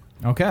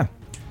 Okay.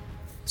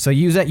 So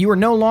use that. You are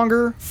no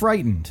longer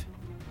frightened.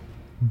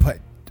 But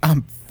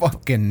I'm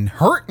fucking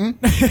hurting.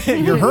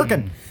 You're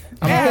herking.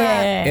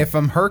 If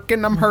I'm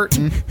hurting, I'm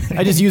hurting.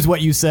 I just used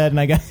what you said, and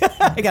I got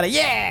a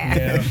yeah.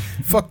 Yeah.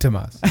 Fuck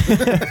Tomas.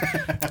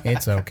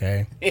 It's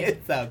okay.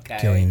 It's okay.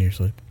 Killing your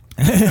sleep.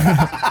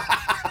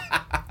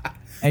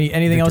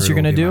 Anything else you're Victory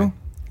gonna will do?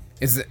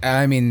 be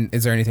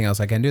is there anything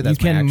else I can do? That's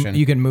You my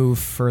action. can move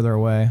further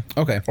away.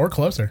 Okay. Or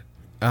closer.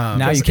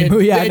 Now you can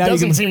move. Yeah, it now you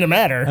doesn't can. seem to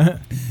matter.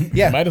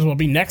 Yeah. Might as well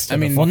be next to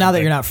mean, Well, now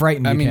that you're not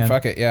frightened, I you mean, can.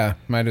 fuck it. Yeah.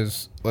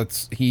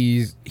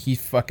 He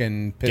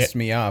fucking pissed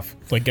me off.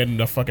 It's like getting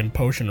a fucking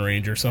potion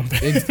range or something.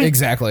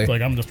 Exactly.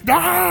 Like I'm just.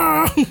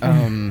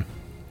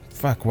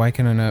 Fuck. Why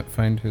can I not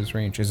find his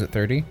range? Is it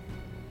 30?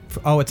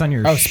 Oh, it's on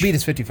your. Oh, speed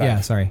is 55. Yeah,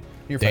 sorry.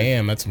 You're fine.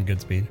 Damn, that's some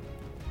good speed.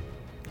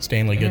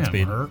 Stanley, good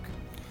speed. Herc.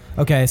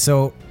 Okay,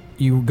 so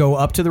you go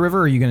up to the river,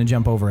 or are you going to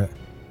jump over it?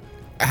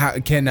 How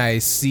can I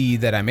see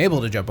that I'm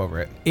able to jump over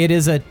it?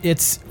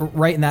 It's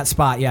right in that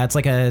spot. Yeah, it's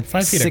like a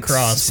 5 feet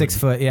across. 6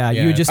 foot. Yeah,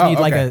 Yeah. you just Oh, need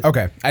like a.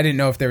 Okay. I didn't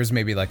know if there was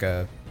maybe like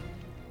a.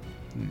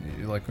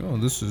 Like, oh,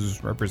 this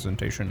is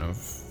representation of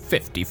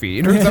 50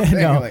 feet or something.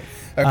 No. Like,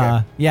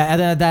 okay. Yeah, and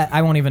then that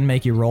I won't even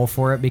make you roll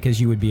for it because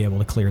you would be able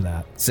to clear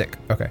that. Sick.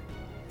 Okay.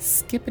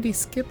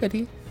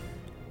 Skippity.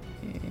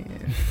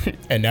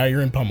 And now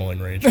you're in pummeling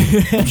range.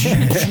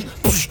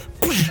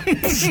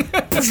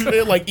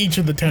 Like each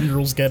of the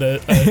tendrils get an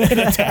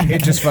attack.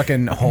 It just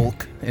fucking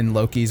Hulk and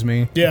Loki's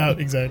me. Yeah,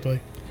 exactly.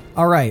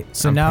 All right,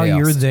 so I'm now pissed.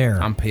 you're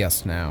there. I'm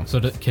pissed now. So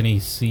can he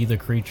see the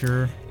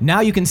creature?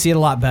 Now you can see it a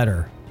lot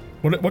better.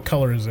 What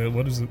color is it?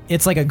 What is it?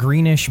 It's like a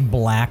greenish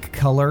black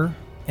color,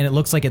 and it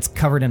looks like it's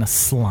covered in a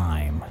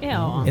slime.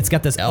 Ew. It's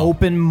got this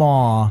open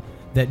maw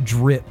that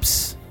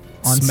drips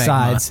on Smegma.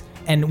 sides,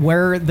 and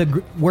where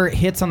it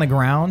hits on the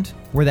ground,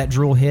 where that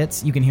drool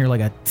hits, you can hear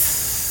like a.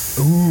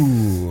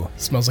 Ooh.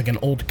 Smells like an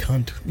old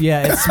cunt.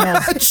 Yeah, it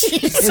smells.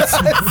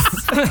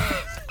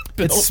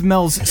 It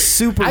smells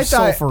super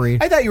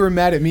sulfury. I thought you were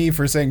mad at me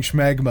for saying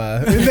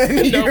schmegma. And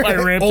then No, I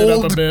ramped it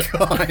up a bit.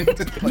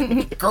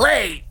 Cunt.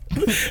 Great.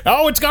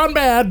 Oh, it's gone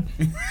bad.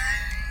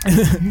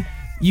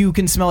 You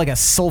can smell like a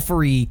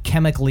sulfury,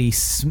 chemically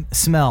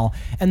smell,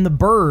 and the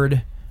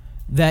bird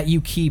that you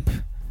keep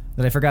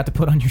that I forgot to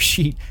put on your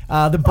sheet.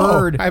 The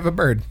bird I have a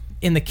bird.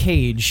 in the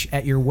cage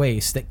at your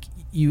waist that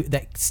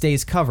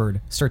stays covered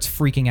starts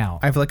freaking out.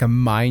 I have like a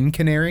mine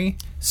canary.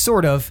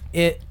 Sort of.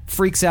 It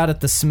freaks out at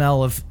the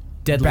smell of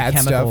deadly Bad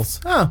chemicals.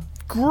 stuff. Oh,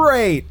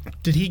 great.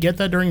 Did he get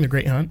that during the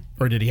Great Hunt,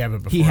 or did he have it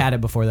before? He had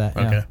it before that.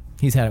 Yeah. Okay.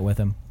 He's had it with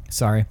him.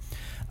 Sorry.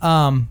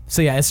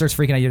 So yeah, it starts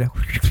freaking out. You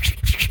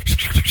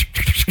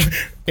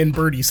And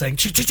Birdie saying,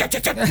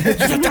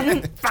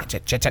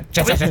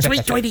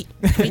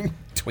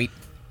 Tweet.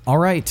 all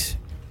right,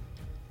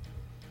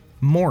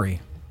 Maury.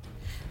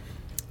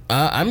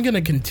 I'm going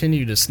to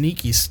continue to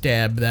sneaky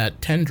stab that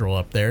tendril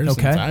up there since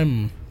Okay.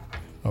 I'm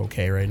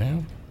okay right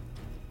now.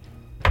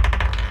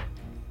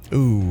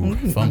 Ooh,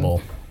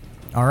 fumble.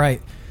 All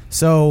right.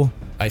 So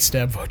I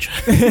stab Vocha.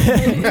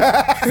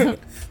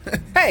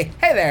 Hey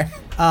there.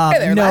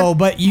 no, lad.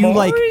 but you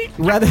like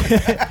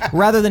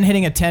rather than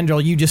hitting a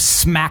tendril, you just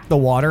smack the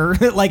water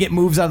like it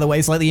moves out of the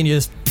way slightly, and you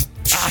just.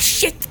 Ah,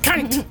 shit,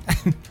 cunt.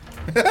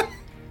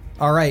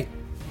 All right,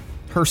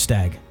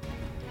 Herstag.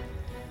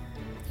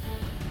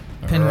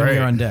 Penguin, All right.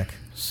 you're on deck.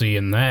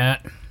 Seeing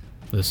that,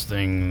 this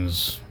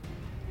thing's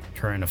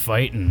trying to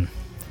fight, and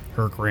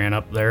Herc ran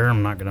up there.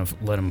 I'm not going to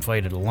let him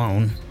fight it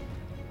alone.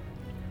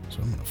 So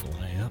I'm going to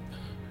fly up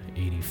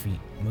 80 feet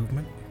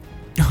movement.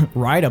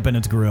 Right up in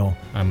its grill.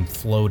 I'm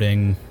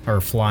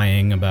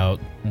flying about,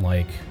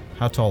 like,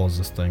 how tall is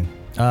this thing?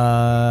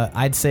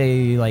 I'd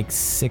say like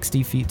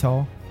 60 feet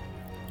tall.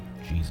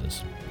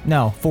 Jesus.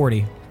 No,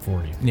 40.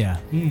 40. Yeah.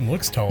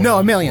 Looks taller. No, a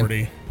than million.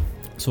 40.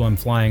 So I'm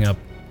flying up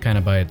kind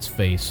of by its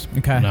face.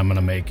 Okay. And I'm going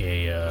to make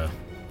a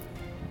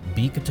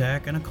beak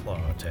attack and a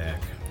claw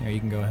attack. Here, you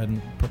can go ahead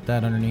and put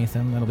that underneath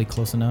him. That'll be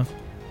close enough.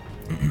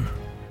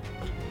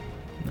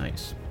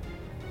 Nice.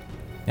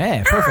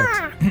 Hey,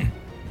 perfect.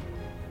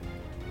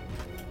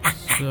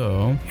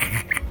 So,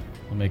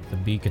 I'll make the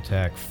beak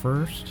attack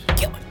first.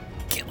 Kill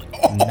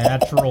it.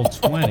 Natural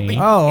 20.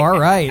 Oh, all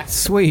right.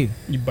 Sweet.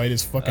 You bite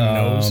his fucking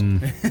nose.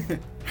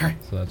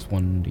 So that's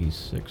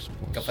 1d6 plus.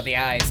 Go for the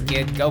eyes,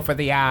 kid. Go for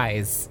the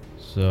eyes.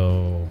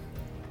 So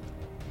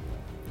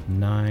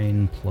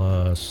 9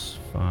 plus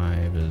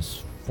 5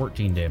 is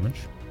 14 damage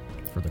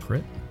for the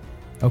crit.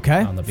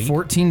 Okay. On the beak.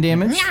 14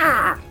 damage.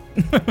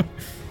 And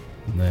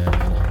then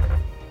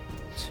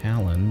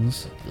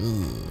talons.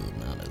 Ugh,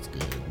 not as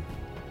good.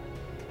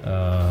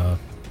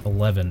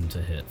 11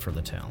 to hit for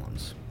the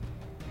talons.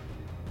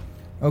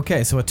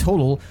 Okay, so a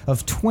total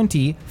of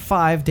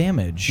 25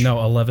 damage.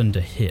 No, 11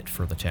 to hit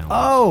for the talons.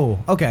 Oh,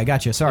 okay, I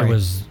got you. Sorry. It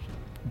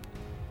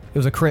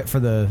was a crit for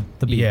the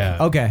beak. Yeah,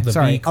 Okay, the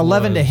sorry. beak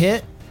 11 to was-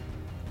 hit?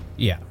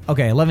 yeah.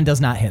 Okay, 11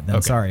 does not hit then.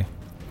 Okay. Sorry.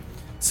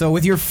 So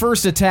with your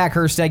first attack,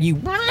 Herstag, you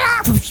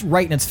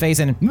right in its face,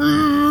 and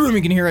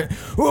you can hear it.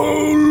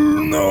 Oh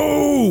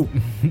no!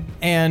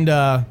 And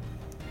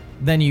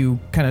then you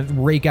kind of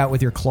rake out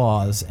with your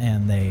claws,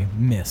 and they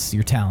miss.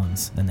 Your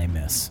talons, and they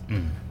miss.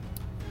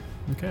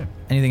 Okay.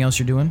 Anything else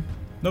you're doing?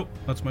 Nope,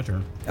 that's my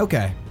turn.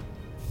 Okay.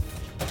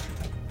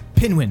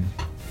 Pinwin.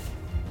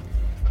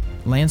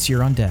 Lance,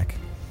 you're on deck.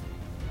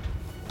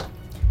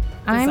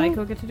 Does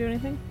Zyko get to do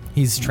anything?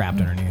 He's trapped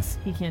underneath.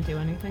 He can't do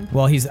anything.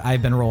 Well,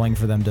 I've been rolling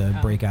for them to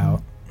break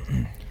out.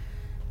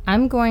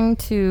 I'm going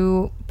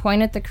to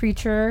point at the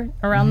creature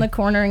around the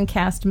corner and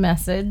cast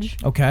message.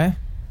 Okay.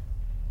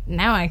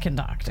 now I can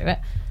talk to it.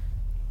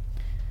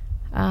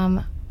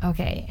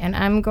 Okay, and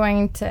I'm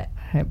going to...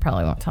 It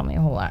probably won't tell me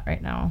a whole lot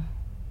right now.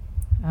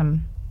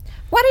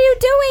 What are you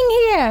doing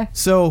here?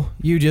 So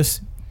you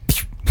just...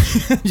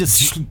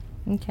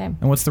 Okay.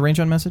 And what's the range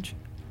on message?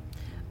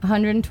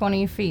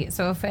 120 feet.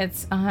 So if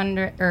it's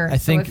 100... Or I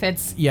think, so if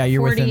it's yeah,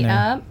 you're 40 within there.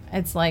 up,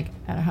 it's like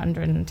at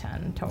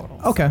 110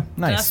 total. Okay,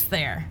 nice. Just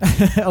there.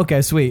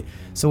 Okay, sweet.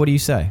 So what do you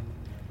say?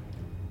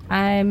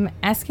 I'm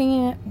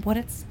asking it what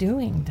it's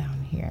doing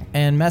down here.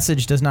 And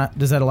message does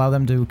that allow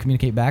them to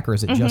communicate back, or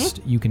is it just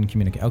you can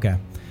communicate? Okay.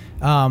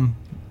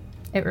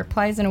 It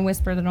replies in a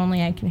whisper that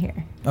only I can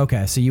hear.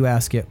 Okay, so you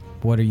ask it,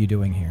 what are you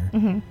doing here?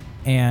 Mm-hmm.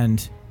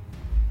 And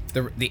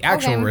The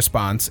actual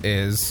response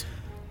is...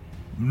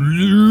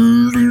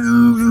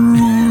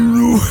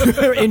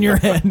 in your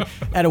head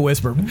at a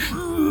whisper.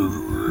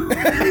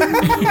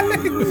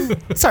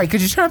 Sorry,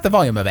 could you turn up the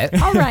volume a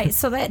bit? All right,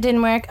 so that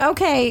didn't work.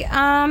 Okay,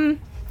 I'm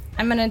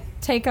going to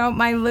take out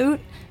my loot,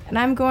 and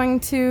I'm going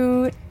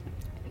to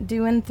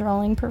do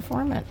enthralling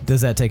performance.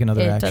 Does that take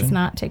another It action? does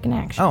not take an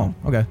action. Oh,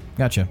 okay.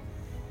 Gotcha.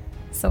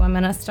 So I'm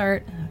going to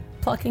start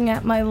plucking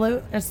at my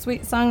loot, a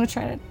sweet song to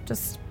try to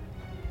just,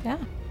 yeah.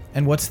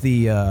 And what's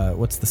the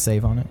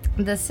save on it?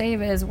 The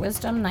save is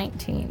Wisdom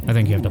 19. I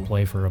think you have to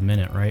play for a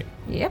minute, right?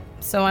 Yep.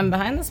 So I'm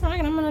behind this mic,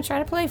 and I'm going to try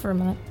to play for a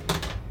minute.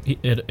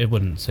 It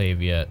wouldn't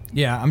save yet.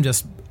 Yeah, I'm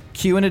just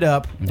queuing it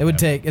up.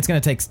 Okay. It's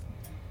going to take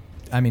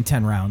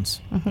 10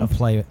 rounds of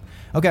play.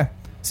 Okay.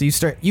 So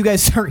you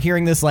guys start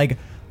hearing this like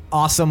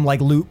awesome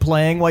like loot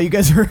playing while you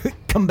guys are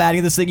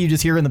combating this thing. You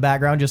just hear in the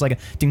background just like a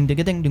ding ding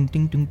ding ding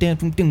ding ding ding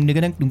ding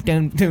ding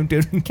ding ding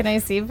ding. Can I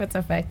see if it's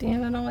affecting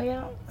it at all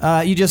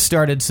yet? You just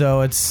started,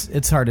 so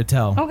it's hard to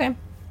tell. Okay.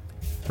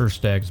 First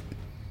stag's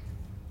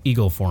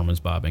eagle form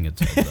is bobbing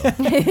its head,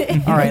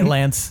 though. All right,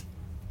 Lance.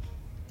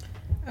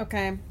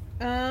 Okay.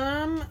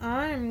 I'm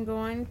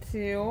going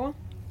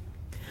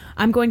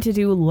to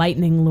do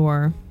lightning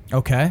lure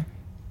Okay.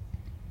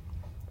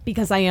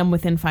 because I am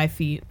within 5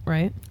 feet,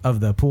 right? Of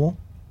the pool.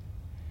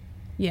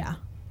 Yeah.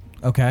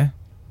 Okay.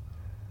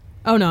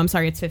 Oh no, I'm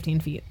sorry, it's 15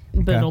 feet.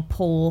 But Okay. it'll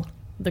pull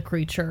the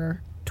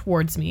creature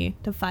towards me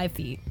to 5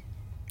 feet.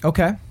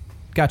 Okay.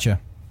 Gotcha.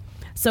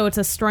 So it's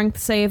a strength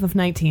save of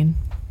 19.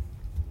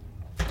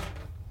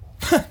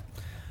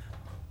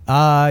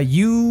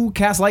 You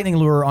cast lightning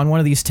lure on one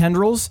of these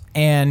tendrils,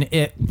 and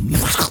it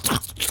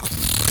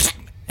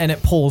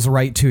pulls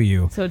right to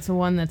you. So it's the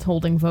one that's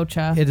holding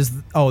Vocha. It is.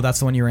 Oh, that's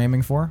the one you're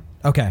aiming for.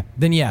 Okay,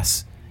 then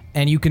yes,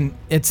 and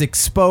it's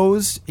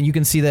exposed, and you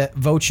can see that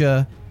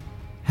Vocha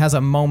has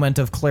a moment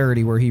of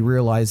clarity where he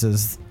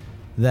realizes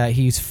that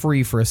he's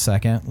free for a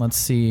second. Let's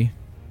see,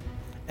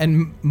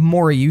 and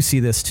Maury, you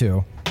see this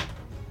too,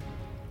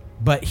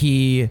 but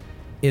he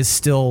is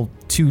still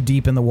too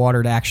deep in the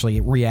water to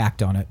actually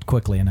react on it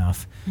quickly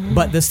enough.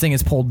 But this thing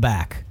is pulled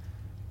back.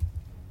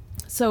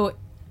 So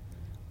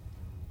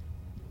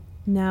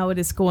now it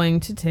is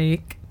going to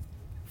take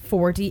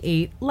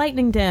 48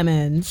 lightning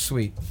damage.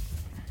 Sweet.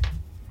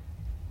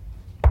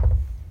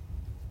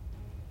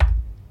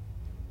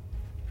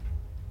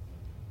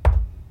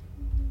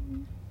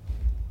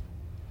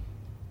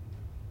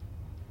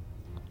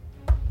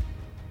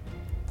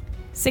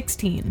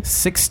 $16.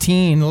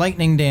 16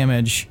 lightning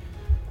damage.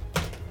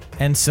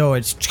 And so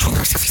it's...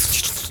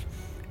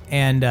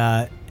 And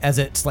as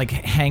it's like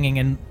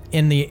hanging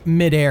in the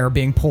midair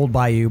being pulled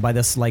by you by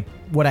this like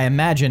what I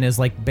imagine is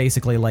like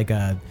basically like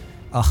a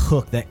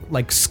hook that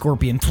like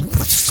scorpion,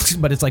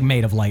 but it's like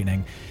made of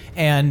lightning.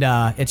 And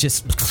it's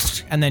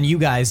just... And then you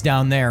guys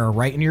down there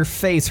right in your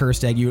face,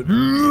 Herstag, you...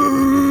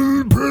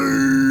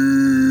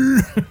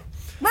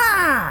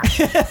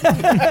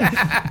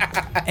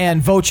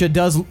 And Vocha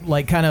does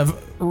like kind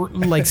of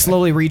like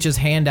slowly reach his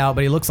hand out,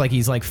 but he looks like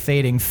he's like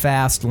fading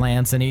fast,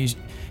 Lance, and he's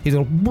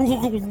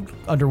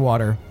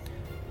underwater.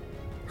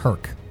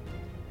 Herc.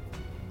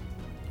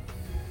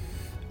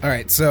 All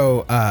right,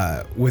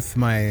 so with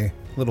my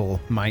little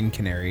mine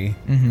canary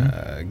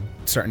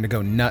starting to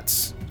go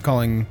nuts,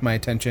 calling my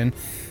attention,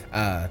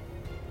 I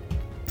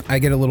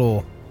get a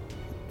little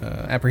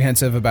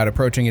apprehensive about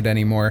approaching it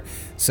anymore.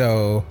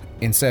 So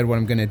instead, what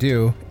I'm going to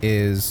do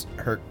is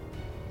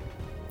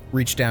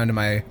reach down to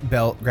my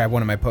belt, grab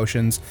one of my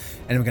potions,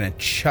 and I'm going to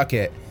chuck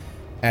it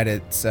at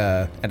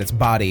its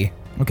body.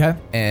 Okay.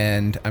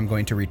 And I'm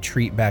going to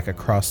retreat back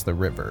across the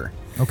river.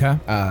 Okay.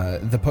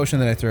 The potion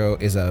that I throw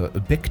is a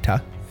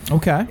Bicta.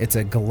 Okay. It's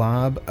a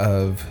glob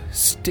of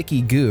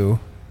sticky goo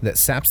that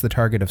saps the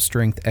target of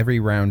strength every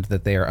round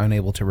that they are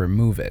unable to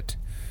remove it.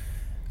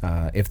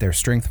 If their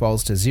strength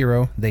falls to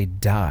 0, they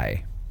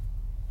die.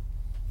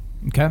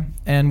 Okay.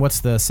 And what's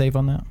the save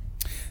on that?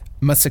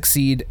 Must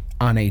succeed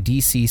on a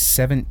DC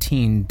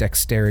 17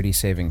 dexterity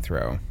saving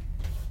throw.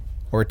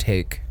 Or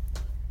take...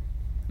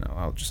 No,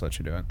 I'll just let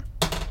you do it.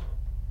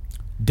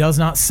 Does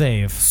not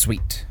save.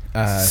 Sweet.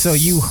 So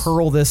you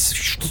hurl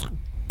this,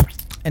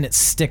 and it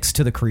sticks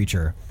to the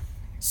creature.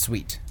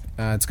 Sweet.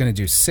 It's going to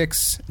do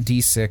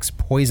 6d6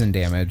 poison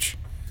damage,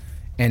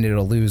 and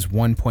it'll lose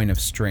 1 point of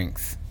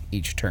strength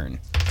each turn.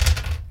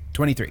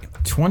 23.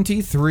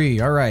 23.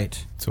 All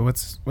right. So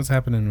what's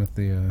happening with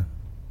the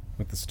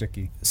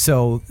sticky?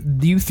 So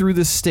you threw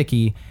the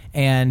sticky,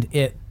 and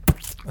it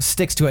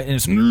sticks to it,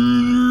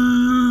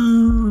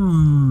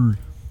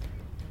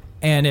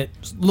 and it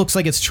looks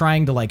like it's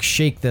trying to like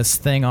shake this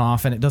thing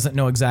off, and it doesn't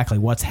know exactly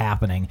what's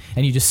happening,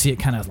 and you just see it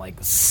kind of like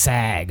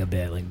sag a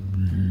bit, like.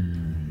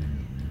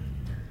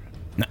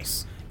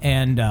 Nice.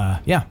 And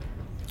yeah,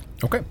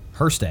 Okay.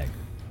 Herstag.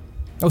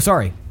 Oh,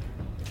 sorry.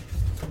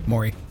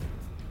 Maury.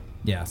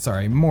 Yeah,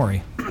 sorry,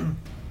 Maury.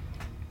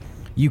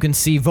 You can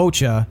see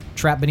Vocha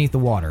trapped beneath the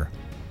water.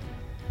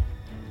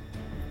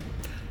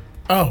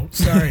 Oh,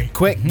 sorry.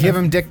 Quick, give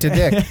him dick to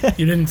dick.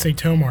 You didn't say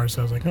Tomar,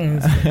 so I was like, oh,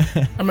 that's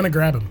good. I'm going to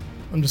grab him.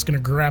 I'm just going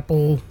to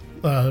grapple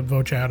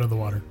Vocha out of the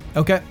water.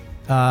 Okay.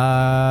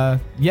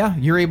 Yeah,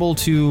 you're able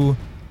to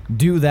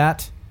do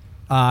that.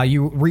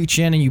 You reach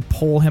in and you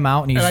pull him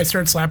out, and he's. And I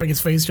start slapping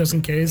his face just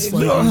in case.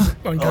 Like, he's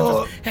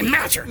unconscious. Hey,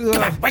 Master,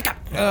 come on, wake up.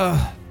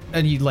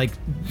 And you like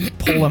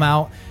pull him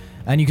out,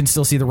 and you can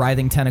still see the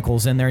writhing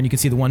tentacles in there, and you can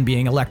see the one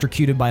being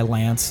electrocuted by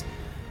Lance.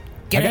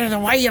 Get out of the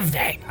way of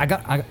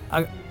that.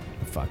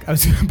 Fuck, I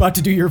was about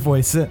to do your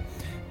voice.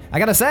 I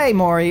gotta say,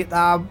 Maury,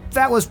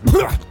 that was.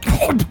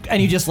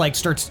 And he just like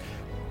starts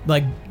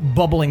like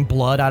bubbling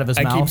blood out of his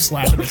I mouth. keep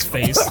slapping his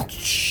face.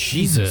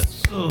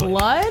 Jesus.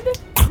 Blood?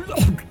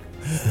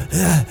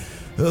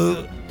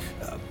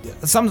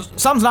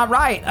 Something's not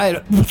right.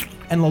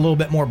 And a little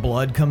bit more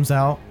blood comes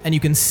out, and you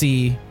can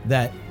see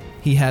that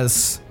he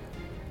has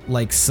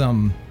like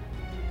some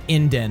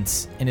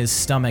indents in his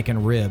stomach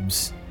and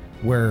ribs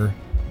where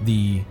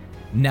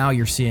now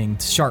you're seeing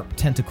sharp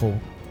tentacle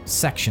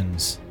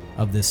sections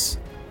of this,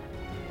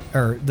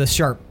 or the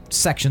sharp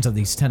sections of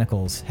these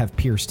tentacles have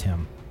pierced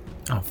him.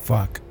 Oh,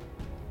 fuck.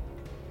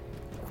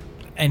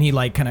 And he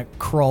like kind of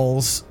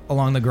crawls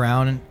along the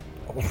ground and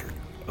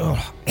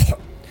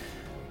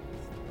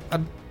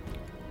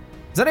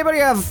does anybody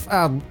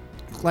have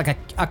like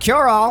a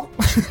cure-all?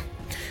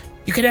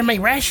 You can have my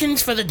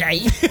rations for the day.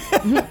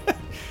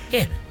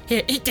 Here,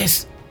 eat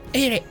this.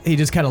 Eat it. He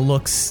just kind of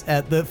looks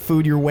at the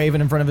food you're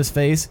waving in front of his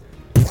face.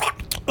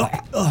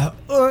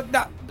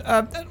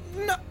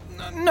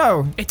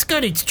 No. It's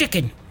good, it's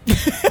chicken.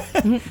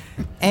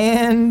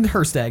 And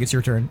Herstag, it's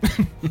your turn.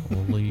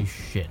 Holy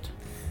shit.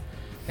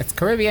 It's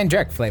Caribbean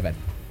jerk flavored.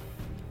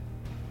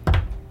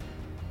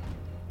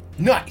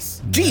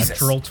 Nice. Jesus.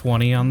 Natural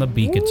 20 on the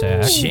beak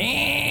attack.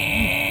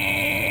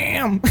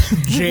 Jam.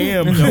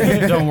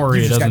 Don't worry,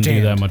 it just got doesn't do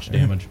jammed. that much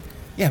damage.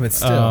 Yeah, but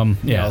still.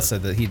 Yeah. Y'all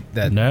said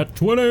that Nat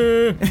 20.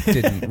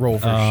 didn't roll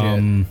for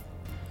shit.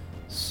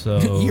 So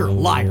You're a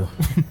liar.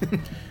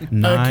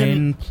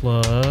 9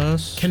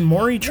 plus Can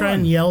Maury try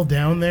and yell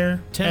down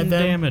there 10 at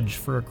them? damage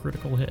for a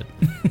critical hit.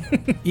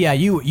 Yeah,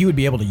 you would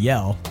be able to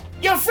yell.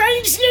 Your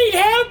friends need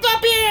help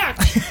up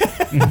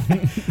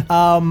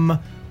here!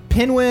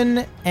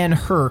 Pinwin and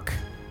Herc,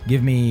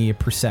 give me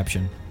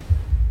perception.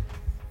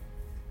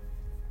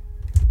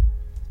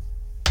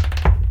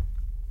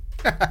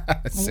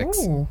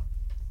 Six. Ooh.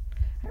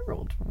 I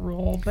rolled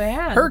real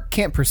bad. Herc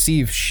can't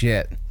perceive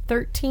shit.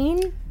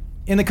 13?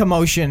 In the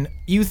commotion,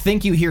 you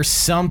think you hear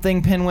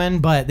something, Pinwin,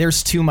 but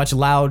there's too much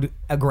loud,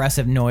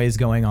 aggressive noise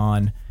going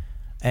on.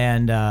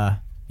 And,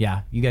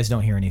 yeah, you guys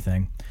don't hear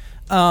anything.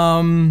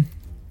 Then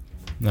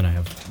I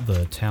have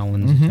the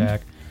talons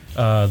attack.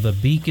 The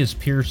beak is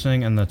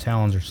piercing and the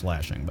talons are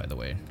slashing, by the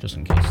way, just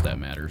in case that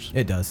matters.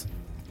 It does.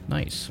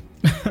 Nice.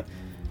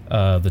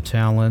 The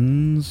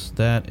talons,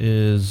 that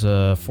is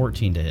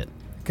 14 to hit.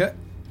 Okay.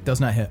 Does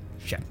not hit.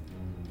 Shit.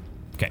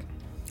 Okay.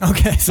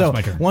 Okay, so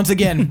my turn. once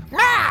again,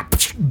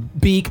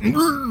 beak.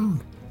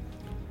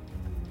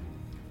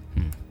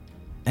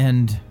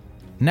 And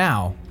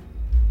now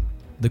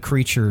the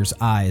creature's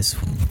eyes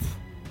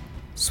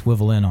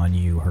swivel in on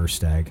you,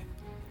 Herstag.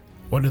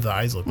 What do the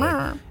eyes look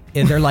like?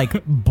 And they're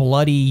like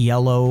bloody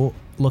yellow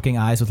looking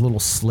eyes with little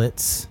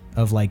slits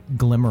of like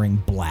glimmering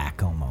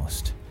black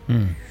almost.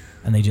 And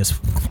they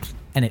just,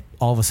 and it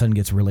all of a sudden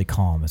gets really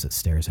calm as it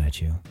stares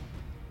at you.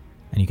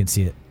 And you can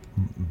see it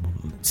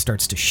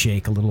starts to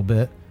shake a little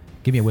bit.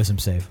 Give me a wisdom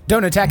save.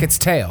 Don't attack its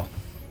tail.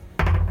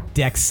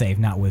 Dex save,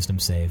 not wisdom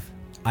save.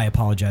 I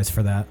apologize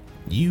for that.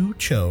 You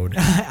chode.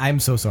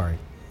 I'm so sorry.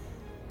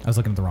 I was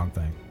looking at the wrong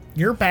thing.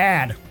 You're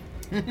bad.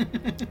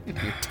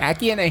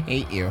 Tacky and I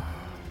hate you.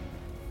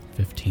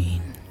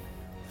 15.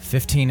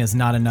 15 is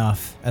not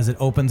enough as it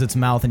opens its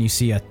mouth and you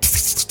see a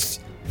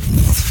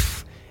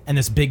and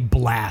this big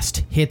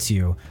blast hits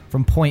you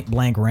from point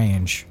blank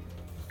range.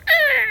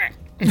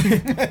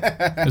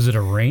 Is it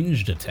a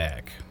ranged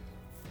attack?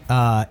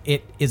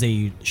 It is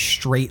a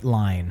straight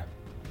line.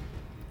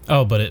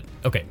 Oh, but it...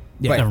 Okay.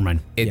 Yeah. Never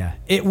mind.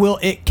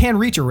 It can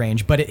reach a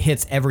range, but it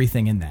hits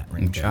everything in that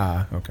range.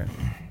 Okay.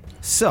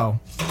 So,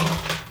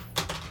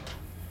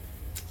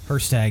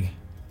 Herstag,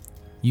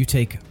 you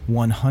take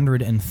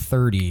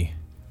 130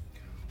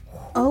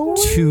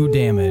 2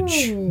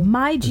 damage.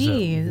 My Is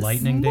geez. it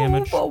lightning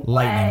damage?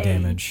 Lightning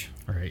damage.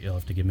 All right, you'll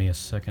have to give me a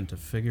second to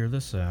figure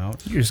this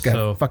out. You just got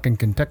So, fucking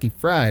Kentucky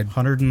Fried.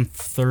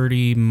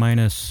 130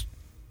 minus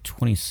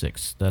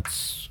 26.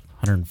 That's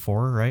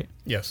 104, right?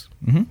 Yes.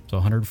 So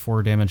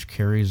 104 damage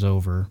carries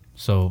over.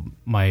 So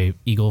my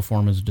eagle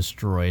form is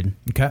destroyed.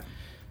 Okay.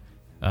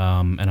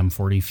 And I'm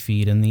 40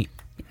 feet in the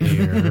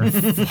air.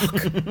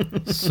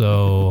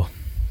 So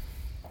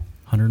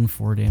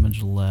 104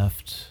 damage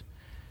left.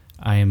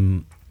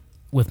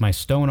 With my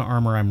stone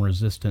armor, I'm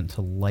resistant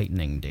to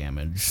lightning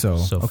damage. So,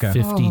 okay.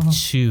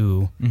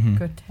 52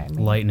 Good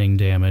timing. lightning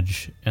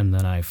damage, and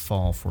then I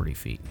fall 40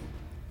 feet.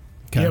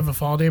 Do you have a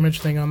fall damage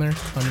thing on there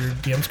on your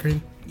DM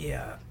screen?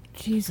 Yeah.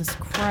 Jesus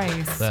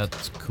Christ.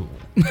 That's cool.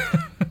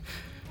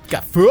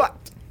 Got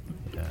fucked.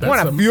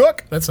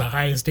 That's the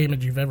highest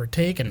damage you've ever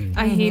taken.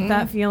 I hate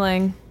that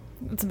feeling.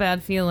 It's a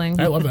bad feeling.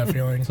 I love that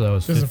feeling. So that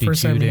was This is the 52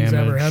 first time he's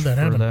damage ever had that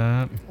for happen.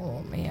 that. Oh,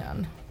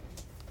 man.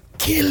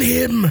 Kill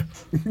him!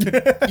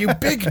 You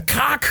big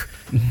cock!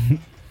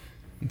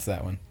 It's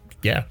that one.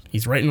 Yeah,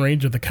 he's right in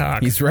range of the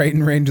cock. He's right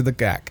in range of the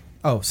gack.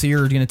 Oh, so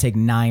you're going to take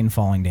 9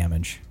 falling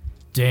damage.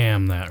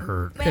 Damn, that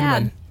hurt.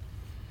 Bad.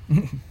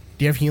 Do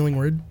you have healing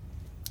word?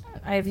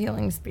 I have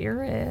healing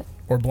spirit.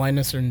 Or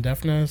blindness or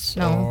deafness?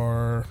 No.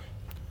 Or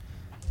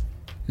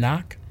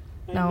knock?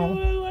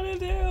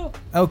 No.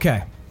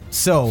 Okay.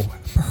 So,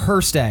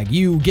 Herstag,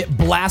 you get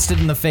blasted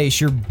in the face,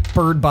 your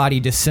bird body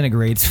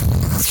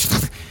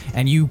disintegrates,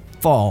 and you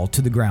fall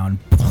to the ground.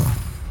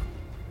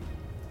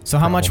 So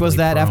how much was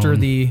Probably that after prone.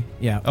 the...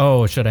 Yeah.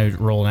 Oh, should I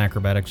roll an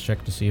acrobatics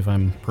check to see if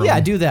I'm prone? Yeah,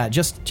 do that,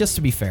 just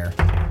to be fair.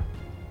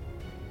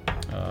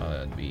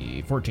 That'd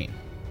be 14.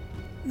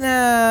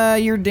 Nah,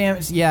 you're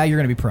damaged. Yeah, you're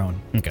going to be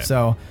prone. Okay.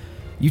 So,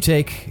 you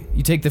take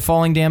the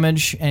falling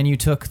damage, and you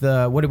took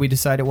the... What did we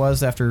decide it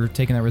was after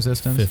taking that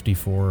resistance?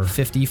 54.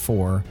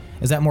 54.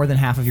 Is that more than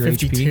half of your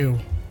 52. HP?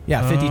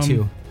 Yeah,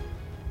 52.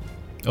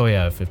 Oh,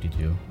 yeah,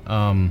 52.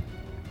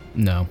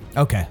 No.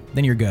 Okay,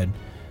 then you're good.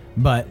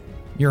 But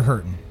you're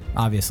hurting,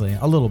 obviously.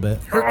 A little bit.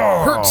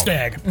 Hurt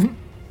stag.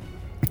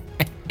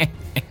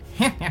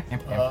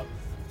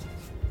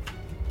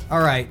 All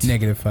right.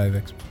 -5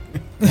 XP.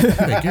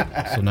 Thank you.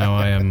 So now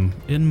I am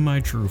in my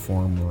true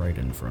form right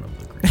in front of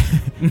the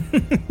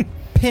creature.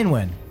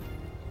 Pinwin.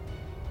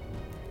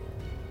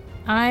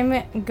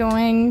 I'm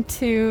going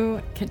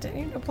to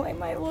continue to play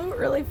my lute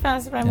really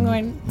fast, but I'm And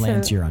going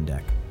Lance, to... you're on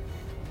deck.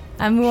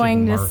 I'm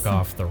going Should to... mark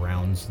off the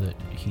rounds that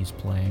he's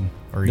playing.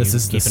 Or This you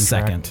is the keeping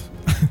track? second.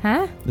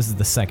 Huh? This is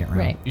the second round.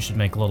 Right. You should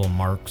make little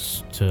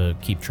marks to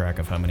keep track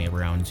of how many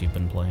rounds you've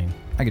been playing.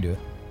 I could do it.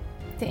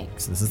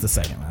 Thanks. So this is the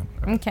second round.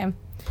 Okay.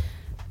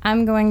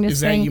 I'm going to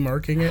Is that sing... you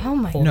marking it? Oh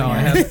my Holding No,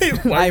 I it?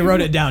 have. Why I you-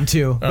 wrote it down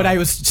too, but I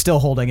was still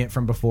holding it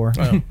from before.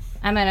 Oh.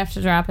 I might have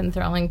to drop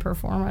enthralling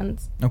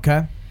performance.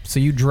 Okay. So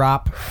you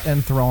drop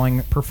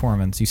enthralling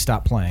performance. You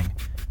stop playing.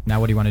 Now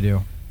what do you want to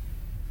do?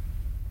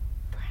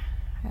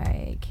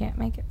 I can't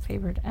make it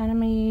favorite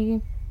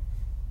enemy.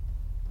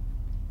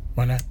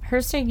 Why not?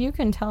 Herstag, you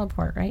can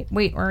teleport, right?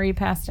 Wait, or are you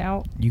passed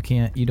out? You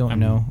can't. You don't I'm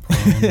know.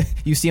 prone.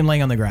 You see him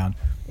laying on the ground.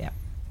 Yeah.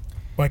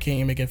 Why can't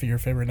you make it for your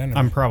favorite enemy?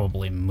 I'm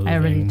probably I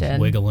already moving, did.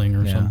 wiggling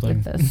or Yeah.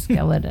 something. With the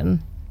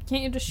skeleton.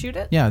 Can't you just shoot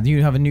it? Yeah.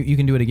 You have a new. You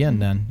can do it again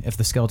then if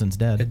the skeleton's It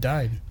dead.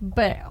 died.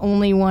 But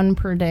only one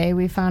per day,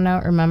 we found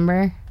out,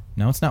 remember?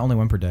 No, it's not only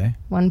one per day.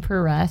 One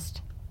per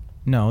rest.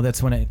 No,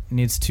 that's when it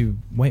needs to.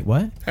 Wait,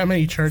 what? How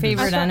many charges?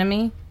 Favorite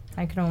enemy?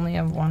 I could only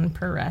have one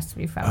per rest,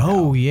 we found out.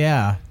 Oh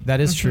yeah,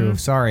 that is Mm-hmm. true.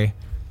 Sorry.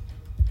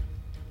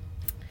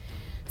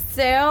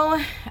 So,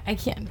 I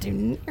can't do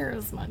near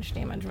as much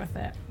damage with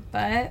it.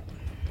 But,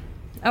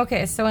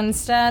 okay, so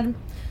instead,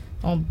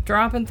 I'll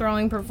drop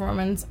enthralling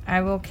performance.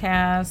 I will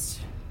cast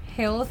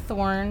Hail of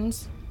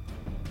Thorns.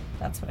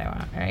 That's what I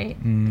want, right?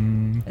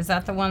 Is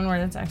that the one where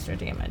it's extra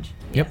damage?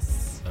 Yep.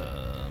 Yes.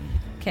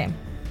 Okay.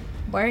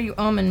 Why are you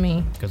umming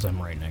me? Because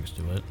I'm right next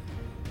to it.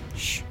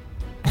 Shh.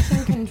 I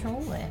can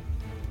control it.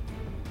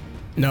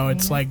 No,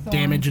 it's like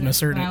damage in a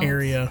certain Bounce.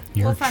 area.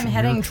 Well, if I'm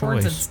heading your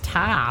towards choice. its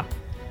top,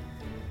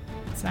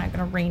 it's not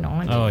going to rain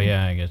on you. Oh,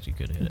 yeah, I guess you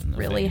could hit it in the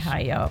Really face.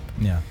 high up.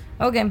 Yeah.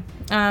 Okay.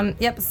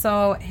 Yep.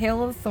 So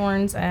Hail of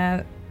Thorns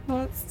at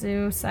let's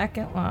do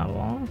second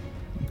level,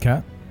 Okay.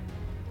 All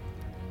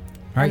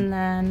right. and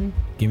then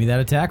Give me that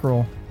attack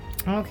roll.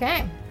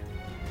 okay.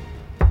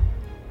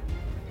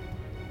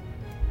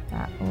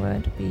 That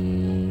would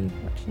be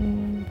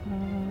 14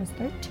 plus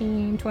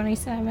 13,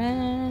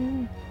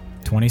 27.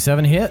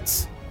 27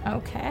 hits.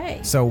 Okay.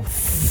 So.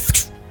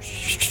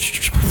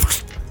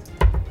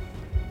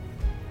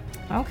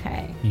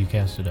 Okay. You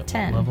cast it at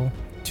 10. what level?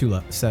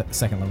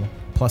 Second level.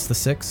 Plus the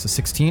 6, so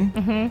 16.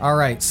 Mm-hmm. All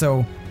right,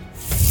 so.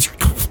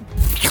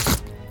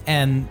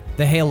 And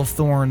the Hail of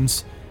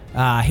Thorns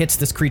hits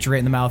this creature right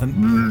in the mouth,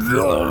 and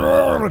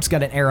it's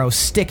got an arrow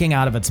sticking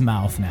out of its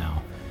mouth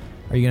now.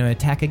 Are you going to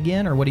attack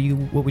again, or what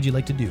would you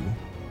like to do?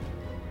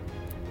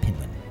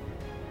 Pinwin.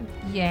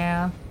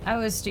 Yeah, I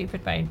was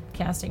stupid by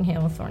casting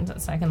Hail of Thorns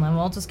at second level.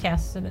 I'll just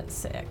cast it at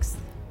 6th.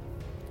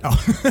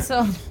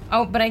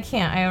 Oh. But I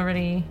can't. I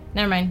already.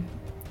 Never mind.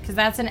 Because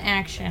that's an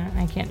action.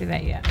 I can't do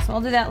that yet. So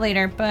I'll do that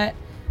later. But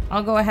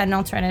I'll go ahead and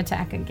I'll try to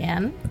attack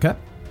again. Okay.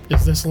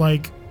 Is this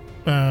like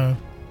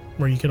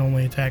where you can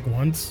only attack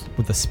once?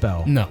 With the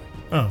spell. No,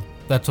 Oh,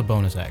 that's a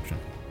bonus action.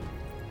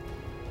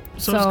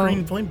 So is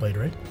Green Flame Blade,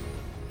 right?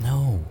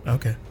 No.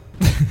 Okay.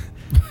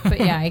 But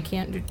yeah, I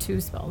can't do 2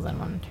 spells in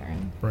one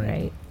turn.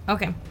 Right.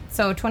 Okay.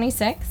 So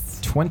 26.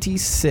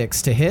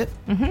 26 to hit.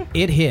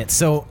 It hits.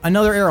 So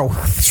another arrow.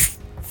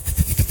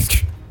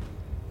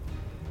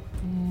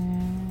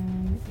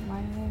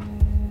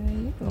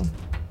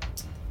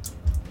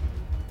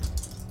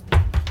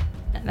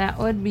 And that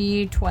would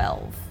be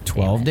 12.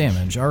 12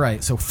 damage. All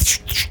right. So.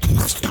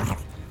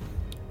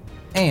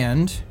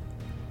 And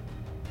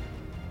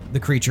the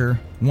creature,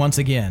 once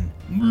again.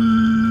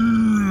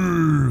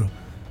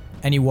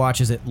 And you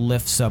watch as it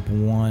lifts up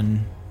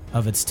one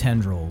of its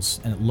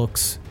tendrils and it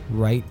looks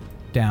right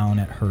down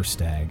at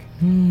Herstag.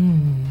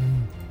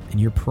 And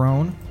you're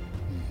prone.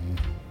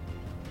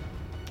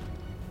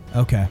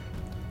 Okay.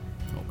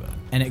 Oh god.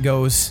 And it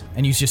goes,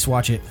 and you just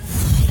watch it.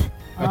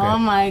 Oh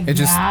my It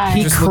just god.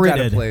 He just looked out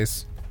of critted.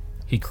 place.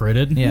 He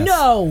critted? Yes.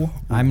 No.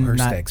 I'm not.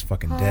 Herstag's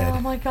fucking dead.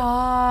 Oh my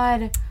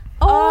god.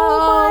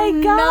 Oh,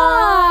 my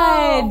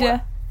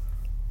god.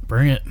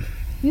 Bring it.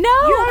 No.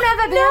 You don't have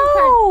a BAM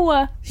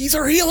no. He's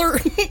our healer.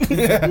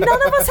 None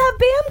of us have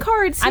BAM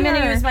cards here. I'm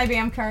gonna use my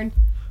BAM card.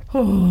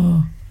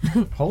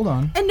 Hold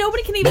on. And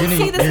nobody can even You're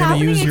gonna- see this you're gonna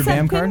happening use your except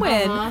BAM card?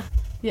 Pinwin.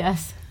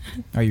 Yes.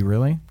 Are you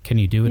really? Can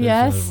you do it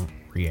Yes. as a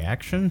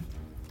reaction?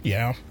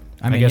 Yeah.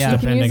 I mean, guess yeah. the-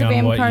 Depending you can use a on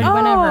BAM what card you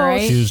whenever,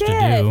 right? Choose to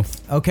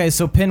do. Okay,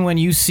 so Pinwin,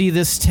 you see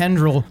this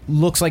tendril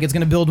looks like it's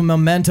going to build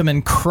momentum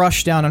and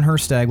crush down on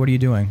Herstag. What are you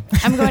doing?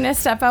 I'm going to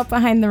step out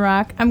behind the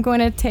rock. I'm going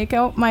to take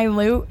out my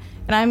lute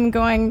and I'm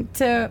going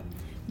to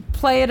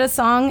play it a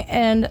song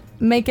and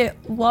make it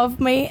love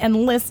me and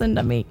listen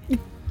to me.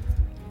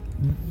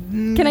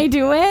 Can I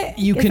do it?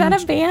 You Is can-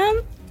 that a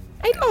BAM?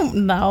 I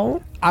don't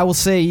know. I will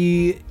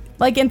say,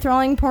 Like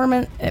enthralling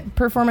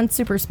performance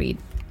super speed.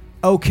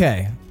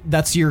 okay,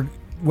 that's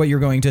what you're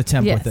going to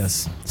attempt Yes. with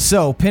this.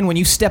 So, Pinwin,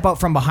 you step out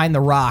from behind the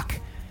rock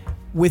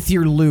with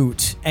your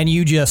lute, and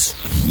you just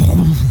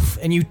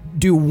and you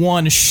do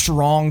one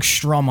strong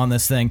strum on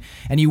this thing,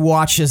 and you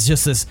watch as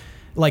just this,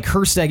 like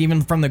Herstag,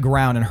 even from the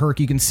ground, and Herc,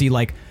 you can see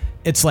like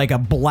it's like a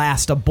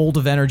blast, a bolt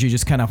of energy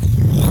just kind of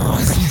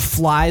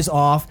flies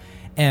off,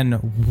 and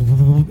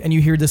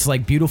you hear this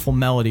like beautiful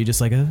melody,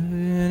 just like,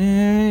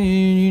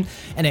 and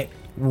it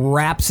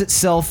wraps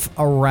itself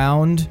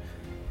around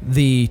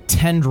the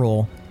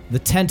tendril, the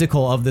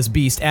tentacle of this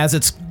beast as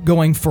it's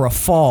going for a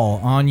fall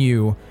on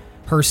you,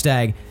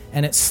 Herstag,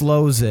 and it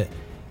slows it,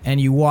 and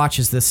you watch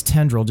as this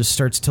tendril just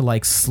starts to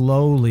like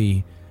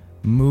slowly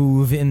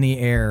move in the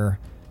air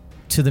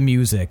to the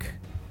music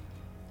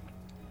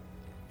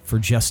for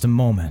just a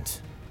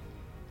moment.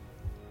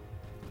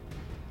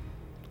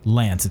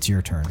 Lance, it's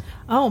your turn.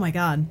 Oh my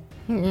god.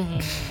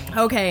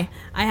 Okay,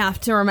 I have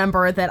to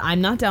remember that I'm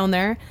not down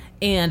there,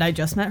 and I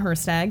just met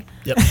Herstag.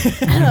 Yep.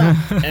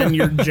 And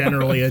you're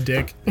generally a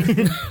dick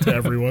to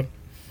everyone.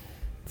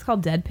 It's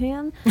called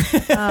Deadpan.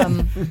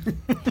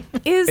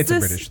 Is It's this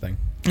a British thing.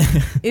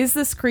 is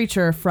this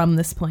creature from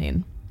this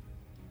plane?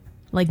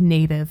 Like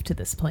native to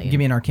this plane? Give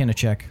me an Arcana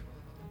check.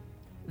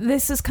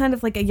 This is kind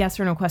of like a yes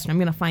or no question. I'm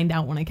going to find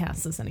out when I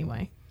cast this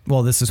anyway.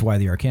 Well, this is why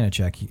the Arcana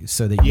check,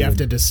 so that You have would-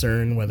 to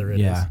discern whether it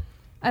is. Yeah.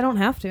 I don't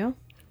have to.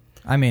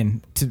 I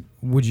mean,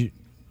 would you?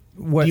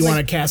 What Do you want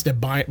to cast it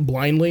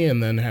blindly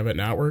and then have it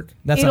not work?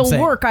 That's what I'm It'll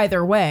saying. work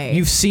either way.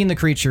 You've seen the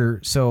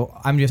creature, so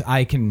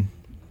I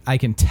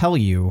can tell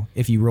you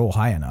if you roll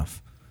high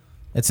enough.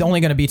 It's only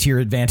going to be to your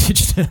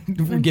advantage to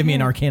give me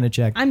an Arcana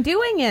check. I'm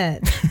doing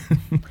it.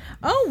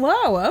 Oh,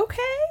 whoa.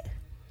 Okay.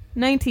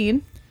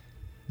 19.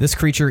 This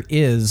creature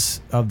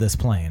is of this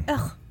plane.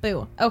 Ugh,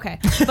 boo. Okay.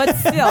 But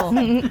still,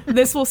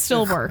 this will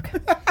still work.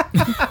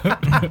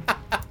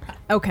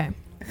 Okay.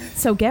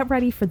 So get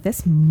ready for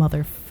this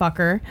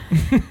motherfucker.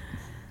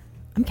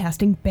 I'm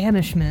casting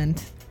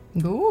Banishment.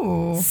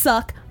 Ooh.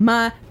 Suck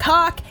my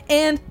cock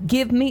and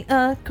give me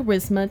a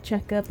charisma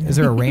checkup. Is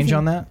there a range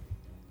on that?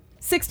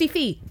 60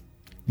 feet.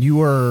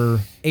 You are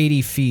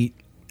 80 feet.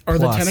 Are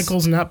plus. the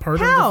tentacles not part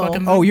How? of the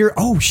fucking Oh, you're.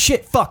 Oh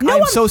shit! Fuck! No,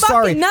 I'm so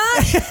sorry. Not.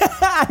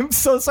 I'm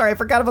so sorry. I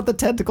forgot about the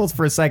tentacles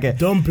for a second.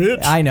 dumb bitch?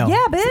 I know.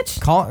 Yeah,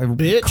 bitch.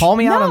 Call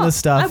me out on No, this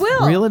stuff. I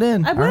will. Reel it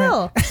in. I All right.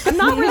 will. I'm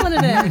not reeling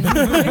it in.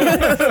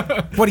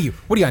 What are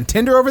you on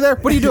Tinder over there?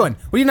 What are you doing?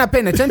 Were you not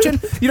paying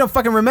attention? You don't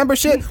fucking remember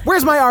shit?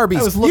 Where's my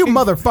Arby's? You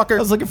motherfucker. I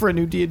was looking for a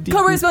new D&D.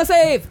 Charisma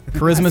save.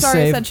 Charisma Sorry,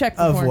 save I said check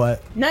of before.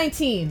 what?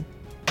 19.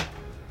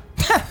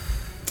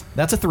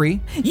 That's a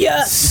 3.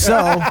 Yes.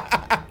 So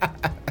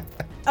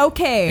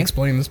Okay.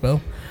 Explain the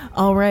spell.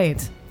 All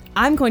right.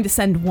 I'm going to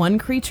send one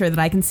creature that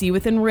I can see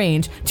within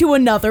range to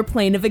another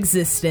plane of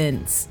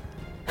existence.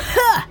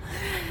 Ha!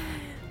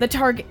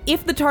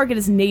 If the target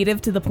is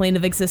native to the plane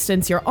of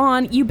existence you're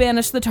on, you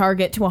banish the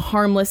target to a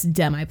harmless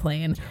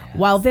demi-plane.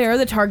 While there,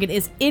 the target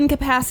is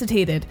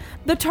incapacitated.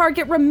 The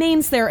target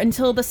remains there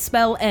until the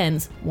spell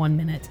ends, 1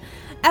 minute.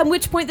 At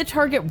which point the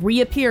target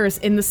reappears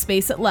in the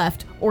space it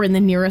left, or in the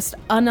nearest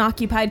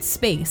unoccupied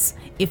space,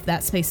 if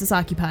that space is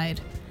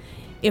occupied.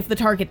 If the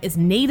target is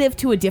native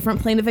to a different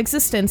plane of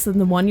existence than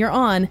the one you're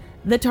on,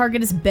 the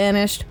target is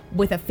banished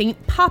with a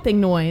faint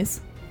popping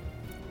noise.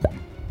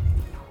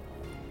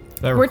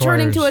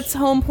 returning to requires- its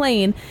home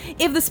plane.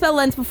 If the spell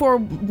ends before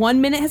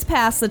 1 minute has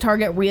passed, the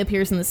target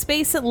reappears in the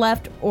space it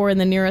left or in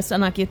the nearest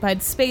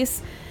unoccupied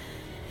space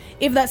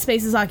if that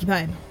space is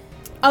occupied.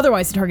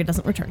 Otherwise, the target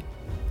doesn't return.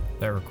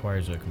 That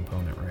requires a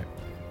component, right?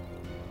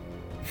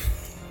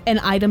 An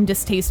item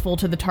distasteful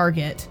to the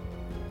target.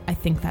 I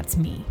think that's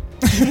me.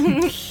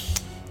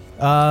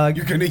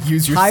 You're gonna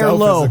use High or yourself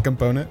low? as a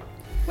component.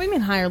 What do you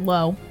mean high or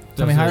low?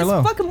 Tell me high or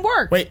low. Fucking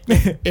work. Wait,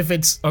 if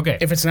it's Okay.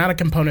 if it's not a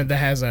component that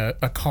has a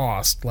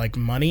cost like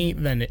money,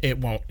 then it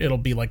won't. It'll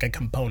be like a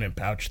component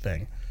pouch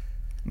thing.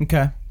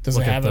 Okay. Does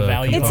Look it at have a the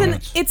value?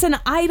 component. It's an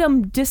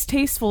item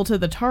distasteful to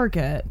the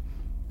target.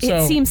 It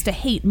So- seems to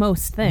hate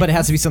most things. But it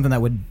has to be something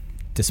that would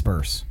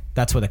disperse.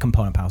 That's what a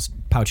component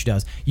pouch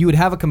does. You would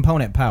have a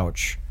component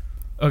pouch.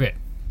 Okay.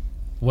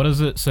 What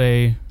does it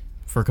say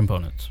for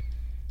components?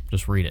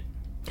 Just read it.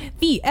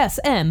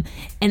 VSM,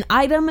 an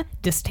item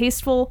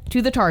distasteful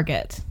to the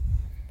target.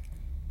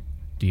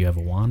 Do you have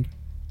a wand?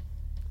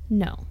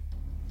 No.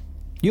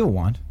 You have a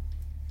wand.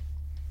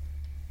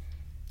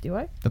 Do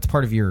I? That's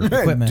part of your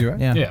equipment. Do I?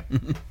 Yeah. Yeah.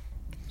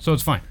 So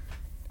it's fine.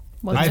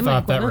 What's I in my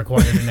thought that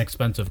equipment? required an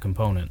expensive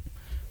component.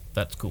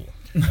 That's cool.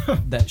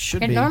 That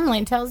should It be.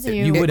 normally tells you.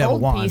 You would have a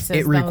gold wand. pieces,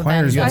 It though,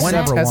 requires then. one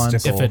Doesn't it? separate wand.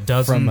 testicle If it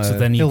doesn't, from a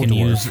then you can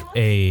Hildor. use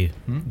a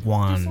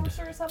wand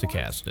to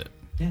cast it.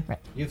 Yeah.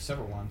 You have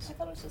several wands.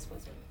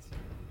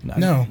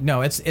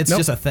 No. It's Nope.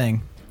 just a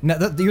thing. No,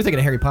 you're thinking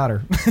of Harry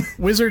Potter.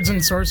 Wizards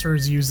and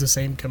sorcerers use the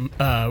same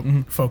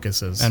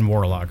focuses. And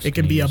warlocks. it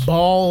could can be a use-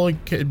 ball.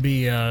 It could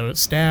be a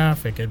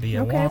staff. It could be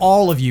a wand.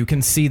 All of you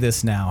can see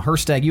this now.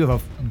 Herstag, you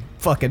have a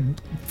fucking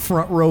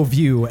front row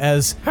view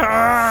as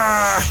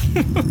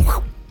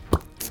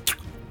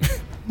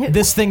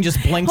this thing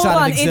just blinks Hold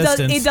out on, of it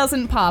existence.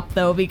 doesn't pop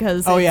though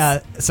because Oh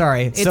it's- yeah,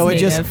 sorry. So it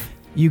native. just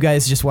you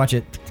guys just watch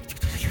it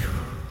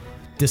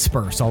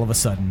disperse all of a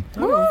sudden.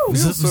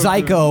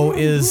 Zyko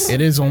is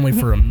It is only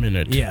for a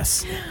minute.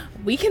 yes.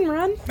 we can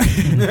run.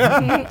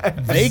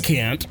 They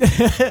can't.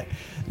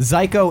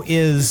 Zyko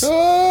is Like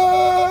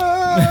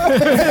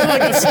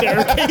a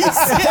staircase.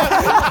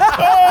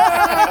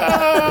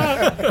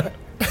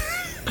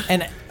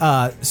 and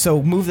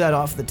so move that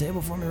off the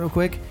table for me real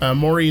quick.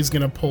 Maury is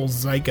gonna pull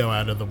Zyko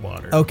out of the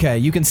water. Okay,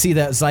 you can see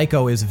that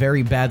Zyko is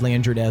very badly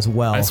injured as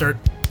well. I start.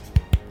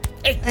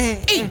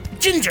 Hey,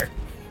 Ginger.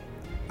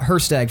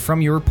 Herstag,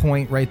 from your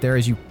point right there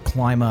as you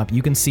climb up,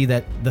 you can see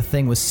that the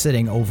thing was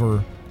sitting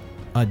over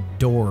a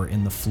door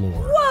in the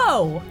floor.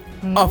 Whoa!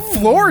 A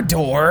floor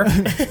door.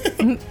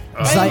 I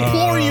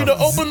implore you to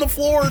open the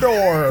floor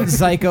door.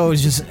 Zyko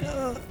is just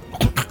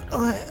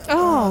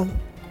Oh,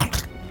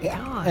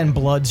 and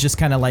blood's just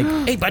kind of like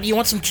Hey, buddy, you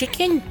want some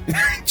chicken?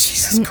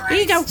 Jesus Christ.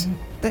 Here you go.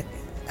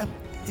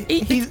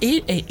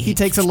 he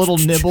takes a little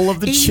nibble of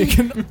the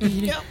chicken.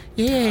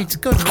 Yeah, it's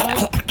good.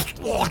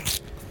 Right?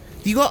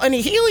 You got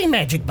any healing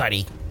magic,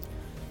 buddy?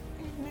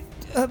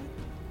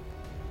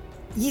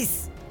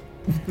 Yes.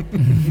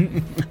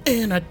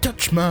 And I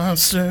touch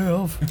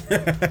myself.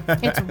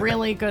 It's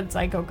really good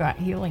Psycho got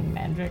healing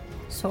magic.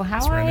 So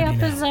how high remedy up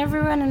now. is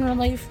everyone in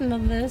relation to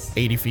this?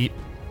 80 feet.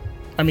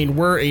 I mean,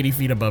 we're 80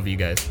 feet above you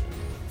guys.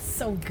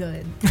 so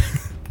good.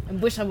 I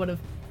wish I would have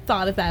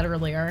thought of that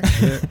earlier.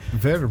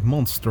 Where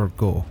monster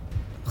go?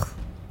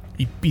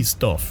 He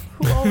pissed off.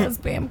 Who owns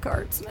BAM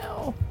cards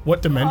now?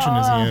 What dimension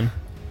is he in?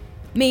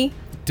 Me.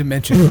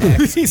 Dimension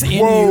X. He's in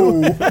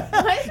you.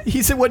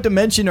 He said, "What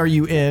dimension are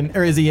you in,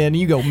 or is he in?"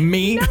 You go,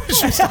 "Me."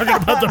 She's talking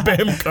about the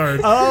BAM card.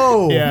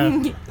 Oh,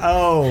 Yeah.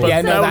 oh, But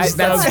Yeah, no, that was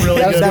that's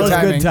really good. that was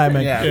good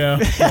timing. Yeah.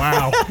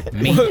 Wow.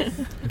 Me.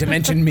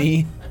 Dimension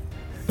me.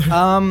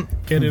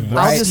 Get it?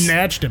 I'll just-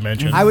 Snatch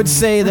dimension. I would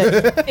say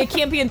that. It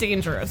can't be a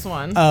dangerous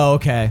one. Oh,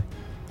 okay.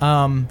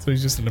 So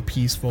he's just in a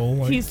peaceful.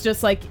 Like, He's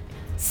just like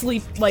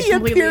sleep, like He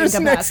completely appears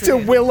next to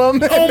incapacitated.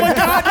 Willem. oh my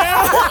god!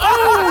 Yeah.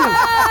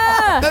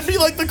 Oh! That'd be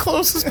like the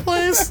closest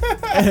place.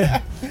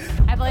 I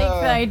like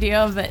the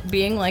idea of it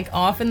being like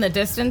off in the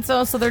distance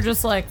though, so they're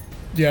just like,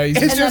 Yeah, he's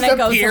and just then it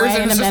goes appears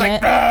away and in a it's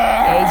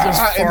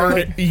just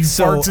minute. he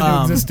So, farts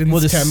into existence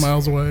we'll just- 10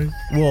 miles away.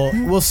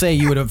 We'll say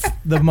you would have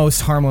the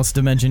most harmless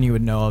dimension you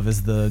would know of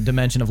is the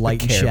dimension of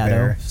light and Care shadow.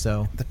 Bear.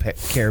 So The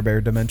Care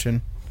Bear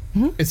dimension.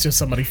 It's just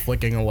somebody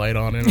flicking a light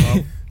on and off.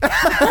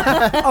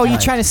 oh, you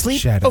trying to sleep?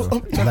 Shadow.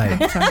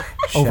 Light.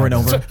 Over and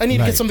over. So I need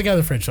to Light. get something out of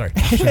the fridge. Sorry.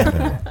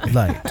 Shadow.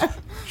 Light.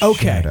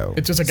 Okay. Shadow.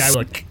 It's just a guy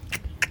like.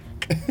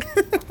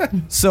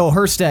 So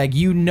Herstag,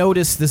 you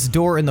notice this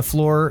door in the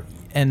floor,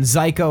 and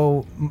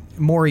Zyko,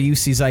 Mori, you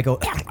see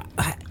Zyko.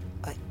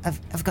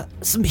 I've got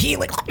some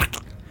healing.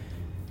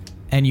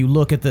 And you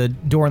look at the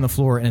door on the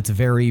floor, and it's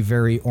very,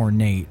 very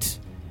ornate.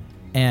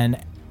 And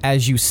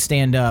as you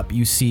stand up,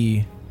 you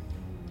see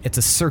it's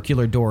a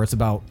circular door. It's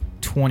about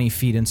 20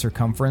 feet in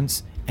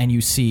circumference, and you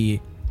see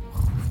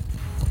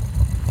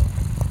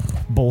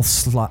both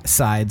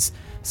sides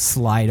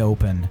slide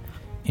open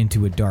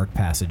into a dark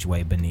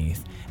passageway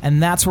beneath.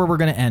 And that's where we're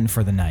going to end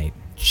for the night.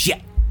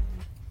 Shit.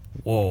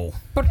 Whoa.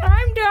 But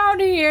I'm down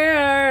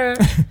here.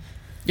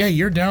 Yeah,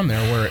 you're down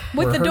there where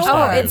With the her door.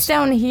 Oh, stag is. it's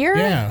down here?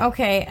 Yeah.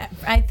 Okay.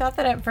 I thought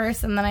that at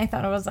first, and then I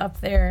thought it was up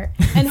there.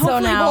 And so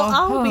hopefully now,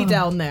 I'll be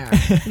down there.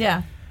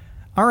 Yeah.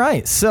 All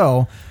right,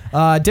 so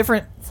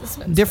different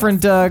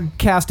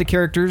cast of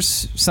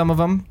characters. Some of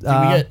them Do we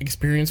get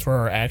experience for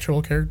our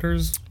actual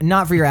characters?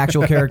 not for your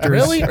actual characters.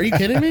 Really? Are you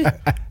kidding me?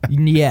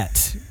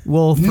 Yet.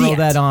 We'll throw Yet.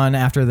 that on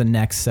after the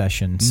next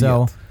session.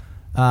 So,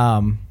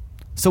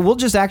 so we'll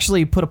just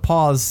actually put a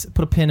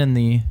pin in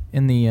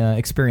the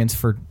experience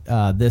for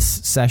this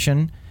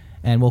session,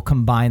 and we'll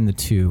combine the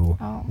two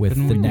with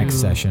the next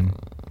session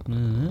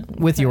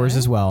with yours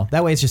as well.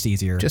 That way, it's just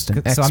easier. Just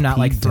an so I'm not XP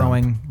like dump.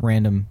 throwing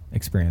random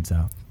experience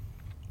out.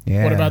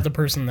 Yeah. What about the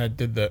person that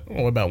did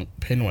what about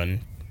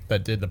Pinwin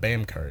that did the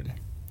BAM card?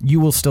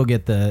 You will still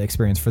get the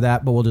experience for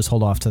that, but we'll just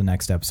hold off to the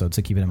next episode.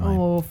 So keep it in mind.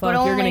 Oh, fuck. But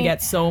You're going to only-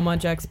 get so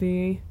much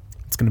XP.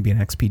 It's going to be an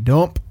XP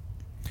dump.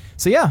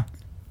 So yeah,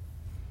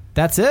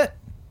 that's it.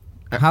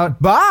 How?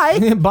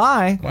 Bye.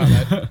 Bye. Wow,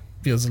 that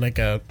feels like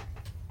That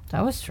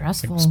was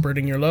stressful.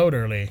 spurting your load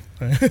early.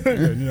 You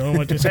don't know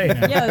what to say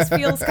now. Yeah, this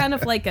feels kind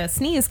of like a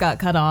sneeze got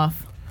cut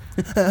off.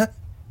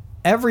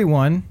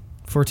 Everyone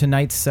for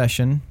tonight's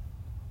session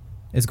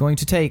is going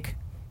to take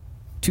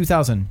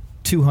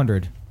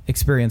 2,200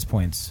 experience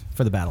points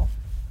for the battle.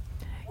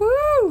 Woo!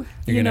 You're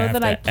You gonna know have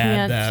that I to add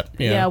can't. that,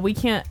 Yeah. yeah. We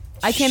can't.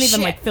 I can't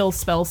even like fill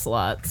spell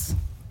slots.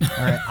 All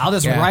right, I'll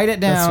just Yeah, write it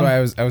down.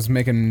 That's why I was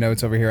making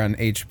notes over here on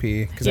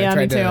HP because Yeah, I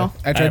tried me to too.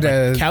 I tried I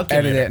have a to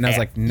calculator edit it and I was app.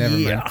 like never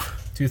mind. Yeah.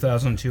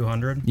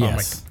 2,200. On my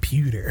Yes.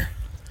 computer.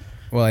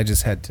 Well, I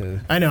just had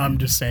to I know. I'm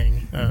just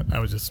saying. I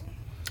was just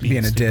being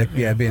a stupid. dick.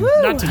 Yeah, being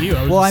Not to you.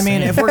 I was Well, I just mean,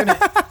 saying. if we're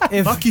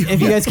gonna, Fuck you.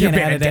 if you guys You're can't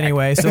being add a it dick.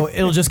 anyway, so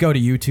it'll just go to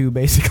YouTube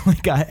basically.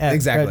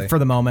 Exactly. For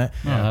the moment.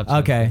 Oh, that's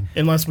Okay.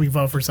 Unless we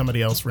vote for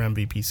somebody else for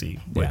MVPC,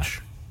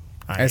 which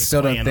I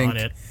still don't plan think- on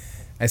it.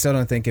 I still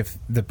don't think if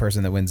the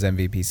person that wins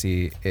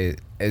MVPC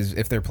is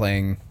if they're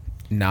playing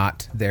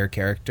not their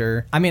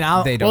character. I mean,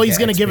 I'll. they don't Well, he's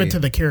get going to give XP. it to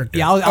the character.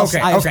 Yeah, I'll,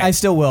 Okay, I, okay. I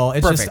still will. It's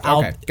Perfect, just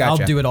I'll okay,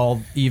 gotcha. I'll do it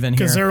all even here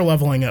because they're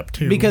leveling up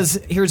too. because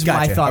here's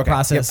my Gotcha. thought Okay.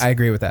 process. Yep, I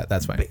agree with that.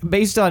 That's fine.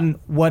 Based on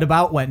what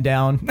about went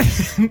down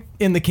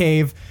in the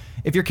cave,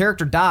 if your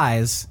character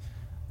dies,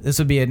 this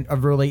would be a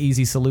really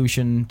easy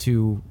solution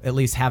to at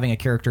least having a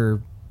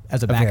character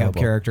as a backup Available,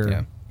 character,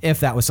 yeah.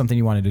 if that was something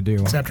you wanted to do.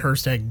 except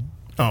Herstag.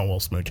 Oh well,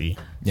 Smoochie.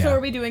 Yeah. So are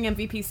we doing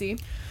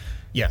MVPC?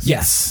 Yes.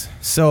 Yes.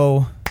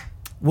 So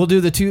we'll do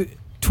the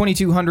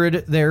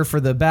 2,200 there for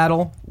the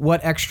battle.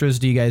 What extras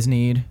do you guys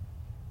need?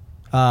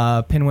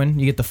 Pinwin,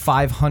 you get the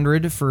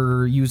 500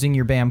 for using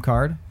your BAM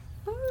card.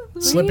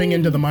 Slipping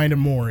into the mind of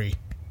Mori.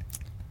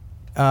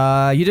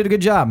 You did a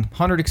good job.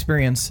 100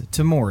 experience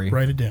to Mori.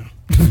 Write it down.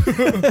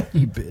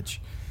 You bitch.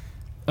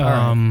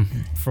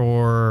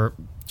 For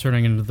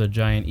turning into the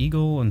giant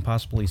eagle and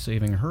possibly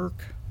saving Herc.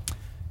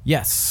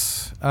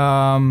 Yes. You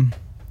can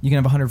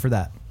have 100 for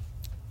that.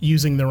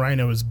 Using the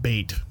rhino as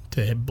bait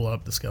to blow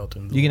up the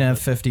skeletons. You can have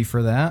 50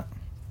 for that.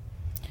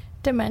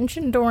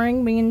 Dimension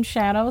dooring me in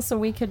shadow so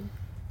we could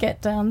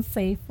get down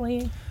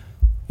safely.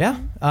 Yeah.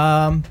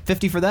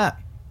 50 for that.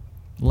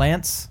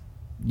 Lance,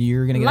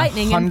 you're going to get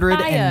Lightning and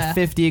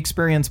 150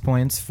 experience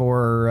points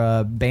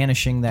for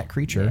banishing that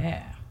creature.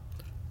 Yeah.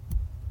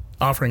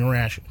 offering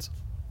rations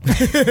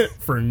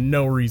for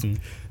no reason.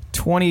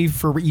 20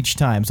 for each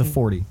time, so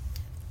 40.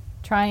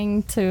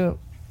 Trying to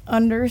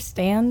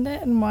understand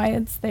it and why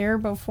it's there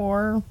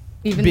before,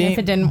 even if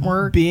it didn't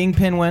work. Being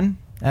Pinwin,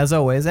 as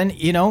always. And,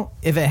 you know,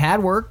 if it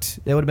had worked,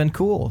 it would have been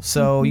cool.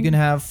 So you can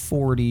have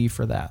 40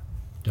 for that.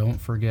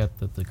 Don't forget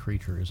that the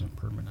creature isn't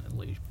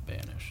permanently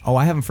banished. Oh,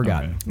 I haven't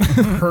forgotten.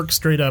 Herc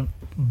straight up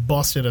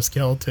busted a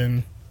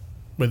skeleton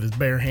with his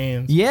bare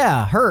hands.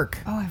 Yeah, Herc.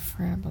 Oh, I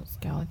forgot about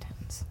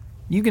skeletons.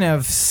 You can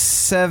have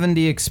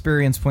 70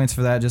 experience points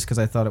for that just because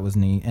I thought it was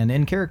neat. And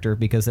in character,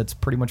 because that's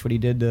pretty much what he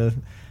did to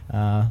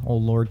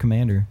old Lord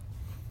Commander.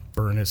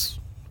 Burn his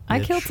I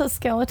bitch. killed a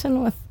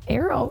skeleton with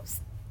arrows,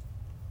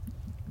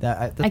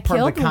 That's I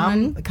part of killed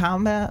one. the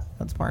combat.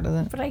 That's part of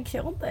it. but I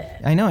killed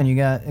it. I know, and you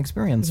got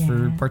experience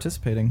for Yeah.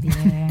 participating.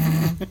 Yeah.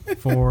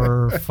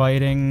 For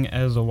fighting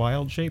as a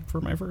wild shape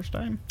for my first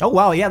time. Oh,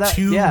 wow. Yeah, that.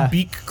 two yeah.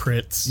 beak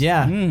crits.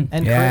 Yeah. Mm.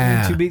 And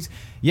Yeah. 2 beaks.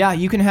 Yeah,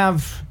 you can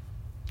have.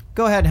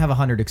 Go ahead and have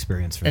 100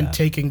 experience for And that.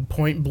 taking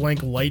point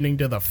blank lightning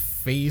to the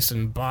face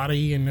and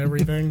body and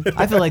everything.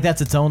 I feel like that's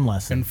its own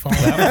lesson. and fall.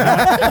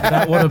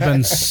 That would have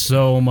been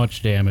so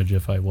much damage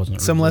if I wasn't.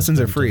 Some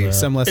lessons are resistant to free. that.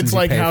 Some lessons It's you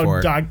like pay how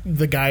for.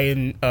 the guy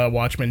in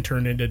Watchmen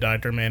turned into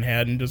Dr.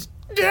 Manhattan, just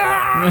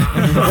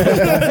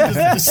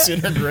just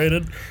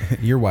disintegrated.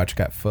 Your watch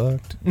got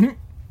fucked.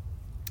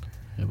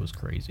 It was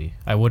crazy.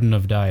 I wouldn't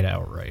have died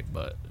outright,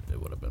 but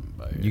it would have been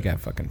by. You got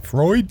fucking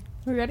Freud.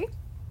 We ready?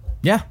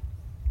 Yeah.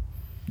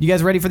 You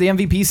guys ready for the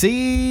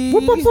MVPC?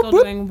 Still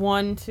doing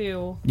 1,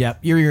 2. Yep,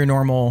 you're your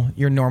normal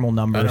I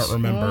numbers. don't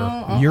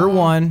remember. You're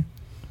 1,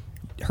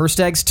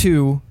 Herstag's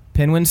 2,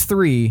 Pinwin's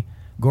 3,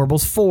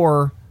 Gorbel's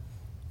 4,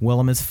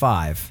 Willem is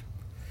 5.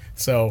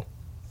 So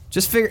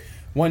Just figure.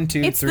 1,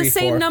 2, It's 3, the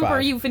same 4, number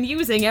 5. you've been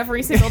using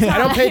every single time. I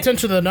don't pay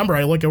attention to the number.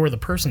 I look at where the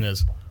person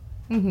is.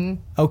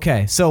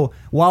 Okay, so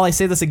while I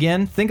say this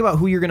again, think about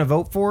who you're going to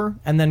vote for,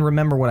 and then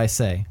remember what I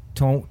say.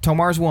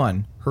 Tomar's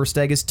 1.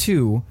 Herstag is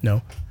 2.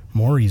 No,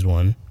 Maury's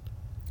 1.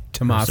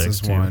 Tomas is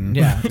Six, too. 1.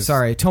 Yeah,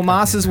 sorry.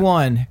 Tomas is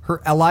 1.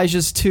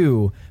 Elijah's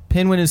 2.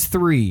 Pinwin is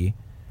 3.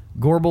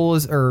 Gorbel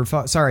is,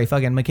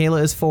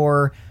 Michaela is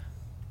 4.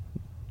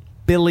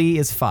 Billy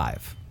is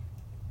 5.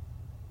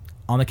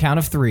 On the count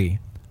of 3.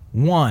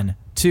 1,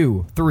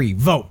 2, 3,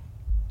 vote.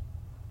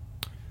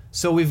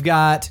 So we've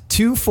got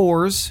 2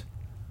 4s,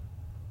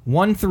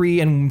 1 3,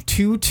 and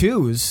 2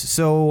 2s.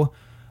 So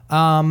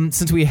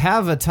since we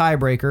have a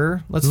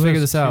tiebreaker, let's Who figure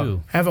has this out.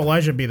 2? Have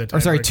Elijah be the tiebreaker.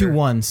 Or sorry, 2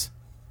 1s.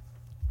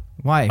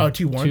 Why? Oh,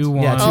 2 1s? 2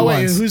 1. Yeah, 2 Oh,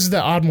 wait, 1s. who's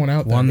the odd one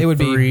out there? 1 It would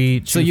 3,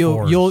 be so 2 you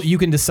 4s. you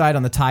can decide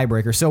on the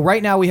tiebreaker. So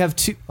right now we have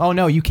 2. Oh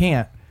no, you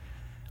can't.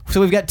 So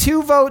we've got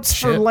 2 votes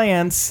for Shit.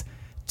 Lance,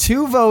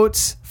 2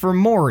 votes for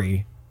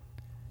Maury.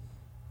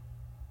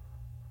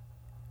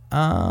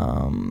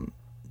 And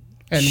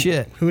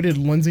shit. Who did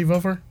Lindsay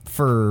vote for?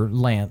 For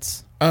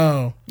Lance.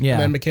 Oh. Yeah.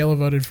 And then Michaela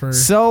voted for...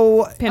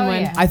 So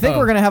Pinwin. yeah. I think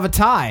we're gonna have a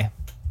tie,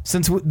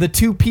 since the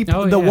 2 people,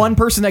 Oh, the yeah. one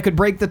person that could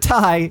break the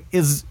tie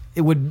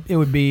it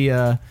would be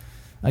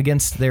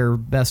against their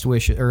best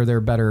wish or their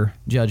better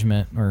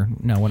judgment, or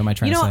no, what am I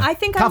trying You know, to say? I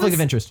think conflict I was,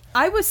 of interest.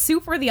 I was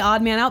super the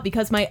odd man out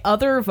because my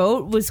other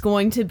vote was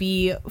going to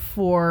be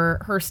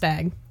for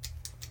Herstag.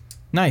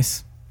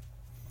 Nice.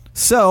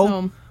 So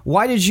Um,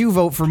 why did you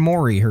vote for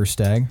Maury,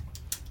 Herstag?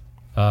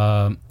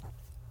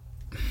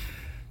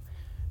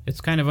 It's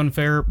kind of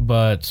unfair,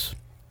 but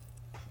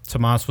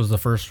Tomas was the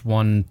first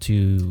one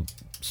to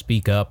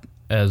speak up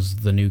as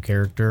the new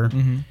character,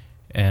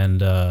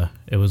 and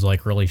it was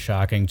like really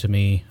shocking to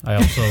me. I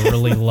also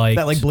really liked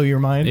That like blew your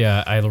mind?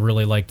 Yeah, I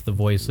really liked the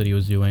voice that he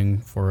was doing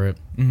for it,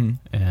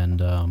 and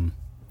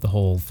the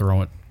whole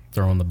throwing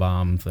the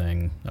bomb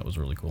thing. That was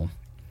really cool.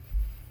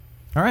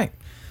 All right.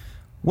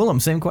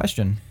 Willem, same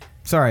question.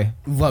 Sorry.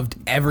 Loved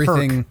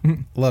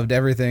everything. Loved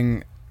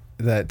everything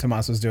that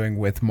Tomas was doing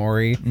with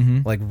Maury.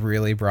 Like,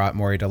 really brought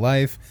Maury to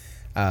life,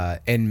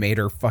 and made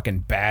her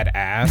fucking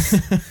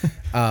badass.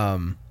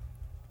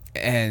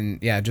 And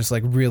yeah, just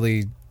like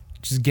really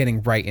just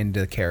getting right into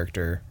the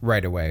character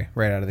right away,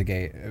 right out of the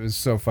gate. It was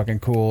so fucking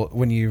cool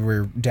when you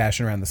were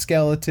dashing around the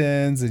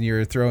skeletons and you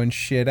were throwing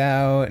shit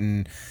out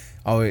and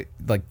always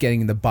like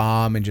getting the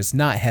bomb and just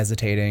not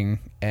hesitating,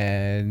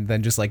 and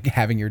then just like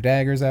having your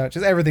daggers out.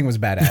 Just everything was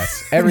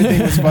badass.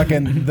 Everything was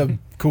fucking the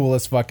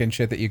coolest fucking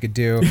shit that you could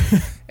do.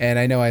 And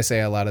I know I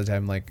say a lot of the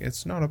time, like,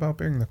 it's not about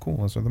being the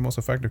coolest or the most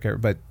effective character,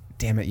 but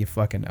damn it, you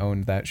fucking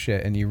owned that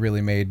shit, and you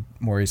really made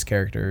Maury's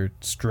character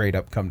straight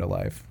up come to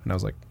life. And I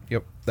was like,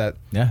 yep,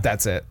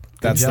 that's it.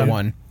 That's the job.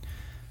 one.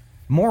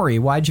 Maury,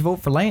 why'd you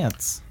vote for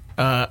Lance?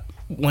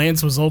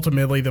 Lance was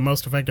ultimately the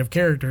most effective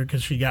character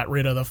because she got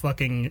rid of the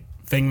fucking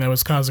thing that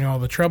was causing all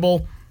the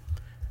trouble.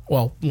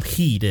 Well,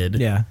 he did.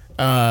 Yeah.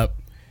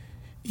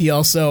 He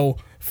also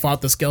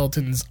fought the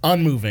skeletons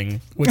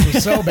unmoving, which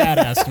was so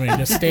badass to me.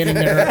 Just standing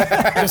there,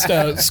 just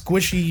a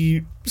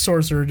squishy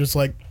sorcerer, just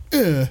like,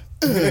 Zap.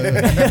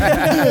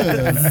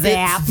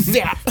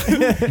 zap.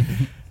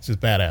 It's just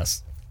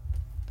badass.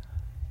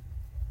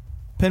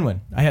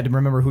 Pinwin, I had to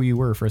remember who you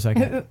were for a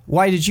second.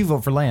 Why did you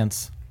vote for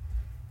Lance?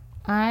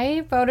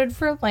 I voted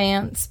for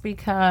Lance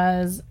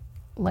because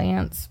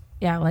Lance,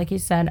 yeah, like you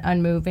said,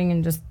 unmoving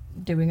and just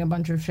doing a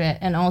bunch of shit,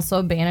 and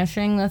also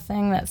banishing the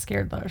thing that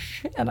scared the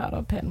shit out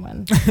of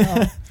Pinwin.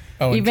 So,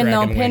 Oh, even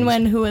though Dragon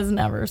Pinwin, Wings. who was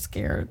never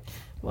scared,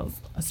 was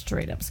a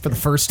straight up For scared. the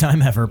first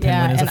time ever,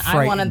 Pinwin yeah, is and a I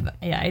frightened.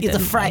 wanted, I He's a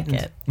didn't frightened.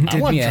 like it. I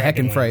Did want me a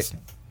Dragon heckin' Wings.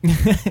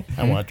 fright.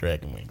 I want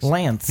Dragon Wings.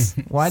 Lance,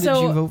 why did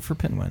So- you vote for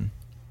Pinwin?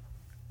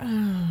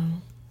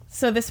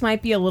 So this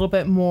might be a little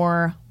bit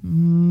more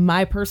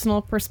my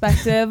personal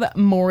perspective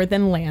more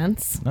than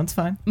Lance, That's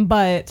fine.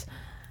 but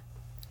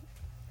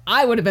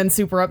I would have been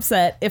super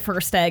upset if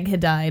Herstag had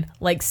died,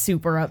 like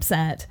super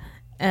upset,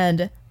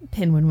 and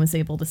Pinwin was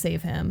able to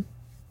save him,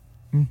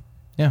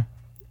 Yeah,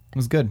 it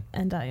was good.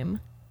 and I am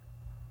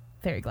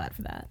very glad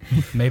for that.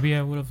 Maybe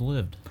I would have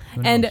lived.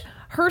 Who And knows?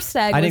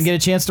 Herstag I was, didn't get a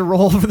chance to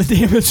roll for the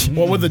damage.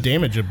 What would the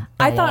damage have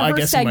I thought I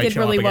guess it Herstag might did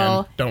show up really again.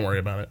 well. Don't worry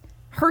about it.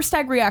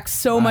 Herstag reacts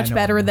so I much know.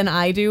 better than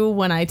I do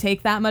when I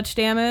take that much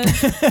damage.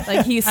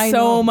 Like, he's I so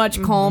know. much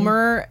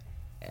calmer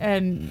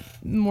and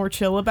more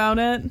chill about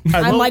it. I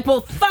I'm will- like,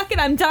 well, fuck it,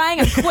 I'm dying,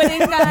 I'm quitting,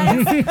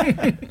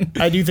 guys.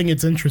 I do think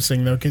it's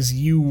interesting though, because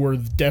you were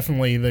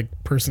definitely the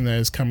person that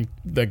has come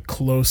the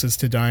closest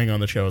to dying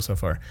on the show so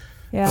far.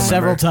 Yeah.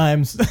 Several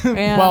times.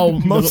 Yeah. Well,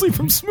 Mostly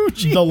from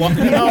Smoochie. no,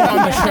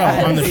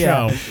 on the show,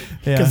 Yeah.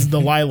 because the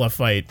Lila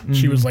fight,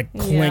 she was like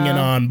clinging Yeah.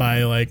 on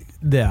by like,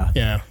 Yeah.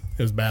 yeah,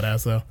 it was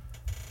badass though.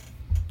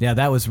 Yeah,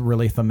 that was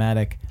really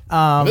thematic.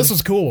 This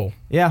was cool.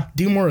 Yeah.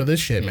 Do more of this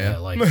shit, yeah,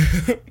 man. like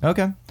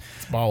Okay.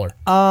 It's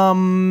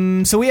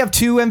baller. So we have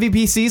 2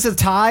 MVPCs, a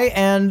tie,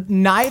 and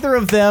neither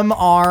of them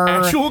are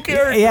Actual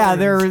characters. Yeah,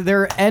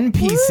 they're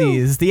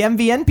NPCs, the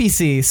MV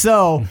NPC.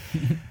 So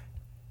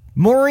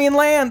Maury and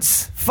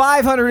Lance,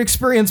 500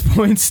 experience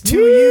points to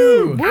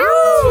you.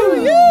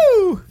 To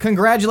you.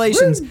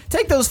 Congratulations.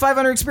 Take those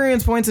 500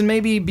 experience points and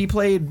maybe be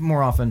played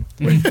more often.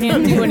 Can't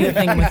do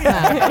anything with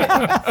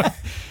that.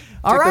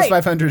 All Take right. those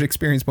 500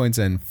 experience points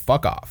and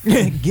fuck off.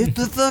 Get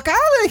the fuck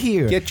out of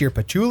here. Get your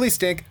patchouli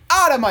stink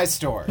out of my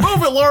store.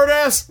 Move it, Lord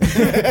ass.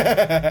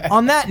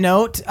 On that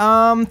note,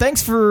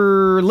 thanks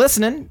for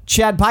listening.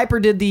 Chad Piper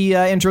did the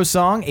intro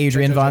song.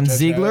 Adrian Von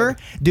Ziegler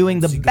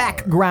doing the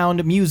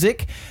background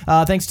music.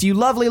 Thanks to you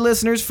lovely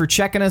listeners for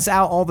checking us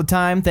out all the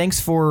time.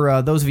 Thanks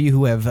for those of you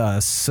who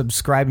have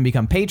subscribed and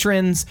become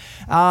patrons.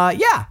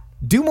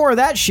 Do more of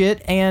that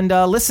shit and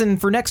listen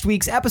for next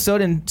week's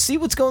episode and see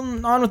what's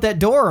going on with that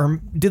door.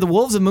 Do the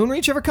Wolves of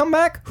Moonreach ever come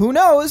back? Who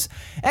knows?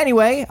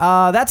 Anyway,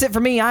 that's it for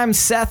me. I'm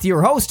Seth,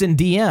 your host and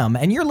DM,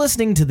 and you're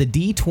listening to the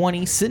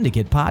D20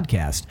 Syndicate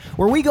podcast,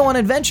 where we go on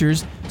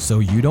adventures so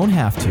you don't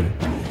have to.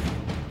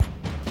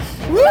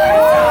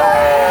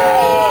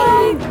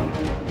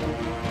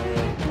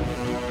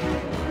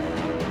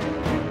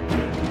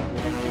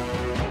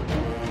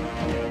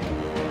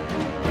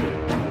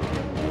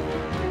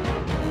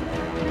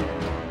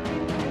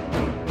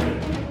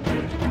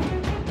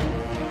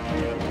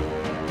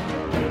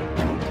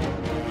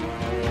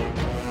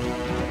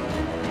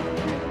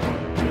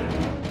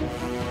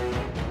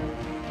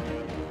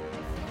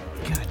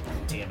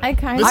 I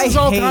kind This of is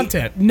all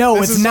content. No,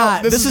 This it's is all-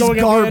 not. this This is is going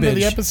at the end of garbage.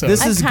 the episode.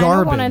 This I is kind of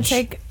garbage. want to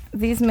take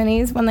these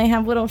minis when they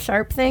have little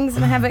sharp things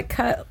and have it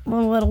cut a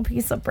little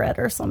piece of bread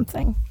or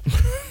something.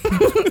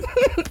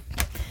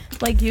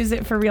 Like use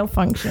it for real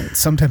function.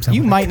 Sometimes I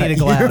You wanna might cut need a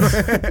you. glass.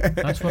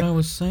 That's what I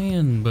was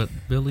saying, but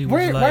Billy was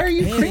Why like, are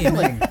you hey,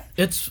 crinkling?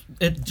 It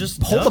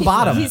just Hold the does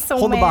bottom. that. He's so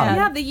Hold the mad. bottom.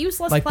 Yeah, the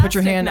useless Like, put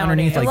your plastic hand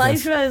underneath nowadays. like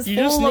this. Elijah is You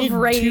just full need of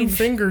rage. two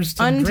fingers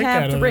to drink out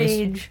Untapped of this.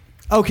 rage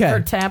Okay. for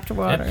tapped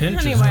water.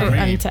 pinches for me.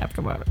 Untapped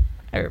water.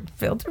 Or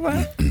filtered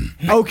water.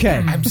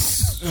 Okay.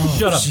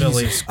 Shut up,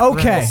 Billy.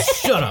 Okay.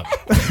 Shut up.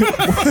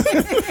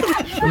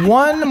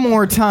 One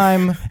more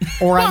time,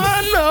 or I'm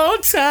One more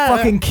time.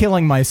 fucking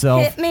killing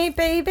myself. Hit me,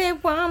 baby,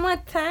 one more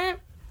time.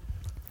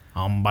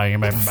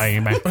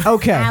 Baby.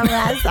 Okay. How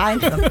was I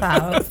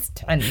supposed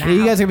to know?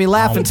 You guys are gonna be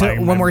laughing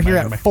Oh, when we're here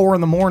at 4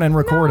 a.m.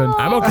 recording.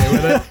 I'm okay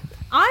with it.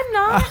 I'm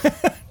not.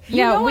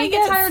 Yeah, know I we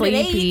get get tired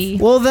at sleepy.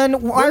 Well,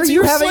 then why are When's you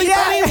your having sleep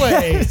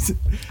anyway?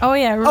 Oh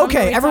yeah. remember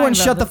Okay, we everyone, talked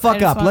shut about the fuck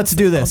this. I just up. wanna Let's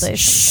do sleep all this. day.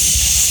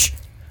 Shh.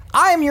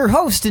 I am your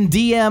host and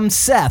DM,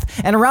 Seth,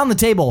 and around the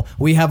table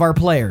we have our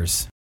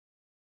players.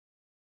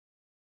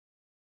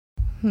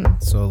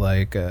 So,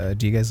 like, do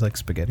you guys like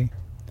spaghetti?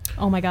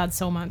 Oh my god,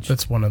 so much.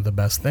 That's one of the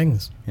best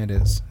things. It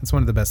is. It's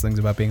one of the best things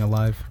about being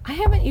alive. I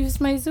haven't used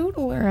my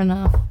Zoodler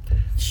enough.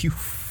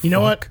 You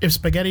know what? If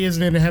spaghetti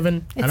isn't in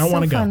heaven, I It's don't so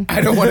want to go. fun.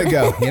 I don't want to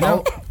go. You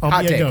know, I'll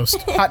hot be a take.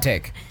 ghost. Hot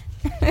take.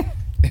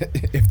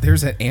 If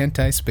there's an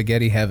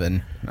anti-spaghetti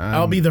heaven,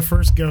 I'll be the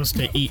first ghost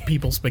to eat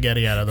people's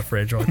spaghetti out of the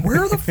fridge. Like,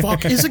 where the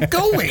fuck is it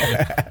going?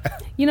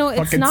 You know, it's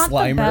Fucking not the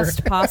Slimer.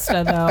 best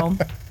pasta though.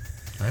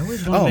 I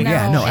always Oh,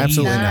 yeah, no,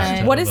 absolutely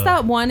not. What is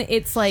that one?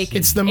 It's like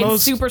It's the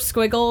most- super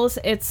squiggles.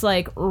 It's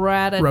like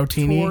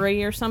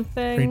ratatouille or Are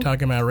something. you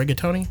talking about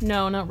rigatoni?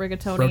 No, not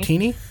rigatoni.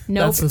 Rotini?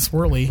 Nope. That's the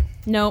swirly.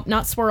 Nope,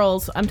 not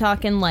swirls. I'm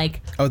talking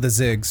like oh, the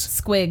zigs.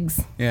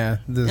 squigs. Yeah.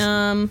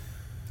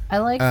 I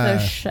like the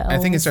shells. I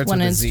think it starts when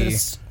with a it's Z.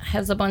 just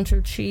has a bunch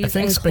of cheese. I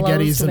think and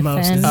spaghetti's closed the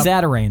most within. up-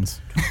 Zatarans.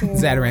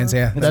 Zatarans,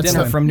 yeah. That's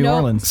Dinner the- from New Nope.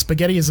 Orleans.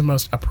 Spaghetti is the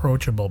most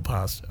approachable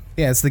pasta.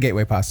 Yeah, it's the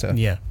gateway pasta.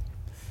 Yeah.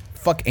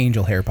 Fuck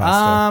angel hair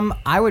pasta.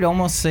 I would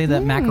almost say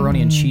that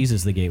macaroni and cheese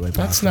is the gateway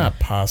pasta. That's not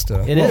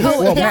pasta. It is.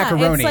 well, yeah,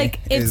 macaroni it's like-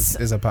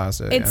 is a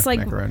pasta. it's yeah, like-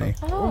 macaroni.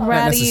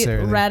 Ratty.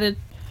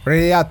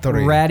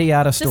 Radiatori.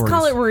 Radiata Just stories.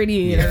 call it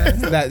radiator.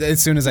 That,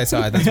 as soon as I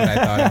saw it, that's what I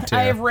thought of too.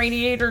 I have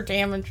radiator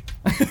damage.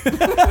 Oh,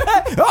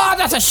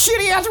 that's a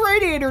shitty ass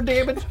radiator,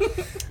 damn it.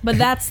 But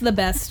that's the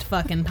best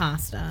fucking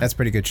pasta. That's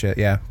pretty good shit,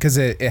 yeah. Because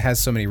it has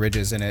so many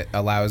ridges and it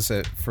allows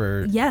it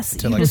for Yes,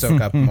 to you like just-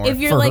 soak up more. if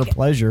you're For her like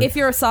pleasure. if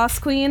you're a sauce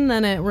queen,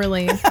 then it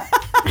really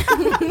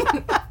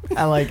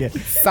I like it.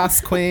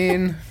 Sauce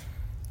queen,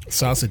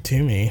 Sauce it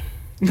to me.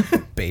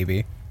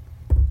 baby.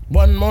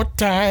 One more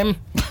time.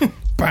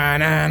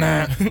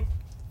 Banana.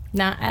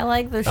 Nah, I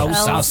like the Oh,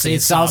 shells. saucy,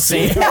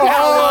 saucy.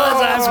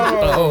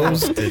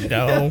 Supposed to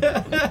know.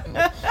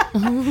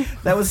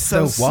 That was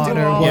so The water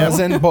stupid.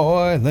 wasn't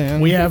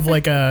boiling. We have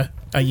like a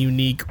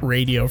unique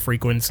radio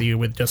frequency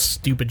with just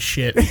stupid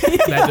shit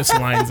that just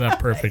lines up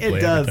perfectly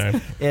It does. every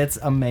time. It's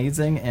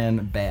amazing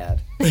and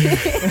bad.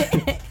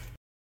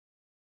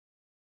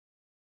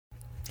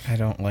 I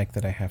don't like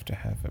that I have to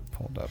have it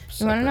pulled up.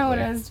 You want to know what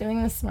I separately. was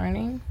doing this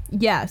morning?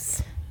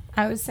 yes.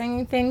 I was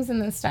singing things in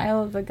the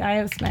style of the guy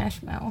of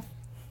Smash Mouth.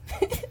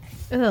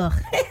 Ugh.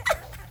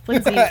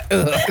 Lindsay,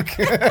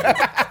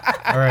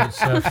 All right,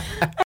 so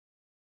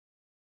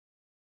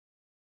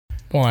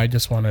Well, I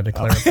just wanted to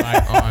clarify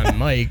on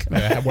Mike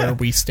where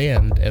we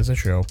stand as a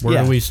show. where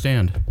Yeah. do we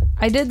stand?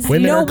 I did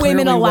Women No are clearly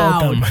women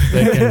allowed. welcome.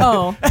 They can,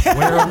 oh, they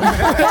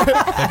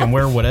can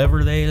wear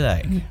whatever they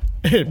like.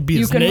 Be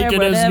You as can wear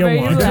naked as whatever you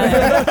you want.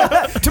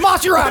 like.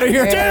 Tomas, you're out of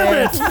here.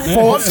 Damn it!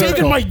 I'm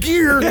taking my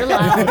gear. You're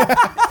loud.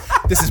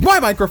 This is my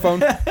microphone.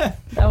 That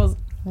was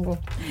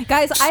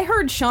Guys, I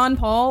heard Sean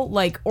Paul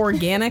like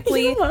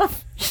organically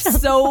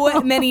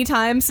so many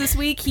times this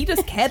week. He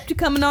just kept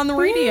coming on the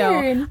radio.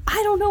 Weird.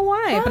 I don't know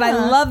why, but I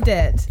loved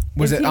it.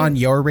 Was it on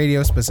your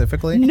radio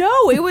specifically?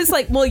 No, it was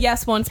like, well,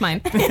 yes, once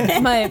mine.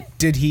 But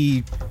Did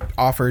he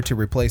offer to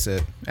replace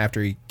it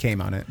after he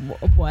came on it?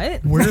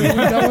 what? Where are we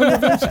going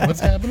with this? What's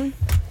happening?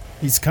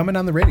 He's coming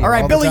on the radio. All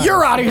right, the Billy, time.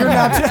 you're out of here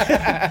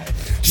now.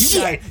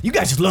 Shit. You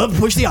guys just love to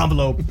push the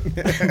envelope.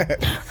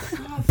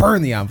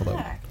 Burn the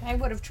envelope. I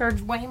would have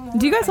charged way more.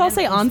 Do you guys if I all didn't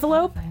say lose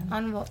envelope?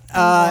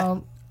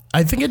 Envelope.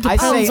 I think it I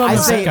depends say- on I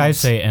the say- I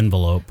say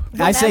envelope.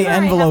 I say Whenever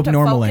envelope I have to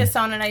normally. Focus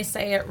on it, I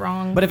say it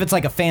wrong. But if it's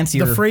like a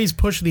fancier... the phrase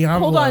 "push the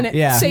envelope." Hold on.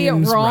 Yeah. Say it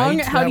Seems wrong.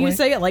 right How that do you way.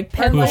 say it? Like Push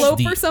penvelope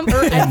the or something?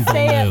 I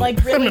say it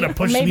like really. I'm gonna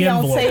push maybe the I'll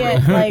envelope say real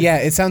it quick. like. Yeah,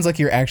 it sounds like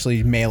you're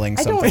actually mailing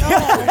I something.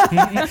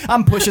 don't know.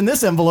 I'm pushing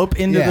this envelope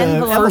into Yeah. the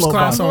Envelope. First envelope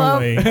class box.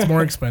 only. It's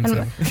more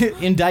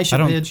expensive. Indicia,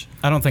 bitch.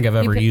 I don't think I've You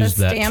ever put used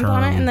the that stamp term.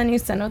 on it and then you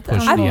send it.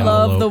 Push I the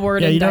love envelope. the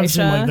word Yeah, you don't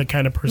seem like indicia. the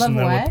kind of person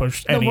Love that what? would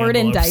push The any word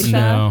envelopes. indicia.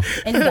 No.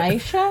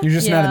 Indicia. You're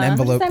just not an Yeah.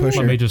 envelope What does that pusher.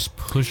 Let me just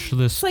push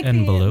this It's like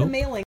envelope. the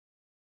mailing.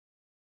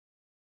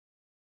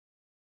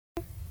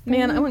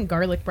 Man, I want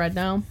garlic bread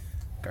now.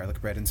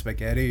 Garlic bread and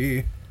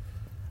spaghetti.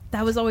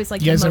 That was always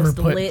like You guys the ever most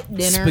put lit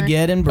dinner.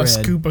 Spaghetti and A bread.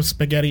 scoop of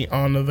spaghetti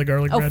onto the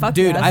garlic Oh, bread. fuck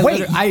Dude, yes. I Wait,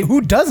 literally-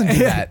 who doesn't do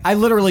that? I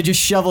literally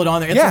just shovel it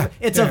on there. It's Yeah.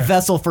 it's a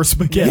vessel for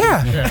spaghetti.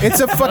 Yeah, it's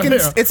a fucking,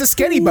 Yeah. it's a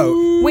sketty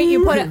boat. Wait,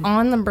 you put it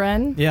on the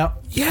bread? Yep.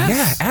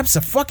 Yeah,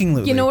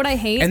 abso-fucking-lutely. You know what I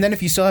hate? And then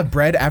if you still have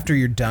bread after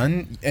you're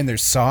done and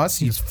there's sauce,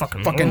 you Just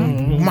fucking-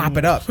 fucking mop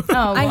it up.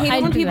 Oh, I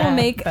hate when do people that,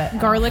 make but I don't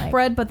garlic like-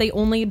 bread, but they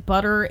only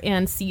butter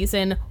and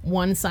season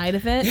one side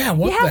of it. Yeah,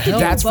 what you the have to hell?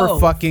 do That's for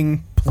both.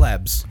 fucking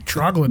plebs.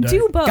 Troglodyte.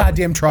 Do both.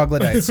 Goddamn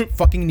troglodytes.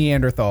 Fucking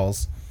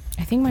Neanderthals.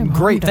 I think my mom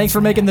Great. does Thanks for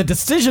that. making the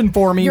decision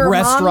for me, Your mom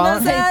restaurant.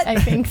 does that? I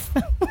think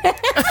so.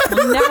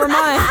 Never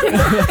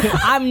mind.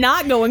 I'm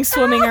not going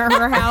swimming at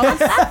her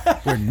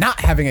house. We're not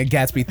having a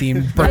Gatsby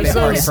themed birthday There's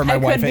party those- for my I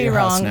wife could at be your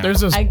house wrong. now. There's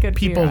those I could be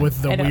people wrong.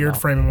 with the I don't weird know.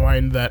 frame of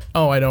mind that,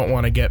 oh, I don't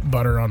want to get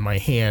butter on my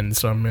hand,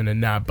 so I'm gonna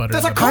not butter.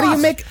 That's the a bread.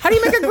 How do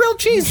you make a grilled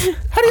cheese?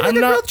 How do you make I'm a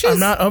grilled not. cheese? I'm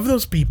not of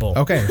those people.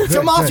 Okay. good,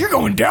 Tomas, good. you're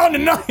going down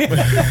tonight.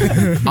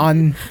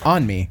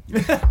 on me.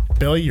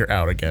 Billy, you're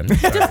out again.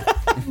 The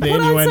Put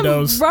on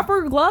innuendos. some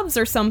rubber gloves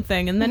or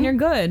something, and then you're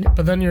good.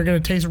 But then you're gonna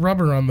taste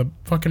rubber on the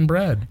fucking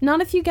bread.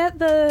 Not if you get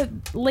the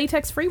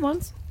latex-free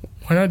ones.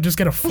 Why not just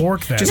get a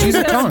fork then? Just use a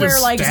Because tongs.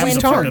 we're like Stab the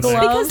winter fucking thing.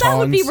 Because that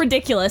would be Tongs.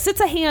 ridiculous. It's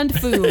a hand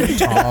food.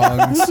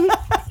 Tongs.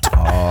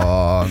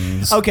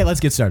 Tongs. Okay, let's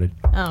get started.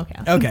 Oh,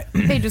 okay. Okay.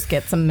 They just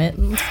get some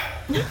mittens.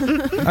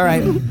 All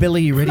right,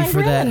 Billy, you ready My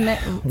for that grandma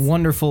mittens.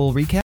 wonderful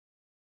recap?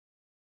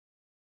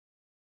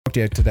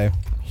 Today.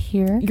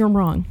 Here, You're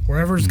wrong.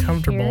 Wherever's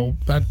comfortable.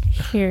 That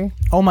here.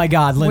 Oh my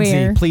God, Lindsay,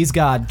 Where? please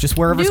God, just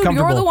wherever's Dude,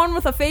 comfortable. you're the one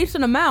with a face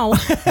and a mouth.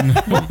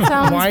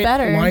 Sounds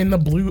better. line the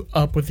blue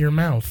up with your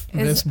mouth.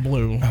 This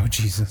blue. Oh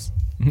Jesus.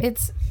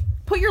 It's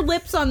Put your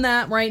lips on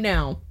that right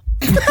now.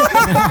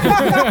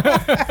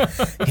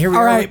 Here we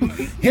All are. right,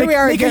 Here we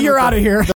are Mika, again. you're with out of here.